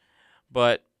 strokes.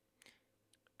 But,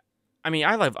 I mean,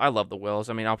 I love the Wells.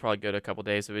 I mean, I'll probably go to a couple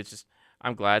days, so it's just,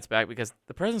 I'm glad it's back because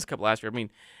the President's Cup last year, I mean,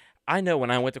 I know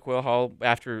when I went to Quail Hall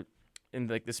after, in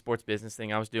the sports business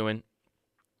thing I was doing,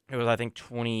 it was, I think,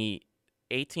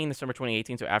 December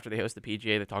 2018, so after they host the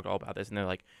PGA, they talked all about this, and they're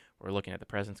like, we're looking at the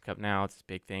President's Cup now. It's this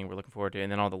big thing. We're looking forward to it.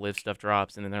 And then all the live stuff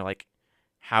drops, and then they're like,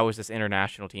 how is this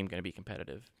international team going to be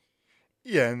competitive?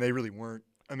 Yeah, and they really weren't.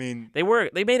 I mean, they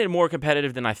made it more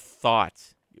competitive than I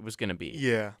thought it was going to be.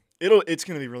 Yeah, it's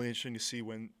going to be really interesting to see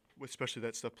when, especially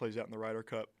that stuff plays out in the Ryder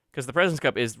Cup. Because the President's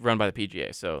Cup is run by the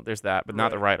PGA, so there's that, but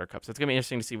not the Ryder Cup. So it's going to be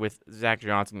interesting to see with Zach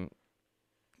Johnson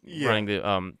running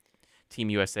the Team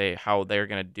USA how they're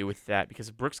going to do with that. Because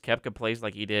if Brooks Koepka plays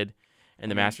like he did in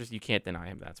the Masters, you can't deny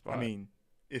him that spot. I mean,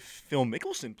 if Phil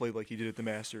Mickelson played like he did at the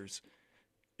Masters,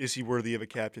 is he worthy of a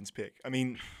captain's pick? I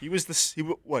mean, him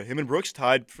and Brooks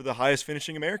tied for the highest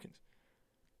finishing Americans.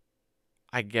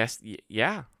 I guess,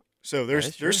 yeah. So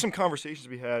there's some conversations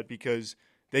we had because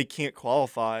they can't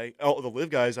qualify. Oh, the live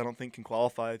guys I don't think can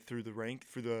qualify through the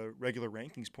regular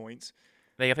rankings points.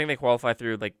 I think they qualify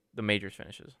through the majors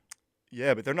finishes.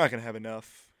 Yeah, but they're not going to have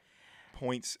enough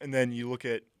points. And then you look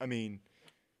at,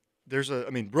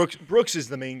 Brooks is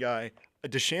the main guy.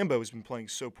 DeChambeau has been playing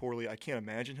so poorly, I can't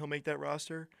imagine he'll make that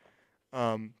roster.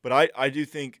 But I do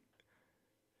think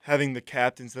having the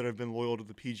captains that have been loyal to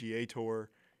the PGA Tour,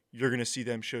 you're going to see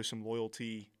them show some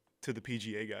loyalty to the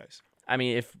PGA guys. I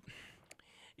mean,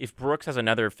 if Brooks has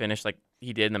another finish like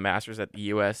he did in the Masters at the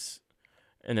U.S.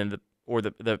 and then the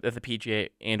PGA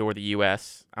and or the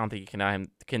U.S., I don't think you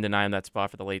can deny him that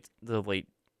spot for the late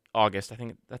August. I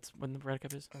think that's when the Ryder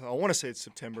Cup is. I want to say it's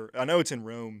September. I know it's in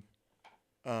Rome.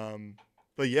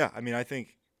 But yeah, I mean, I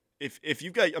think if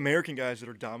you've got American guys that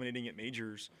are dominating at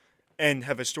majors and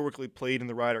have historically played in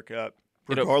the Ryder Cup,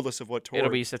 regardless of what tour,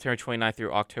 it'll be September 29th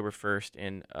through October 1st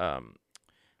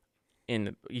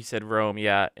in you said Rome,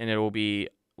 yeah, and it will be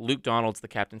Luke Donald's the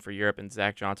captain for Europe, and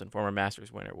Zach Johnson, former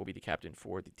Masters winner, will be the captain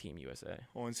for the Team USA.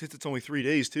 Oh, and since it's only 3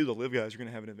 days too, the live guys are going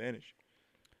to have an advantage.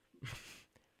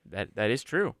 That is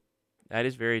true. That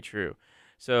is very true.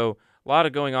 So a lot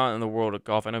of going on in the world of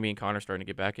golf. I know me and Connor are starting to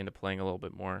get back into playing a little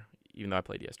bit more, even though I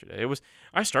played yesterday.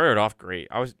 I started off great.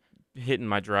 I was hitting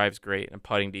my drives great and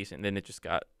putting decent, and then it just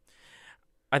got.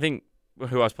 I think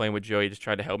who I was playing with, Joey, just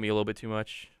tried to help me a little bit too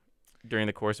much during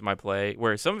the course of my play,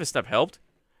 where some of his stuff helped,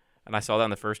 and I saw that in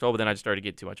the first hole, but then I just started to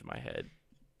get too much in my head.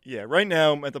 Yeah, right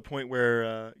now I'm at the point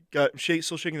where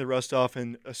still shaking the rust off,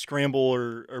 and a scramble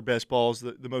or best ball is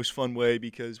the most fun way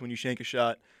because when you shank a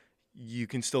shot, you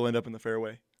can still end up in the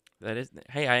fairway.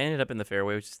 Hey, I ended up in the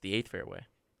fairway, which is the 8th fairway.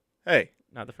 Hey,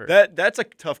 not the first. That's a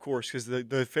tough course because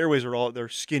the fairways they're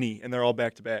skinny and they're all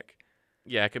back to back.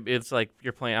 Yeah, it's like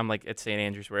you're playing. I'm like at St.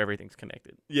 Andrews where everything's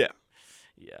connected. Yeah.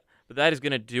 Yeah. But that is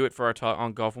going to do it for our talk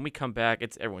on golf. When we come back,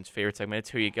 it's everyone's favorite segment. It's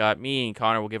Who You Got. Me and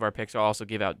Connor will give our picks. I'll also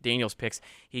give out Daniel's picks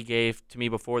he gave to me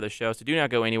before the show. So do not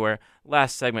go anywhere.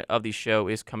 Last segment of the show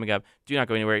is coming up. Do not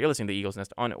go anywhere. You're listening to Eagles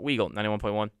Nest on Weagle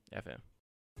 91.1 FM.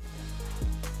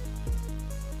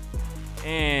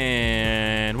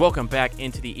 And welcome back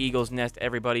into the Eagles Nest,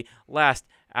 everybody. Last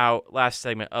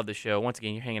segment of the show. Once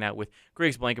again, you're hanging out with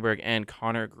Griggs Blankenburg and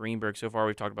Connor Greenberg. So far,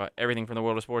 we've talked about everything from the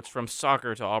world of sports, from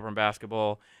soccer to Auburn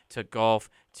basketball to golf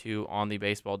to on the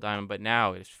baseball diamond. But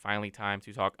now it is finally time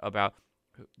to talk about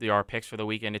our picks for the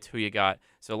weekend. It's Who You Got.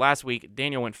 So last week,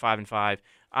 Daniel went 5-5.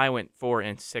 I went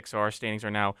 4-6. Our standings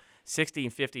are now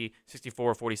 60-50,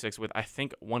 64-46 with, I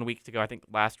think, 1 week to go. I think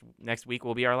next week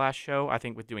will be our last show, I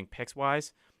think, with doing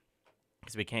picks-wise,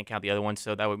 because we can't count the other ones.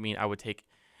 So that would mean I would take,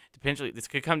 potentially, this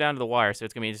could come down to the wire, so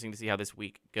it's going to be interesting to see how this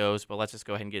week goes. But let's just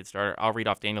go ahead and get it started. I'll read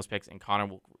off Daniel's picks, and Connor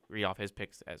will read off his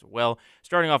picks as well.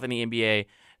 Starting off in the NBA,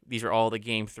 these are all the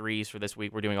game threes for this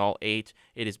week. We're doing all 8.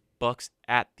 It is Bucks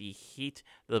at the Heat.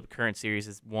 The current series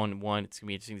is 1-1. It's going to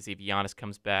be interesting to see if Giannis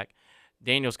comes back.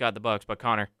 Daniel's got the Bucks, but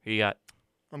Connor, who you got?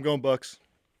 I'm going Bucks.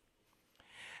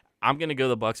 I'm going to go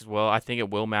the Bucks as well. I think it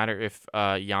will matter if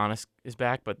Giannis is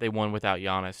back, but they won without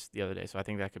Giannis the other day, so I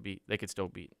think they could still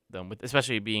beat them,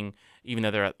 especially even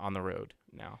though they're on the road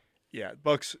now. Yeah,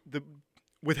 Bucks.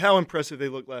 With how impressive they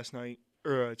looked last night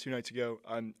or 2 nights ago,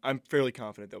 I'm fairly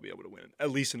confident they'll be able to win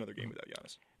at least another game without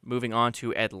Giannis. Moving on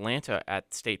to Atlanta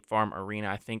at State Farm Arena,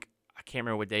 I can't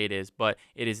remember what day it is, but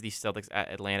it is the Celtics at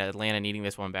Atlanta. Atlanta needing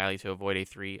this one badly to avoid a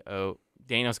 3-0.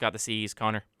 Daniel's got the C's.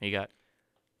 Connor, who you got?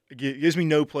 It gives me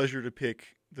no pleasure to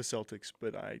pick the Celtics,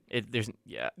 but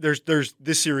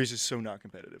this series is so not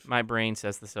competitive. My brain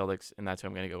says the Celtics, and that's who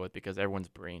I'm going to go with because everyone's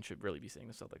brain should really be saying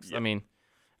the Celtics. Yep. I mean,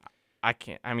 I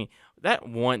can't. I mean,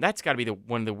 that's got to be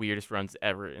one of the weirdest runs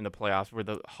ever in the playoffs, where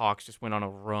the Hawks just went on a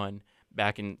run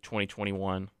back in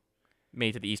 2021,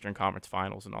 made to the Eastern Conference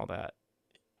Finals and all that.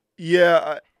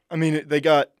 Yeah, I mean they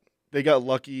got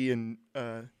lucky, and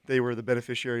they were the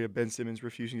beneficiary of Ben Simmons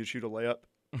refusing to shoot a layup.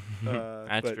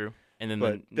 That's true. And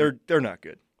then they're not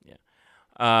good.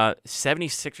 Yeah.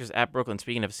 76ers at Brooklyn.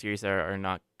 Speaking of a series that are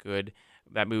not good,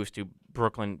 that moves to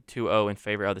Brooklyn 2-0 in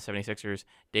favor of the 76ers.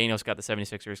 Daniel's got the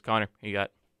 76ers. Connor, who you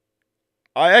got?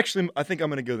 I think I'm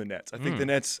going to go the Nets. I think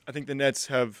the Nets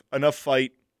have enough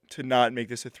fight to not make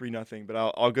this a 3-0, but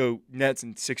I'll go Nets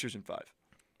and Sixers in 5.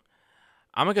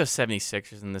 I'm going to go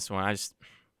 76ers in this one.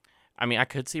 I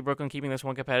could see Brooklyn keeping this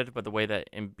one competitive, but the way that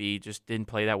Embiid just didn't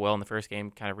play that well in the first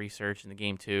game, kind of researched in the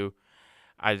game 2,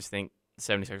 I just think the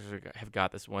 76ers have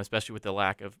got this one, especially with the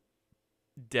lack of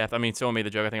depth. I mean, someone made the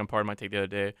joke, I think on Part of My Take the other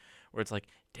day, where it's like,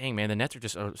 dang, man, the Nets are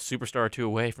just a superstar or 2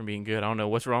 away from being good. I don't know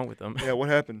what's wrong with them. Yeah, what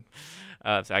happened?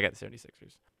 So I got the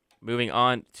 76ers. Moving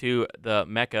on to the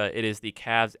Mecca, it is the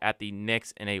Cavs at the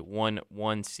Knicks in a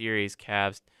 1-1 series.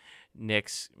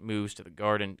 Knicks moves to the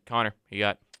Garden. Connor, who you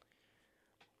got?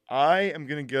 I am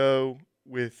going to go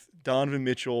with Donovan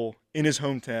Mitchell in his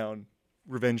hometown,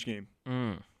 revenge game.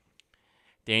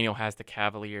 Daniel has the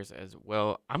Cavaliers as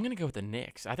well. I'm going to go with the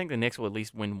Knicks. I think the Knicks will at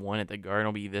least win 1 at the Garden.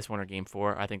 It'll be this one or game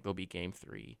 4. I think they'll be game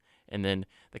 3. And then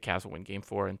the Cavs will win game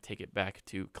 4 and take it back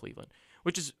to Cleveland.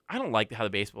 Which is, I don't like how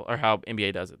the baseball or how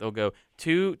NBA does it. They'll go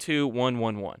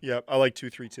 2-2-1-1-1. Yeah, I like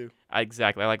 2-3-2.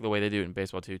 Exactly. I like the way they do it in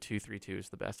baseball too. 2-3-2 is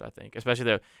the best, I think.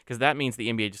 Especially because that means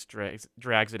the NBA just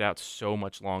drags it out so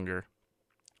much longer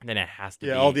than it has to be.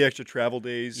 Yeah, all the extra travel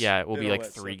days. Yeah, it will be like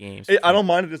 3 games. I don't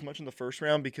mind it as much in the first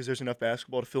round because there's enough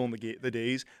basketball to fill in the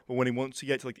days. But once you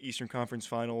get to like the Eastern Conference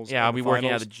Finals, yeah, I'll be working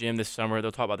out at the gym this summer.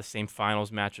 They'll talk about the same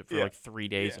finals matchup for like 3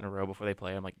 days in a row before they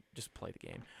play. I'm like, just play the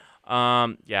game.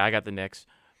 Yeah, I got the Knicks.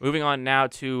 Moving on now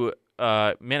to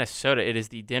Minnesota. It is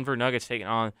the Denver Nuggets taking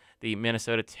on the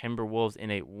Minnesota Timberwolves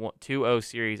in a 2-0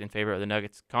 series in favor of the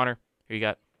Nuggets. Connor, who you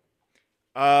got?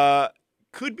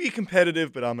 Could be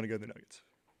competitive, but I'm going to go the Nuggets.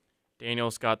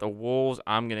 Daniel's got the Wolves.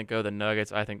 I'm going to go the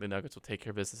Nuggets. I think the Nuggets will take care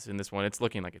of business in this one. It's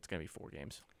looking like it's going to be 4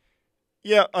 games.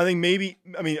 Yeah, I think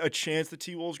a chance the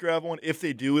T-Wolves grab one. If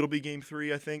they do, it'll be game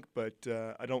 3, I think. But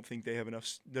I don't think they have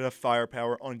enough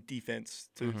firepower on defense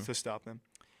to stop them.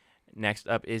 Next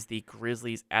up is the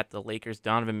Grizzlies at the Lakers.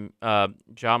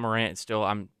 Ja Morant is still,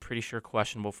 I'm pretty sure,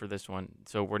 questionable for this one.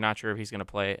 So we're not sure if he's going to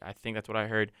play. I think that's what I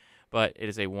heard. But it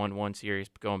is a 1-1 series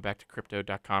going back to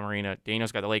Crypto.com Arena.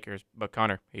 Daniel's got the Lakers, but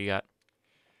Connor, who you got?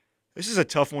 This is a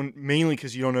tough one, mainly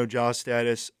because you don't know Ja's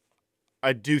status.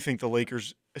 I do think the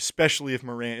Lakers, especially if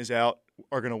Morant is out,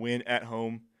 are going to win at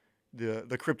home.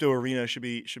 The Crypto Arena should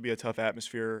be a tough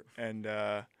atmosphere. And,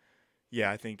 I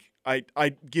think I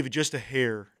give it just a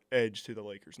hair edge to the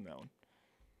Lakers in that one.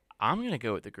 I'm going to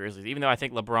go with the Grizzlies, even though I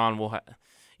think LeBron will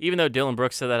Even though Dylan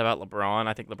Brooks said that about LeBron,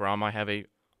 I think LeBron might have a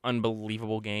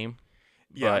unbelievable game.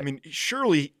 Yeah, I mean,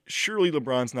 surely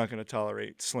LeBron's not going to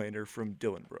tolerate slander from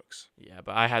Dylan Brooks. Yeah,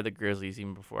 but I had the Grizzlies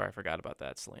even before I forgot about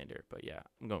that slander. But yeah,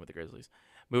 I'm going with the Grizzlies.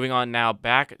 Moving on now,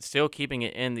 back still keeping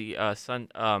it in the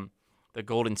the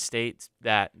Golden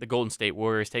State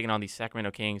Warriors taking on the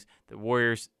Sacramento Kings. The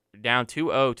Warriors down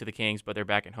 2-0 to the Kings, but they're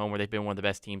back at home where they've been one of the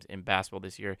best teams in basketball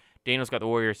this year. Daniel's got the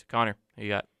Warriors. Connor, who you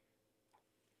got?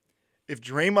 If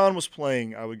Draymond was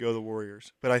playing, I would go the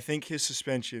Warriors, but I think his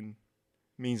suspension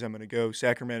means I'm going to go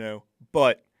Sacramento,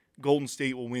 but Golden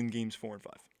State will win games 4 and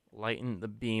 5. Lighten the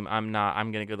beam. I'm not.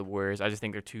 I'm going to go the Warriors. I just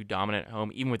think they're too dominant at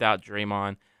home. Even without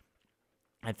Draymond,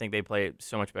 I think they play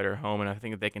so much better at home, and I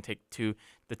think if they can take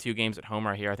the two games at home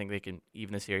right here, I think they can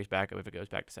even the series back up if it goes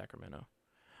back to Sacramento.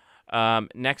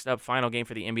 Next up, final game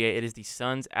for the NBA. It is the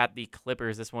Suns at the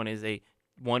Clippers. This one is a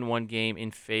 1-1 game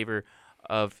in favor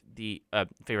of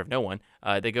no one.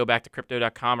 They go back to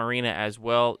Crypto.com Arena as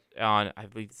well on, I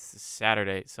believe,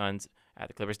 Saturday. Suns at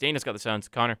the Clippers. Daniel's got the Suns.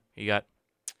 Connor, who you got?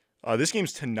 This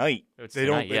game's tonight. They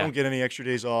don't get any extra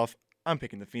days off. I'm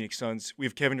picking the Phoenix Suns. We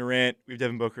have Kevin Durant. We have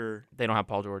Devin Booker. They don't have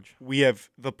Paul George. We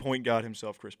have the point god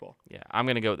himself, Chris Paul. Yeah, I'm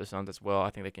going to go with the Suns as well. I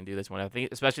think they can do this one. I think,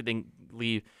 especially if they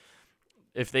leave.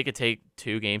 If they could take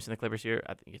 2 games in the Clippers here,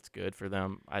 I think it's good for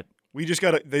them. They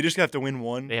just have to win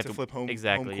one to flip home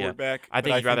court back. I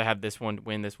think you'd rather have this one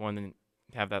win this one than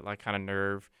have that like kind of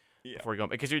nerve before you go,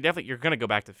 because you're going to go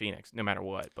back to Phoenix no matter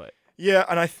what. But yeah,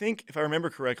 and I think if I remember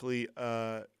correctly,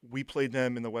 we played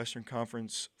them in the Western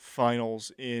Conference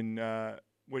Finals to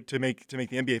make the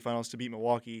NBA Finals to beat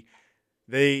Milwaukee.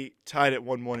 They tied at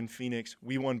 1-1 in Phoenix.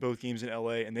 We won both games in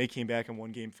LA, and they came back and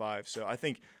won Game 5. So I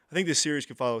think this series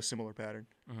could follow a similar pattern.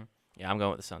 Mm-hmm. Yeah, I'm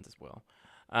going with the Suns as well.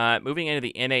 Moving into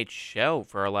the NHL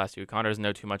for our last two. Connor doesn't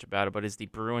know too much about it, but it's the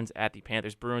Bruins at the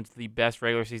Panthers. Bruins, the best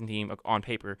regular season team on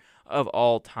paper of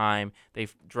all time.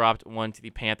 They've dropped one to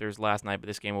the Panthers last night, but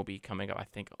this game will be coming up, I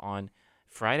think, on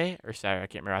Friday or Saturday. I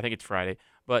can't remember. I think it's Friday.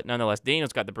 But nonetheless,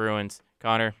 Daniel's got the Bruins.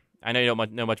 Connor, I know you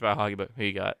don't know much about hockey, but who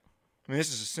you got? I mean,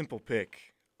 this is a simple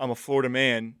pick. I'm a Florida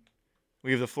man.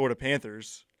 We have the Florida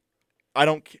Panthers.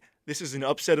 This is an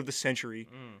upset of the century.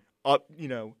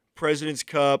 President's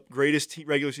Cup, greatest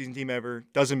regular season team ever.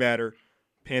 Doesn't matter.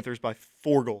 Panthers by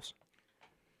 4 goals.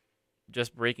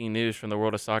 Just breaking news from the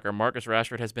world of soccer. Marcus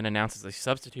Rashford has been announced as a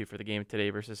substitute for the game today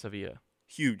versus Sevilla.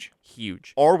 Huge.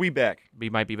 Are we back?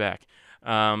 We might be back.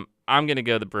 I'm going to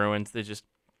go the Bruins. They're just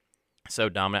so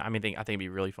dominant. I think it'd be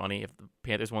really funny if the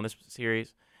Panthers won this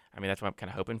series. I mean, that's what I'm kind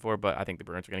of hoping for, but I think the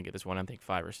Bruins are going to get this one, I think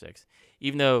 5 or 6.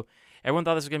 Even though everyone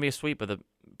thought this was going to be a sweep, but the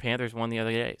Panthers won the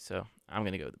other day, so I'm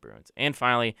going to go with the Bruins. And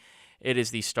finally, it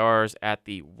is the Stars at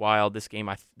the Wild. This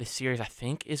series, I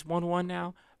think, is 1-1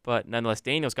 now, but nonetheless,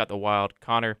 Daniel's got the Wild.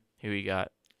 Connor, who you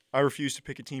got? I refuse to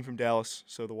pick a team from Dallas,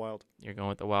 so the Wild. You're going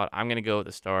with the Wild. I'm going to go with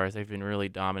the Stars. They've been really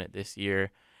dominant this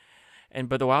year,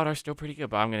 but the Wild are still pretty good,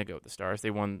 but I'm going to go with the Stars.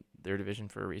 They won their division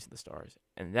for a reason, the Stars.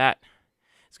 And that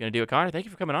is going to do it. Connor, thank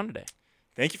you for coming on today.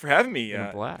 Thank you for having me.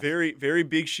 Blast. Very, very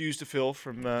big shoes to fill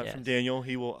from Daniel.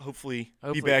 He will hopefully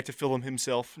be back to fill them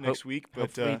himself next week. But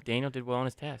hopefully Daniel did well on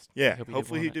his test. Yeah,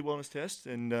 hopefully he did well on his test,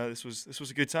 and this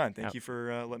was a good time. Thank you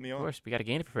for letting me on. Of course, we got a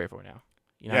game to prepare for now.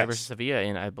 United versus Sevilla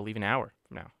in, I believe, an hour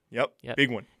from now. Yep, big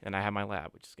one. And I have my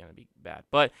lab, which is going to be bad.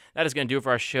 But that is going to do it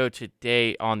for our show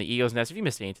today on the Eagles Nest. If you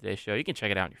missed any of today's show, you can check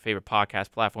it out on your favorite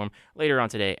podcast platform later on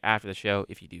today after the show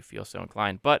if you do feel so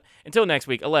inclined. But until next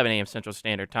week, 11 a.m. Central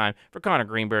Standard Time, for Connor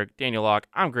Greenberg, Daniel Locke,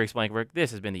 I'm Griggs Blankenburg.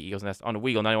 This has been the Eagles Nest on the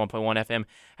Weagle 91.1 FM.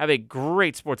 Have a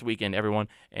great sports weekend, everyone,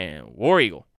 and War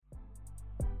Eagle.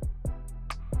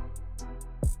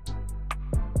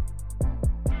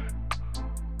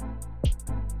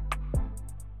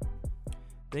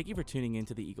 Thank you for tuning in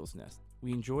to the Eagles Nest.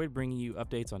 We enjoyed bringing you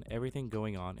updates on everything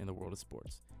going on in the world of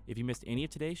sports. If you missed any of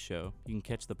today's show, you can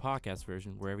catch the podcast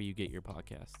version wherever you get your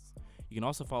podcasts. You can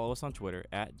also follow us on Twitter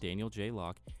at Daniel J.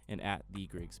 Locke and at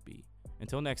TheGriggsB.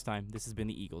 Until next time, this has been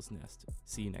the Eagles Nest.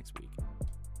 See you next week.